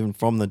back even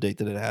from the date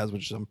that it has,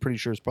 which I'm pretty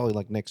sure is probably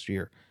like next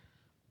year,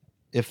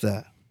 if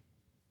that.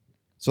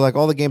 So like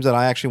all the games that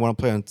I actually want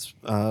to play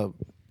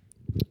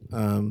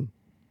on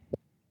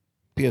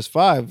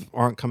PS5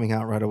 aren't coming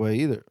out right away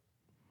either.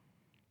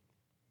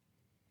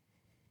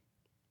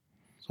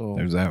 So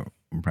There's that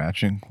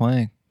Ratchet and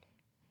Clank.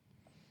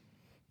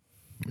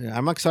 yeah,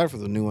 I'm excited for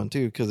the new one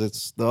too because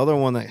it's the other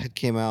one that had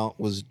came out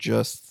was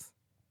just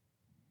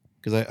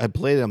because I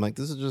played it. I'm like,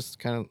 this is just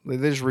kind of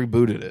they just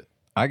rebooted it.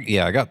 I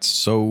got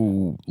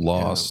so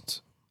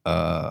lost.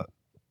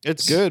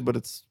 It's good, but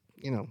it's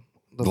the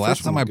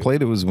last time I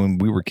played it was when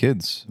we were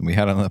kids. And we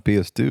had it on the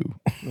PS2.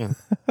 Yeah.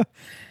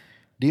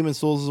 Demon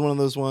Souls is one of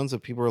those ones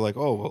that people are like,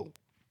 oh well,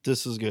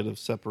 this is good to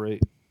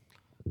separate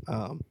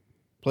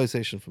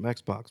PlayStation from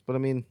Xbox. But I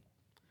mean,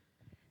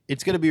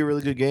 it's going to be a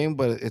really good game,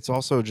 but it's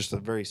also just a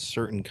very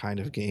certain kind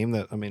of game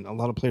that, I mean, a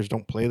lot of players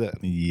don't play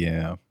that.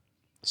 Yeah.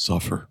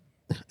 Suffer.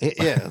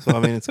 Yeah. So, I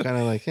mean, it's kind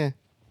of like,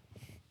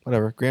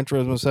 whatever. Gran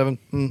Turismo 7,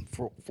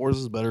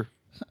 Forza's better.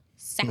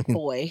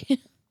 Sackboy.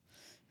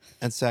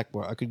 And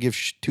Sackboy. I could give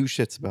 2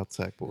 shits about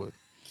Sackboy.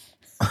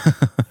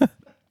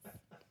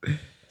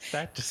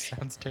 That just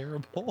sounds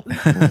terrible.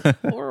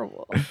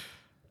 Horrible.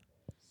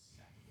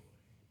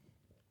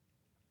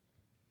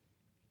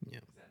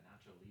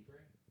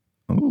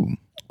 Ooh.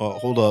 Oh,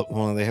 hold up.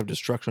 Hold on. They have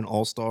Destruction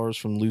All-Stars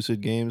from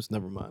Lucid Games.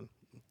 Never mind.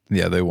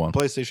 Yeah, they won.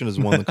 PlayStation has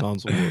won the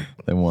console war.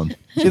 They won.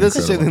 See, that's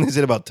the same thing they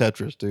said about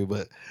Tetris too,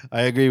 but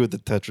I agree with the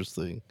Tetris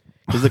thing.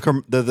 Because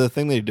the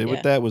thing they did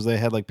with that was they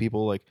had like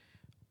people like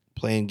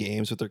playing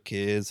games with their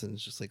kids, and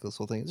it's just like this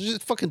whole thing. It's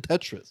just fucking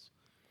Tetris.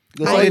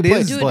 That's all you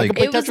play. Dude, I can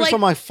play it was Tetris like- on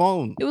my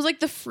phone. It was like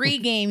the free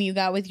game you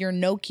got with your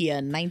Nokia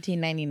in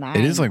 1999.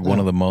 It is like one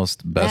of the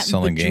most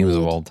best-selling games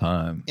of Bejeweled. all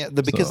time. Yeah,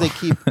 because So- they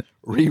keep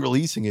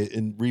re-releasing it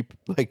and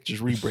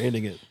just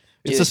rebranding it.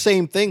 It's Dude. the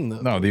same thing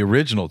though. No, the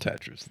original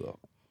Tetris though.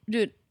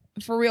 Dude,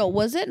 for real,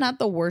 was it not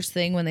the worst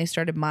thing when they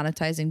started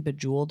monetizing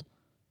Bejeweled?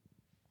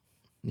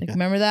 Like,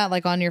 remember that?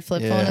 Like on your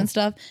flip phone Yeah. and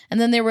stuff?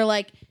 And then they were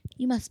like,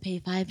 you must pay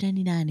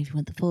 $5.99 if you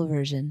want the full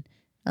version.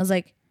 I was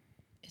like,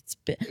 it's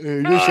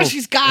oh,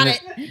 she's got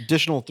it.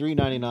 Additional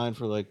 $3.99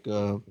 for like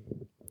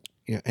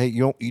hey,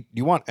 you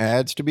want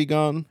ads to be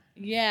gone?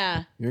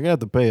 Yeah. You're gonna have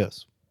to pay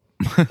us.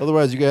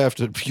 Otherwise, you're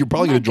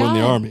probably gonna join the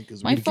God. army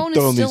because My phone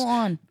is still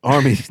on.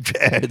 army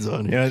ads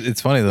on here. Yeah,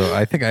 it's funny though.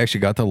 I think I actually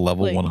got to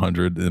level Wait.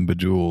 100 in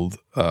Bejeweled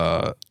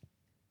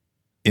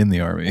in the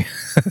army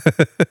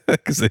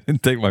because they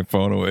didn't take my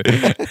phone away.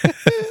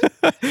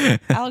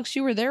 Alex,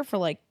 you were there for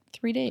like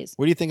 3 days.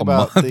 What do you think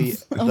about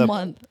the A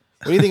month.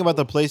 What do you think about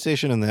the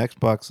PlayStation and the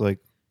Xbox, like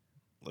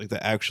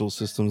the actual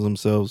systems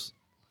themselves,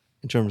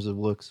 in terms of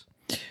looks?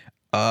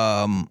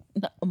 I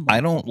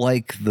don't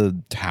like the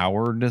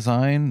tower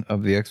design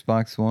of the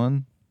Xbox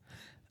One.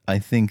 I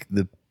think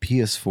the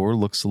PS4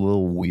 looks a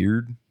little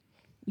weird.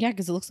 Yeah,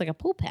 because it looks like a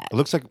pool pad. It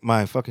looks like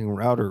my fucking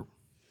router.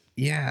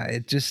 Yeah,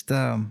 it just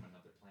Yeah,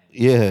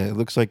 it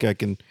looks like I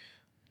can,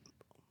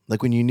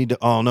 like when you need to.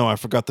 Oh no, I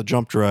forgot the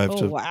jump drive Oh,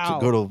 to wow.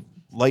 go to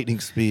lightning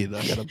speed.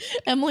 I gotta.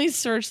 Emily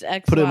searched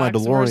Xbox Put it in my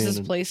DeLorean versus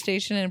and-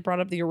 PlayStation and brought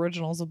up the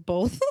originals of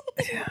both.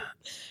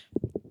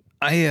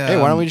 Hey,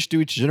 why don't we just do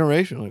each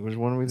generation? Like, which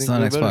one do we think? It's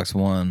not is better? Xbox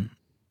One.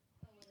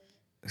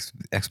 It's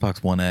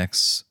Xbox One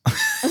X.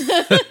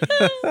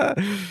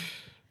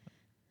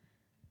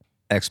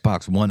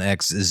 Xbox One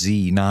X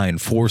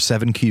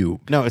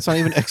Z947Q. No, it's not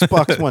even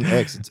Xbox One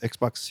X. It's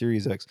Xbox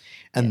Series X.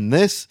 And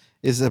this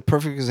is a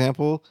perfect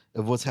example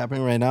of what's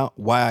happening right now.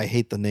 Why I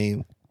hate the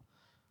name.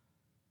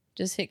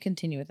 Just hit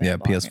continue with that. Yeah,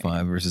 block.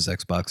 PS5 versus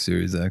Xbox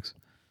Series X.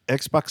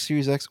 Xbox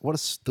Series X. What a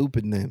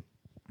stupid name.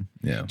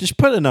 Yeah. Just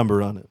put a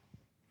number on it.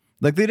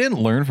 Like they didn't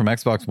learn from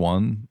Xbox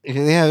One.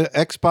 They have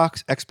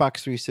Xbox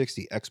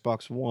 360,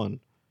 Xbox One.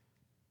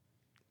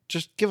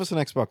 Just give us an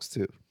Xbox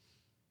 2.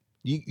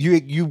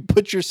 You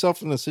put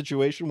yourself in a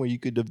situation where you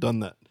could have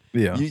done that.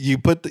 Yeah. You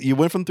went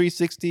from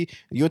 360,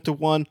 you went to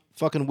 1,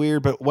 fucking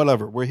weird, but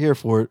whatever. We're here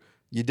for it.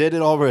 You did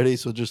it already,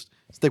 so just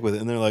stick with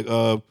it. And they're like,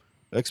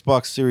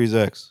 Xbox Series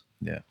X.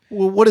 Yeah.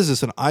 Well, what is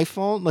this, an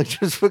iPhone? Like,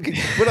 just fucking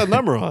put a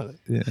number on it.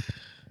 Yeah.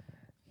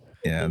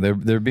 Yeah,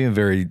 they're being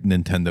very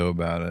Nintendo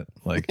about it.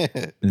 Like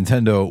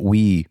Nintendo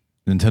Wii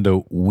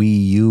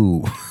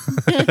U.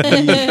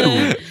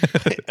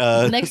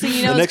 Next thing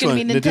you know, the it's going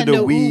to be next one,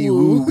 Nintendo Wii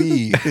Woo.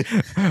 Wii.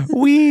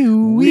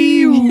 Wii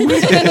U.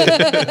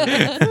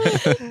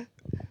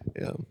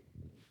 Yeah.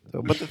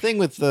 So, but the thing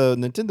with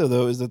Nintendo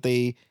though is that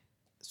they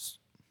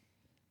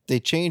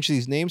change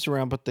these names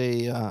around, but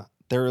they're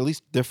at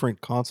least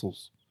different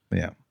consoles.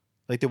 Yeah.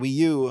 Like the Wii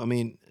U, I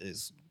mean,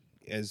 is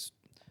as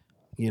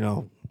you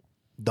know,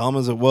 dumb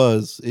as it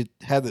was, it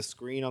had the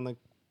screen on the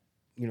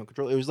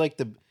control. It was like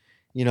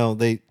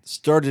they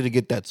started to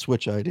get that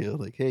Switch idea,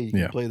 like, hey, you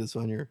can play this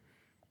on your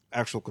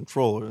actual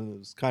controller, and it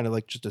was kind of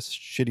like just a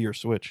shittier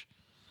Switch.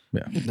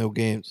 Yeah. No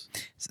games.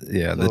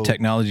 Yeah, the So-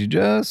 technology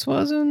just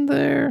wasn't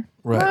there.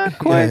 Right. Not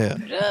quite. Yeah.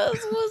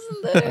 Just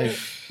wasn't there. Like,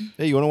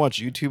 hey, you want to watch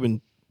YouTube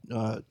in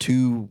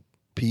 2p?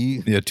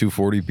 Yeah,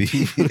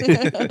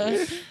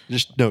 240p.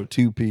 Just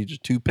 2p,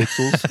 just 2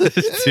 pixels.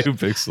 2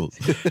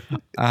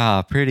 pixels.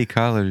 Ah, pretty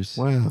colors.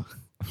 Wow.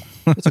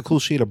 That's a cool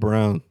shade of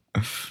brown.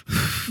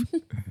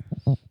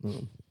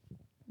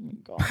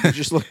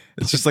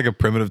 It's just like a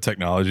primitive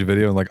technology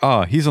video. And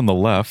like, he's on the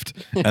left,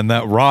 and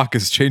that rock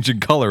is changing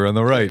color on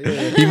the right.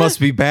 He must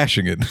be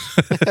bashing it.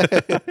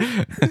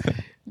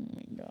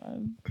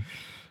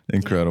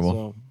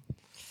 Incredible.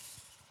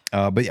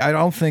 But I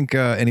don't think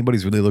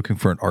anybody's really looking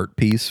for an art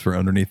piece for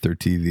underneath their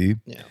TV.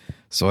 Yeah.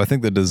 So I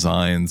think the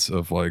designs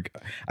of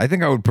I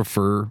think I would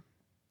prefer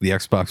the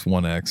Xbox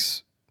One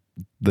X,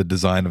 the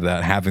design of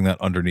that, having that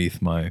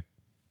underneath my,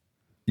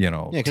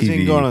 because TV. you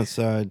can go on the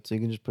side, so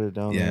you can just put it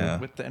down there.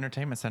 With the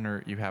entertainment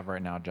center you have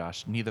right now,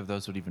 Josh, neither of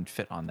those would even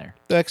fit on there.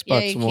 The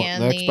Xbox you One,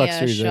 can. the The Xbox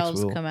Series X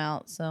shelves will. come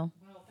out, so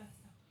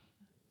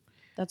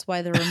that's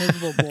why they're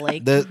removable,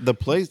 Blake.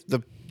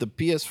 The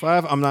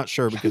PS5, I'm not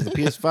sure because the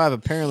PS5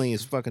 apparently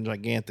is fucking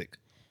gigantic.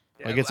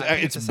 Like it's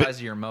the size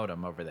of your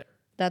modem over there.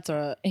 That's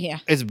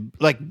It's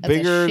like That's a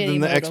bigger shitty than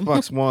the modem.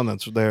 Xbox One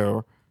that's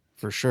there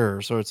for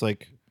sure. So it's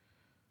like,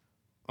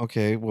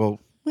 okay, well,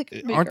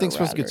 aren't things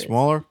supposed to get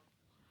smaller?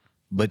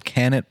 But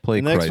can it play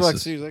And the Xbox Crysis?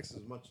 Series X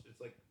is much.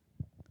 It's like,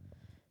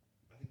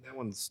 I think that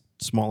one's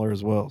smaller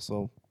as well.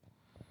 So,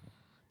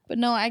 But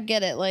no, I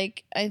get it.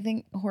 Like, I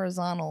think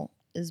horizontal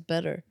is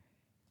better.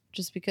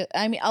 Just because,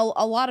 I mean,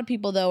 a lot of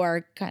people, though,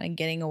 are kind of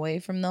getting away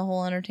from the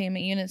whole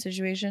entertainment unit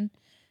situation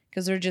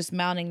because they're just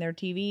mounting their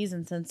TVs.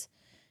 And since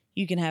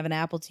you can have an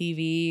Apple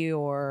TV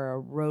or a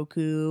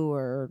Roku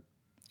or,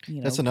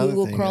 That's another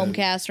Google thing,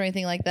 Chromecast or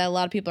anything like that, a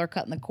lot of people are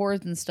cutting the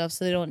cords and stuff,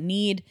 so they don't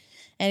need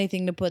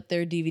anything to put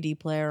their DVD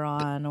player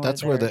on. Or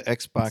that's where the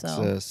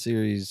Xbox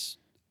Series.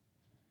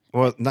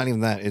 Well, not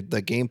even that.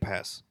 The Game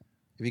Pass.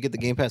 If you get the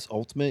Game Pass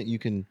Ultimate, you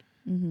can.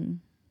 Mm-hmm.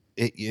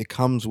 It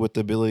comes with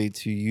the ability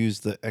to use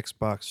the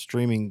Xbox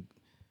streaming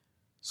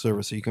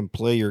service, so you can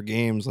play your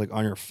games like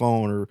on your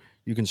phone, or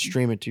you can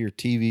stream it to your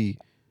TV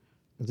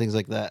and things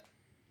like that.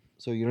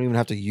 So you don't even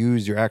have to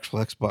use your actual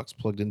Xbox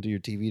plugged into your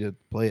TV to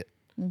play it.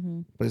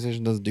 Mm-hmm.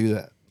 PlayStation doesn't do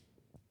that.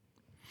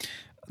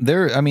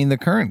 The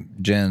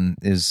current gen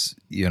is,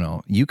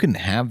 you can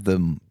have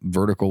them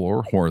vertical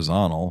or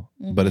horizontal,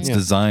 but it's Mhm.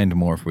 designed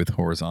more with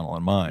horizontal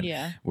in mind.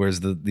 Yeah.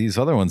 Whereas these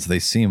other ones, they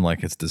seem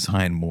like it's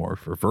designed more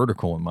for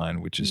vertical in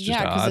mind, which is just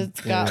because odd.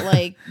 it's got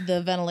like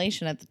the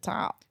ventilation at the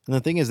top. And the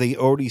thing is, they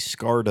already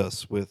scarred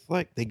us with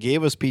they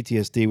gave us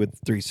PTSD with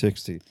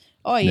 360.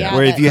 Oh, yeah,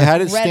 Where if that you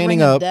had it red standing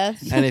ring of up,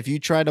 death. and if you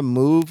try to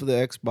move the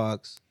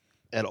Xbox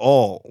at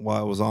all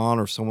while it was on,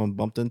 or someone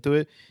bumped into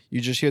it, you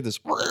just hear this.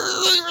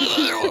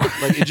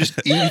 Like it just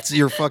eats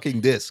your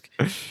fucking disc.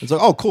 It's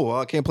like, oh, cool. Well,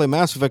 I can't play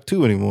Mass Effect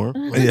 2 anymore.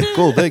 Yeah,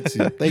 cool. Thank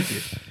you.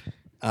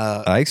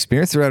 I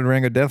experienced the Red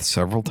Ring of Death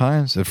several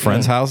times at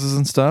friends' houses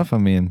and stuff. I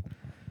mean,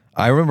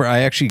 I remember I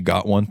actually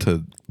got one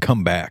to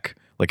come back.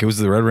 Like it was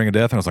the Red Ring of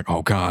Death, and I was like,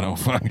 "Oh God, oh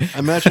fuck!"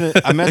 Imagine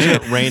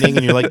it raining,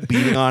 and you're like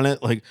beating on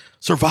it, like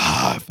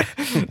survive,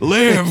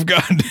 live,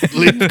 goddamn,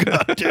 live,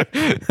 goddamn.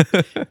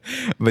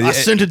 But I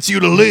sentence you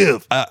to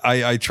live.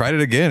 I tried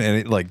it again, and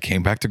it like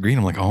came back to green.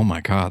 I'm like, "Oh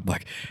my God!"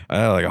 Like I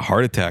had like a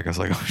heart attack. I was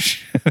like, "Oh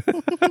shit!"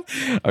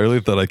 I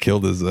really thought I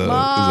killed his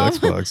Mom,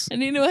 Xbox. I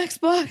need a new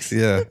Xbox.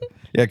 Yeah.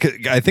 Yeah, 'cause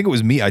I think it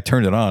was me. I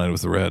turned it on and it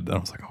was the red. And I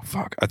was like, oh,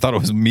 fuck. I thought it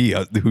was me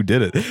who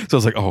did it. So I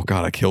was like, oh,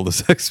 God, I killed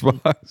this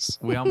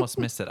Xbox. We almost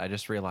missed it. I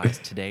just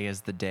realized today is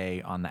the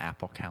day on the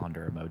Apple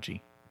calendar emoji.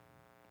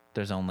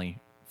 There's only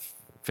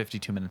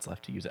 52 minutes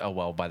left to use it. Oh,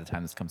 well, by the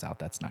time this comes out,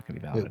 that's not going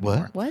to be valid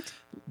anymore. What?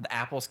 The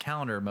Apple's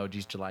calendar emoji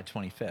is July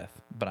 25th,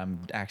 but I'm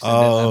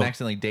Oh.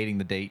 accidentally dating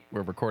the date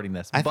we're recording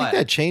this. I think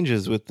that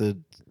changes with the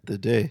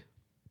day.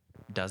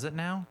 Does it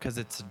now? Because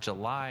it's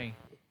July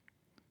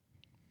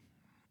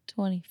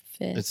 25th.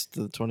 It's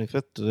the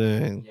 25th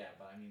today. Yeah,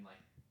 but I mean, like,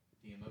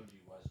 the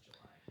emoji was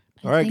July.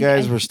 All right, think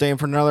guys, I- we're staying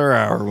for another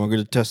hour. We're going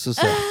to test this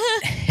out.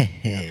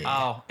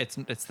 Oh, it's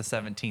the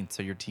 17th,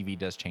 so your TV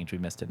does change. We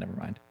missed it. Never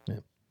mind.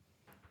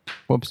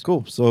 Whoops,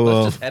 cool. So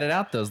Let's just edit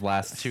out those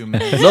last 2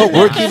 minutes. no,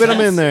 we're keeping them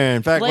in there.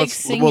 In fact, Like we'll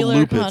singular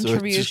loop it. So it's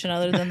contribution just-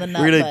 other than the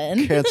nut we're gonna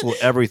button. cancel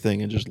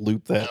everything and just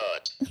loop that.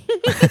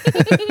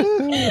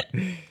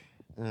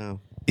 Oh.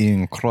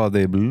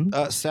 Incredible.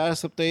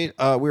 Status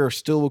update. We are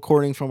still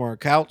recording from our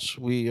couch.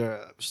 We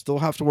still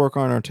have to work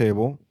on our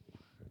table.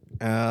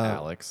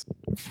 Alex.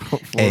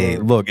 Hey,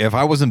 look, if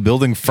I wasn't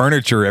building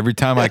furniture every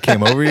time I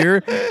came over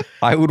here,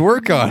 I would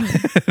work on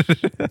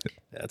it.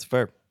 That's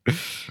fair.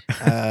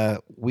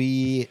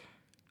 We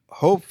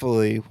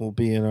hopefully will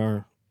be in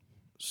our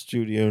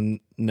studio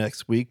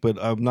next week, but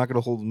I'm not going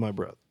to hold my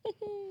breath.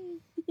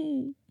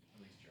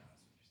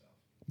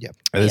 Yep.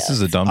 This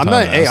is a dumb I'm time.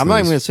 not. to Hey, ask I'm not this.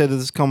 even going to say that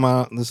this come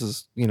out. This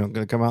is going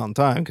to come out in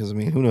time because I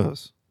mean, who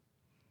knows?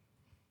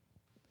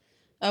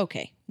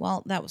 Okay,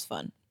 well, that was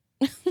fun.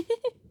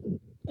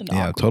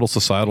 Yeah, total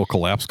societal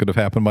collapse could have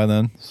happened by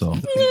then. So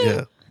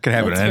Yeah. could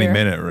happen That's at any fair.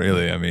 minute,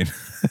 really. I mean,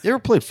 You ever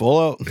played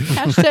Fallout?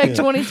 Hashtag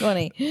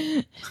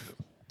 2020.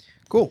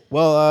 Cool.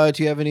 Well,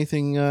 do you have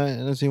anything?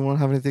 Does anyone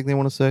have anything they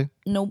want to say?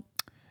 Nope.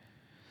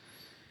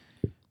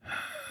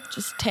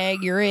 Just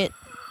tag you're it.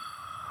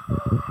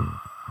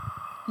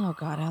 Oh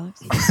God,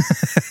 Alex.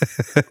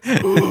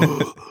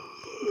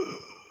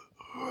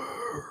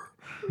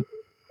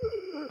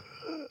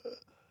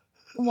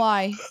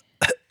 Why?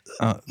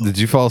 did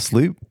you fall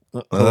asleep?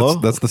 Hello?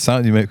 That's the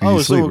sound you make when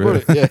you sleep, we're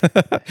right?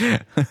 recording,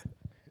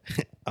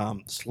 yeah.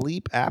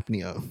 Sleep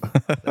apnea.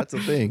 That's a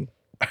thing.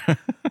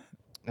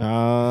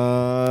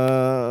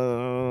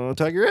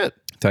 Tiger it.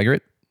 Tiger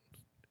it.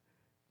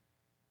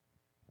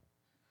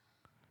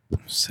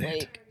 Say it.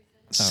 Blake.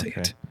 Say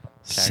Okay. it.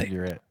 Say Tag,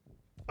 you're it.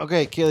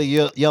 Okay,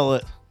 Kaylee, yell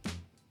it.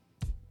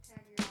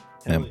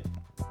 Em.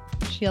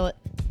 Yell it.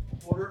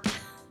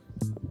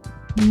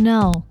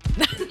 No.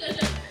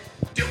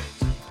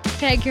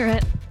 Tag, you're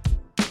it.